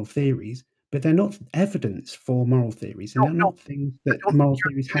moral theories, but they're not evidence for moral theories, and No, they're no, not things I that don't think moral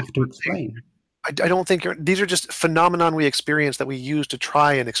you're theories getting have to what I'm saying. explain. I don't think these are just phenomenon we experience that we use to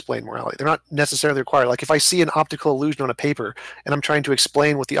try and explain morality. They're not necessarily required. Like if I see an optical illusion on a paper and I'm trying to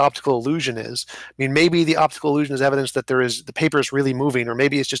explain what the optical illusion is, I mean, maybe the optical illusion is evidence that the paper is really moving, or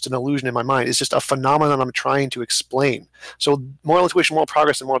maybe it's just an illusion in my mind. It's just a phenomenon I'm trying to explain. So moral intuition, moral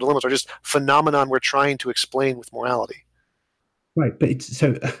progress, and moral dilemmas are just phenomenon we're trying to explain with morality. Right, but it's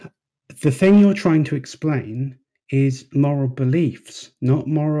so the thing you're trying to explain is moral beliefs, not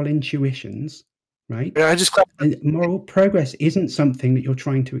moral intuitions, right? Yeah, I just And moral progress isn't something that you're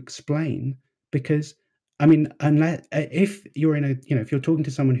trying to explain because, I mean, unless if you're in a, if you're talking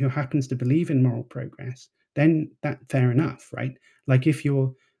to someone who happens to believe in moral progress, then that fair enough, right? Like if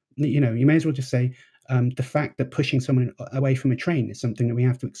you're, you may as well just say the fact that pushing someone away from a train is something that we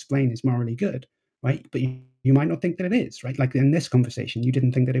have to explain is morally good, right? But you might not think that it is, right? Like in this conversation, you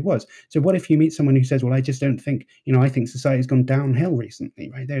didn't think that it was. So what if you meet someone who says, well, I just don't think, I think society's gone downhill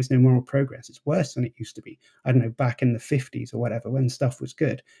recently, right? There's no moral progress. It's worse than it used to be. I don't know, back in the 50s or whatever, when stuff was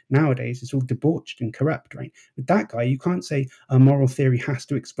good. Nowadays, it's all debauched and corrupt, right? With that guy, you can't say a moral theory has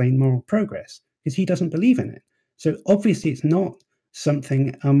to explain moral progress because he doesn't believe in it. So obviously, it's not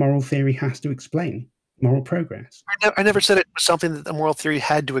something a moral theory has to explain, moral progress. I never said it was something that the moral theory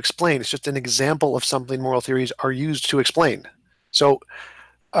had to explain. It's just an example of something moral theories are used to explain. So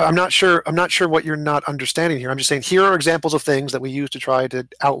I'm not sure. I'm not sure what you're not understanding here. I'm just saying here are examples of things that we use to try to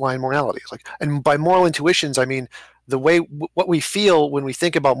outline morality. Like, and by moral intuitions, I mean the way what we feel when we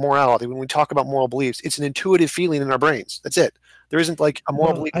think about morality, when we talk about moral beliefs. It's an intuitive feeling in our brains. That's it. There isn't like a moral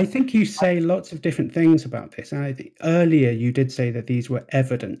Well, belief. I think you say lots of different things about this. And I think earlier you did say that these were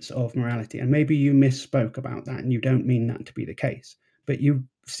evidence of morality. And maybe you misspoke about that and you don't mean that to be the case. But you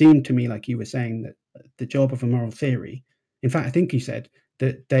seemed to me like you were saying that the job of a moral theory, in fact, I think you said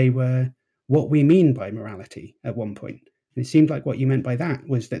that they were what we mean by morality at one point. And it seemed like what you meant by that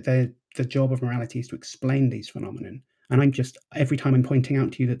was that the job of morality is to explain these phenomena. And I'm just, every time I'm pointing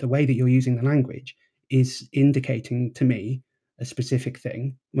out to you that the way that you're using the language is indicating to me a specific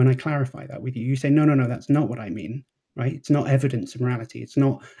thing. When I clarify that with you, you say, no, no, no, that's not what I mean, right? It's not evidence of morality. It's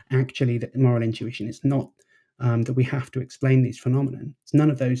not actually that moral intuition. It's not that we have to explain these phenomena. It's none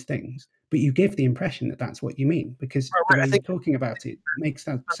of those things. But you give the impression that that's what you mean because the I way you're think talking about it makes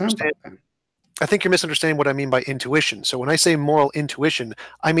that sound understand. like that. I think you're misunderstanding what I mean by intuition. So when I say moral intuition,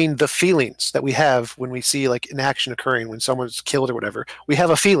 I mean the feelings that we have when we see like an action occurring, when someone's killed or whatever. We have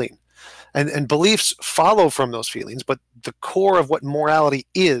a feeling. And beliefs follow from those feelings, but the core of what morality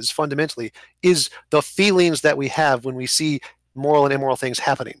is fundamentally is the feelings that we have when we see moral and immoral things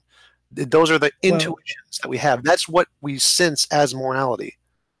happening. Those are the Well, intuitions that we have. That's what we sense as morality.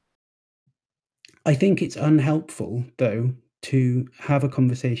 I think it's unhelpful, though, to have a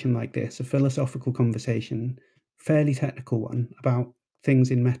conversation like this, a philosophical conversation, fairly technical one about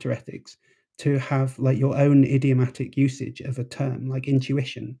things in metaethics, to have like your own idiomatic usage of a term like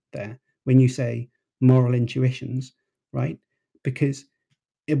intuition there when you say moral intuitions, right? Because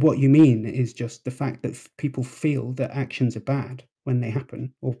what you mean is just the fact that people feel that actions are bad when they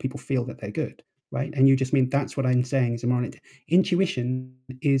happen, or people feel that they're good, right? And you just mean that's what I'm saying is a moral intuition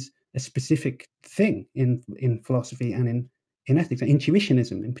is a specific thing in philosophy and in ethics, and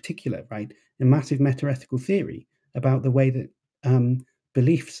intuitionism in particular, right? A massive meta-ethical theory about the way that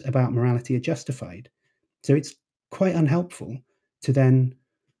beliefs about morality are justified. So it's quite unhelpful to then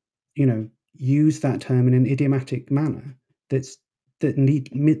use that term in an idiomatic manner that's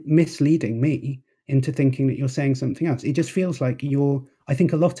misleading me into thinking that you're saying something else. It just feels like I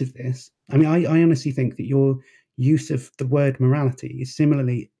think a lot of this, I mean, I honestly think that your use of the word morality is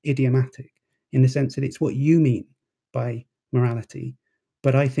similarly idiomatic in the sense that it's what you mean by morality.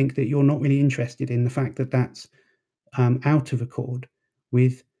 But I think that you're not really interested in the fact that that's out of accord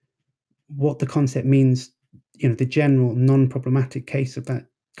with what the concept means, the general non-problematic case of that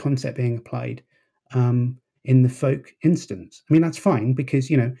concept being applied in the folk instance. I mean, that's fine because,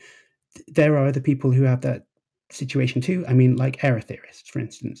 there are other people who have that situation too. I mean, like error theorists, for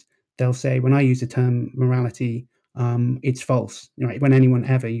instance, they'll say, when I use the term morality, it's false, right? When anyone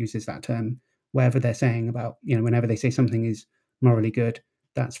ever uses that term, whatever they're saying about, whenever they say something is morally good,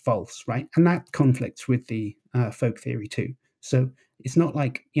 that's false, right? And that conflicts with the folk theory too. So it's not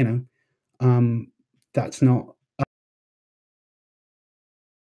like, that's not.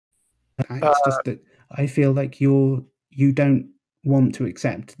 It's just that I feel like you don't want to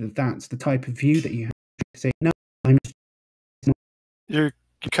accept that that's the type of view that you have to say, no, I'm just. You're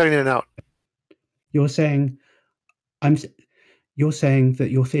cutting in and out. You're saying, you're saying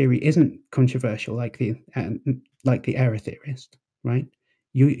that your theory isn't controversial like the error theorist, right?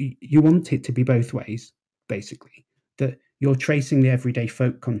 You want it to be both ways, basically. That you're tracing the everyday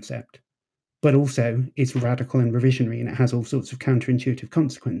folk concept, but also it's radical and revisionary, and it has all sorts of counterintuitive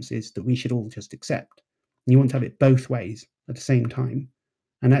consequences that we should all just accept. And you want to have it both ways at the same time,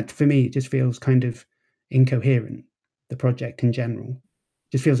 and that for me it just feels kind of incoherent. The project in general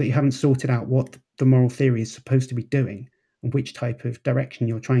just feels like you haven't sorted out what the moral theory is supposed to be doing and which type of direction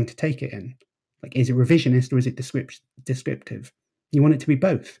you're trying to take it in. Like, is it revisionist or is it descriptive? You want it to be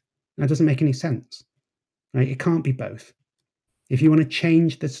both. That doesn't make any sense, right? It can't be both. If you want to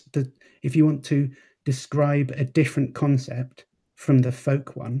change if you want to describe a different concept from the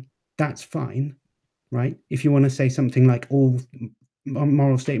folk one, that's fine, right? If you want to say something like all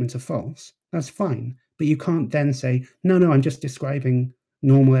moral statements are false, that's fine. But you can't then say, no, I'm just describing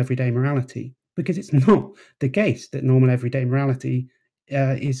normal everyday morality, because it's not the case that normal everyday morality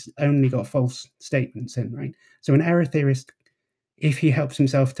is only got false statements in, right? So an error theorist, if he helps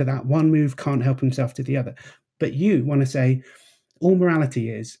himself to that one move, can't help himself to the other. But you want to say all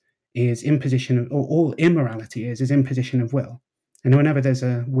morality is imposition of, or all immorality is imposition of will. And whenever there's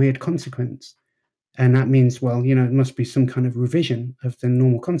a weird consequence, and that means, well, it must be some kind of revision of the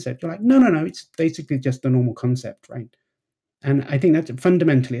normal concept. You're like, no, it's basically just the normal concept, right? And I think that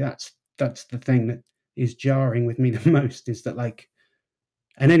fundamentally, that's the thing that is jarring with me the most, is that, like,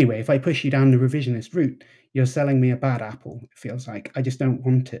 and anyway, if I push you down the revisionist route, you're selling me a bad apple. It feels like I just don't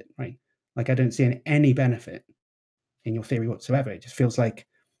want it, right? Like, I don't see any benefit in your theory whatsoever. It just feels like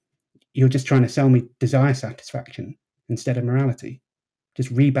you're just trying to sell me desire satisfaction instead of morality,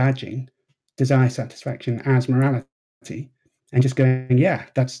 just rebadging desire satisfaction as morality, and just going, yeah,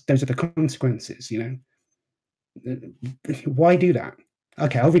 those are the consequences. Why do that?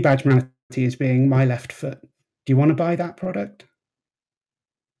 Okay, I'll rebadge morality as being my left foot. Do you want to buy that product?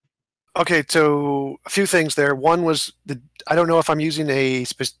 Okay, so a few things there. One was I don't know if I'm using a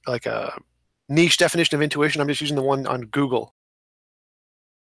niche definition of intuition. I'm just using the one on Google.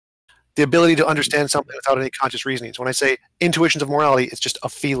 The ability to understand something without any conscious reasoning. So when I say intuitions of morality, it's just a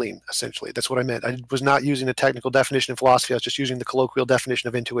feeling, essentially. That's what I meant. I was not using a technical definition in philosophy. I was just using the colloquial definition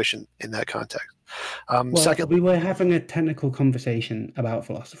of intuition in that context. Secondly, we were having a technical conversation about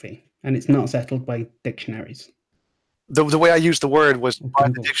philosophy, and it's not settled by dictionaries. The way I used the word was by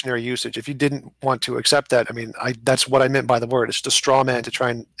the dictionary usage. If you didn't want to accept that, I mean, that's what I meant by the word. It's just a straw man to try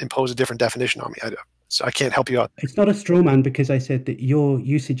and impose a different definition on me. So I can't help you out. It's not a straw man, because I said that your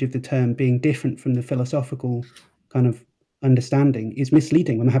usage of the term being different from the philosophical kind of understanding is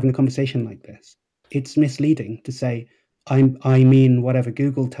misleading when we're having a conversation like this. It's misleading to say, I mean whatever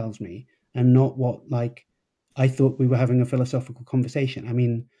Google tells me, and not what, like, I thought we were having a philosophical conversation. I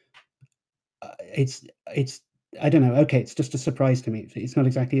mean, it's I don't know. Okay, it's just a surprise to me. It's not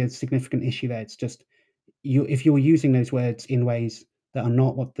exactly a significant issue there. It's just if you're using those words in ways that are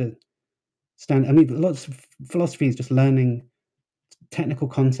not what the stand. I mean, lots of philosophy is just learning technical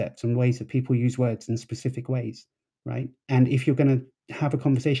concepts and ways that people use words in specific ways, right? And if you're going to have a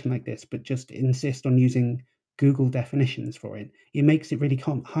conversation like this, but just insist on using Google definitions for it, it makes it really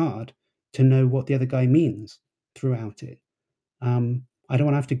hard to know what the other guy means throughout it. I don't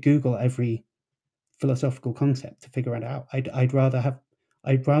want to have to Google every philosophical concept to figure it out. I'd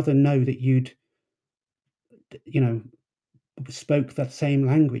rather know that you'd, spoke that same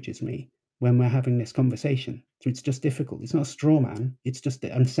language as me when we're having this conversation. So it's just difficult. It's not a straw man. It's just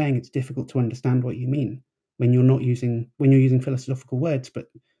that I'm saying it's difficult to understand what you mean when you're using philosophical words, but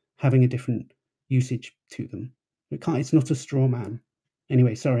having a different usage to them. It's not a straw man.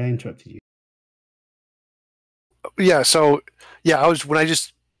 Anyway, sorry, I interrupted you. Yeah. So yeah,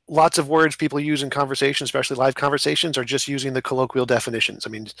 lots of words people use in conversation, especially live conversations, are just using the colloquial definitions. I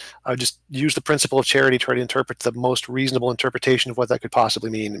mean, I just use the principle of charity to try to interpret the most reasonable interpretation of what that could possibly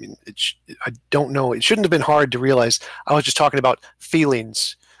mean. I mean, I don't know. It shouldn't have been hard to realize I was just talking about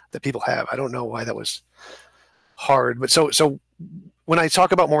feelings that people have. I don't know why that was hard, but so when I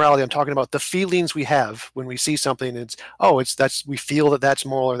talk about morality, I'm talking about the feelings we have when we see something. We feel that that's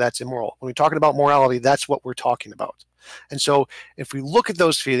moral or that's immoral. When we're talking about morality, that's what we're talking about. And so if we look at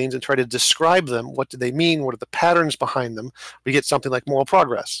those feelings and try to describe them, what do they mean? What are the patterns behind them? We get something like moral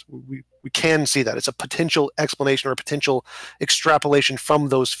progress. We can see that. It's a potential explanation or a potential extrapolation from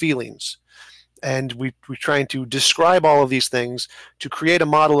those feelings. And we're trying to describe all of these things to create a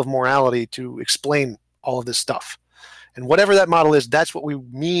model of morality to explain all of this stuff. And whatever that model is, that's what we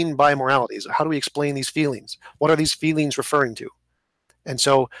mean by morality. Is how do we explain these feelings? What are these feelings referring to? And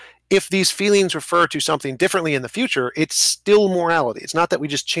so if these feelings refer to something differently in the future, it's still morality. It's not that we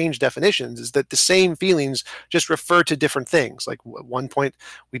just change definitions, it's that the same feelings just refer to different things. Like at one point,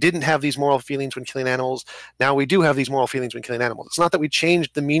 we didn't have these moral feelings when killing animals. Now we do have these moral feelings when killing animals. It's not that we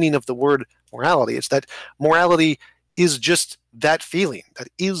changed the meaning of the word morality. It's that morality is just that feeling. That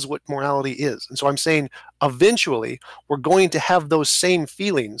is what morality is. And so I'm saying eventually we're going to have those same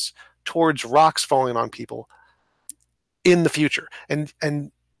feelings towards rocks falling on people in the future. And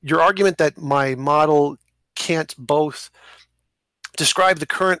your argument that my model can't both describe the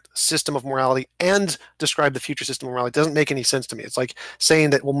current system of morality and describe the future system of morality doesn't make any sense to me. It's like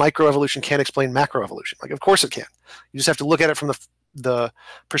saying that, well, microevolution can't explain macroevolution. Like, of course it can. You just have to look at it from the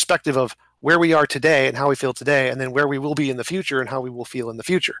perspective of where we are today and how we feel today, and then where we will be in the future and how we will feel in the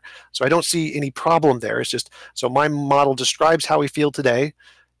future. So I don't see any problem there. It's just, so my model describes how we feel today,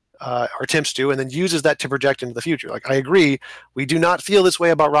 or attempts to, and then uses that to project into the future. Like, I agree, we do not feel this way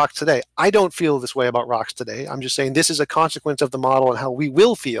about rocks today. I don't feel this way about rocks today. I'm just saying this is a consequence of the model and how we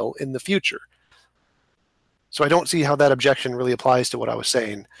will feel in the future. So I don't see how that objection really applies to what I was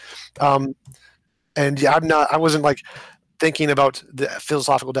saying. And yeah, I wasn't like thinking about the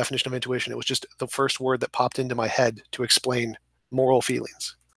philosophical definition of intuition. It was just the first word that popped into my head to explain moral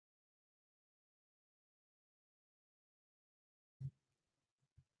feelings.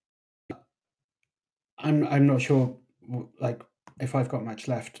 I'm not sure, like, if I've got much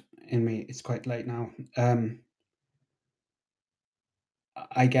left in me. It's quite late now.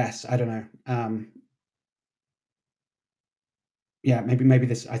 I guess I don't know. Yeah, maybe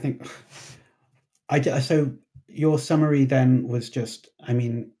this. I think so. Your summary then was just. I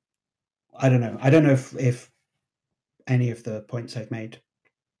mean, I don't know. I don't know if any of the points I've made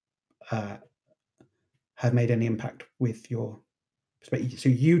have made any impact with your perspective. So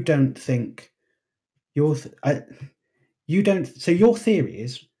you don't think you don't. So your theory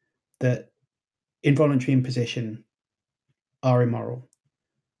is that involuntary imposition are immoral,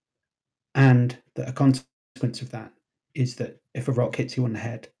 and that a consequence of that is that if a rock hits you on the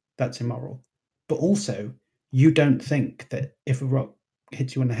head, that's immoral. But also, you don't think that if a rock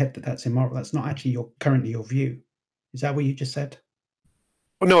hits you on the head, that's immoral. That's not actually currently your view. Is that what you just said?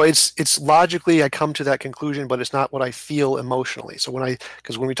 Well, no, it's logically I come to that conclusion, but it's not what I feel emotionally. So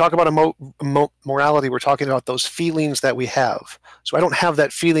because when we talk about morality, we're talking about those feelings that we have. So I don't have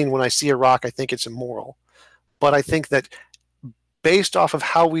that feeling when I see a rock. I think it's immoral, but I think that based off of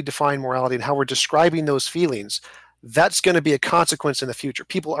how we define morality and how we're describing those feelings, that's going to be a consequence in the future.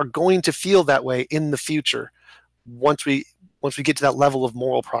 People are going to feel that way in the future once we get to that level of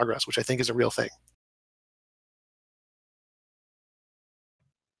moral progress, which I think is a real thing.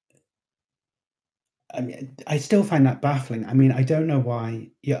 I mean, I still find that baffling. I mean, I don't know why.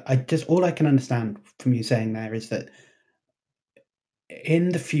 Yeah, all I can understand from you saying there is that in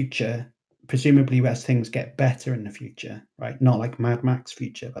the future, presumably as things get better in the future, right? Not like Mad Max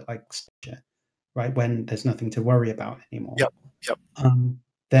future, but like future, right? When there's nothing to worry about anymore. Yep. Yep.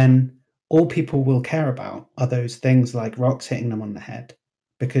 Then all people will care about are those things like rocks hitting them on the head,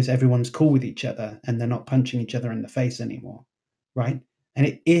 because everyone's cool with each other and they're not punching each other in the face anymore, right? And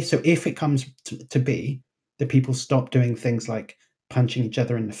it is so if it comes to be that people stop doing things like punching each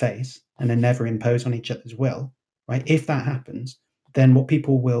other in the face and then never impose on each other's will, right? If that happens, then what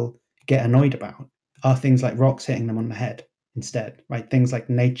people will get annoyed about are things like rocks hitting them on the head instead, right? Things like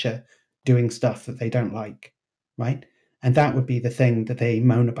nature doing stuff that they don't like, right? And that would be the thing that they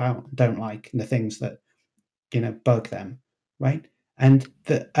moan about, don't like, and the things that bug them, right? And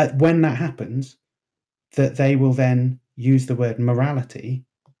that when that happens, that they will then use the word morality,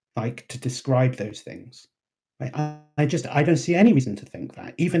 like, to describe those things. Right? I don't see any reason to think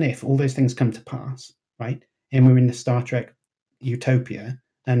that, even if all those things come to pass, right? And we're in the Star Trek utopia,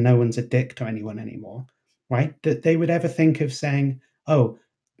 and no one's a dick to anyone anymore, right? That they would ever think of saying, "Oh,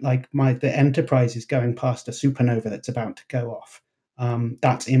 like the Enterprise is going past a supernova that's about to go off.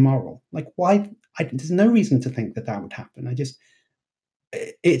 That's immoral." Like, why? There's no reason to think that that would happen.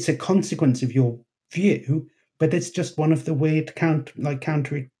 It's a consequence of your view, but it's just one of the weird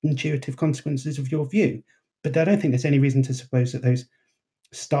counterintuitive consequences of your view. but I don't think there's any reason to suppose that those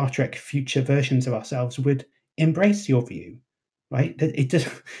Star Trek future versions of ourselves would embrace your view, right? It just,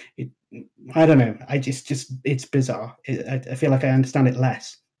 I don't know. I just it's bizarre. I feel like I understand it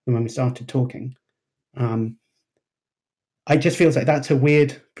less than when we started talking. I just feels like that's a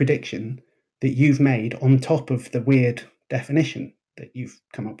weird prediction that you've made on top of the weird definition that you've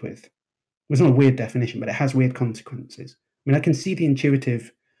come up with. It's not a weird definition, but it has weird consequences. I mean, I can see the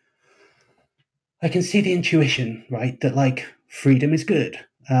intuition, right? That like freedom is good.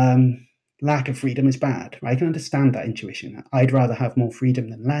 Lack of freedom is bad. Right? I can understand that intuition. I'd rather have more freedom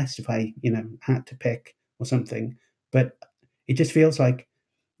than less if I, had to pick or something. But it just feels like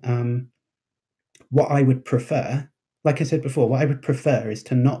what I would prefer, like I said before, what I would prefer is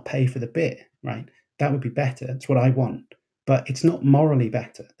to not pay for the beer, right? That would be better. That's what I want. But it's not morally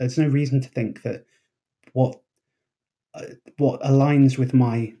better. There's no reason to think that what aligns with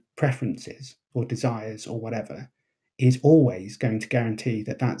my preferences or desires or whatever is always going to guarantee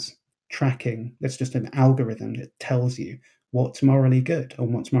that that's tracking. That's just an algorithm that tells you what's morally good or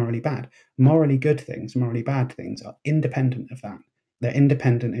what's morally bad. Morally good things, morally bad things are independent of that. They're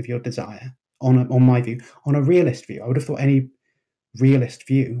independent of your desire. On my view, on a realist view, I would have thought any realist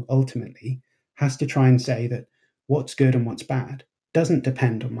view ultimately has to try and say that what's good and what's bad doesn't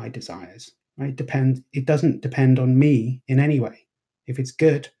depend on my desires. Right? It doesn't depend on me in any way. If it's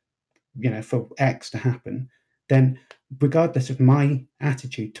good, for X to happen, then regardless of my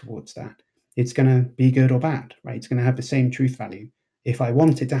attitude towards that, it's going to be good or bad, right? It's going to have the same truth value if I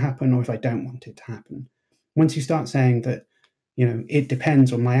want it to happen or if I don't want it to happen. Once you start saying that, it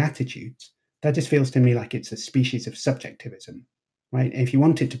depends on my attitudes, that just feels to me like it's a species of subjectivism, right? If you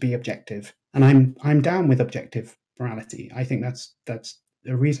want it to be objective, and I'm down with objective morality, I think that's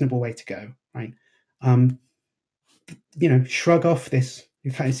a reasonable way to go, right? Shrug off this.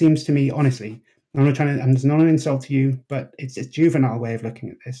 It seems to me, honestly, I'm not trying to, and it's not an insult to you, but it's a juvenile way of looking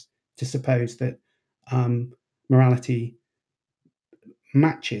at this to suppose that morality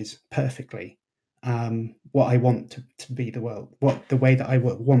matches perfectly what I want to be the world, what the way that I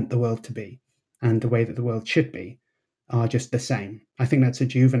want the world to be, and the way that the world should be are just the same. I think that's a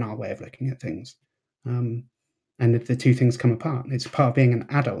juvenile way of looking at things. And if the two things come apart, it's part of being an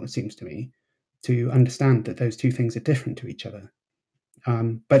adult, it seems to me, to understand that those two things are different to each other.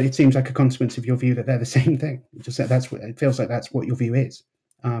 But it seems like a consequence of your view that they're the same thing. It feels like that's what your view is.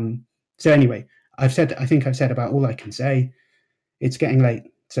 So anyway, I think I've said about all I can say. It's getting late,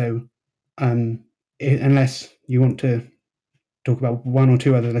 so unless you want to talk about one or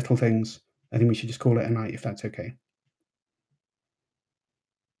two other little things, I think we should just call it a night, if that's okay.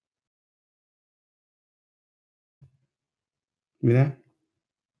 You there?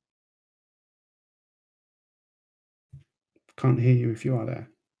 Can't hear you if you are there.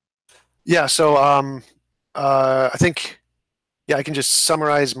 Yeah, so I think, I can just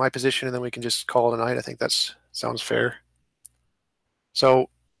summarize my position and then we can just call it a night. I think that sounds fair. So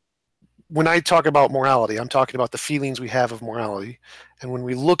when I talk about morality, I'm talking about the feelings we have of morality. And when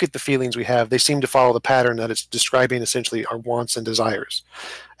we look at the feelings we have, they seem to follow the pattern that it's describing essentially our wants and desires.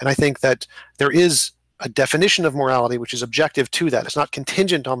 And I think that there is a definition of morality which is objective to that. It's not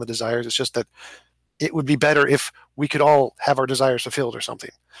contingent on the desires. It's just that it would be better if we could all have our desires fulfilled or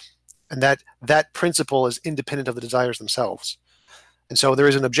something. And that principle is independent of the desires themselves. And so there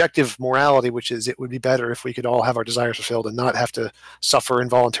is an objective morality, which is it would be better if we could all have our desires fulfilled and not have to suffer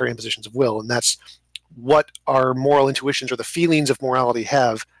involuntary impositions of will. And that's what our moral intuitions or the feelings of morality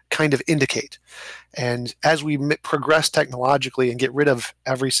have kind of indicate. And as we progress technologically and get rid of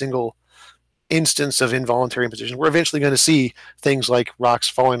every single instance of involuntary imposition, we're eventually going to see things like rocks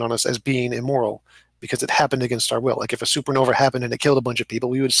falling on us as being immoral because it happened against our will. Like if a supernova happened and it killed a bunch of people,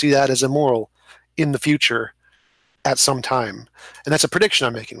 we would see that as immoral in the future at some time. And that's a prediction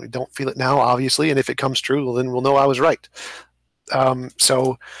I'm making. We don't feel it now, obviously, and if it comes true, well, then we'll know I was right.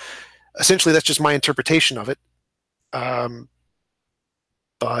 So essentially, that's just my interpretation of it. But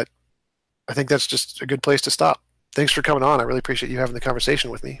I think that's just a good place to stop. Thanks for coming on. I really appreciate you having the conversation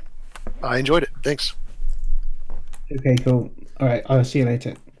with me. I enjoyed it. Thanks. Okay, cool. All right, I'll see you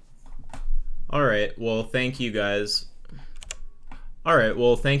later. All right, well, thank you guys.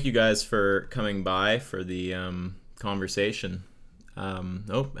 For coming by for the conversation.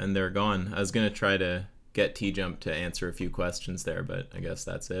 And they're gone. I was going to try to get T-Jump to answer a few questions there, but I guess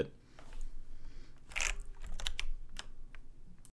that's it.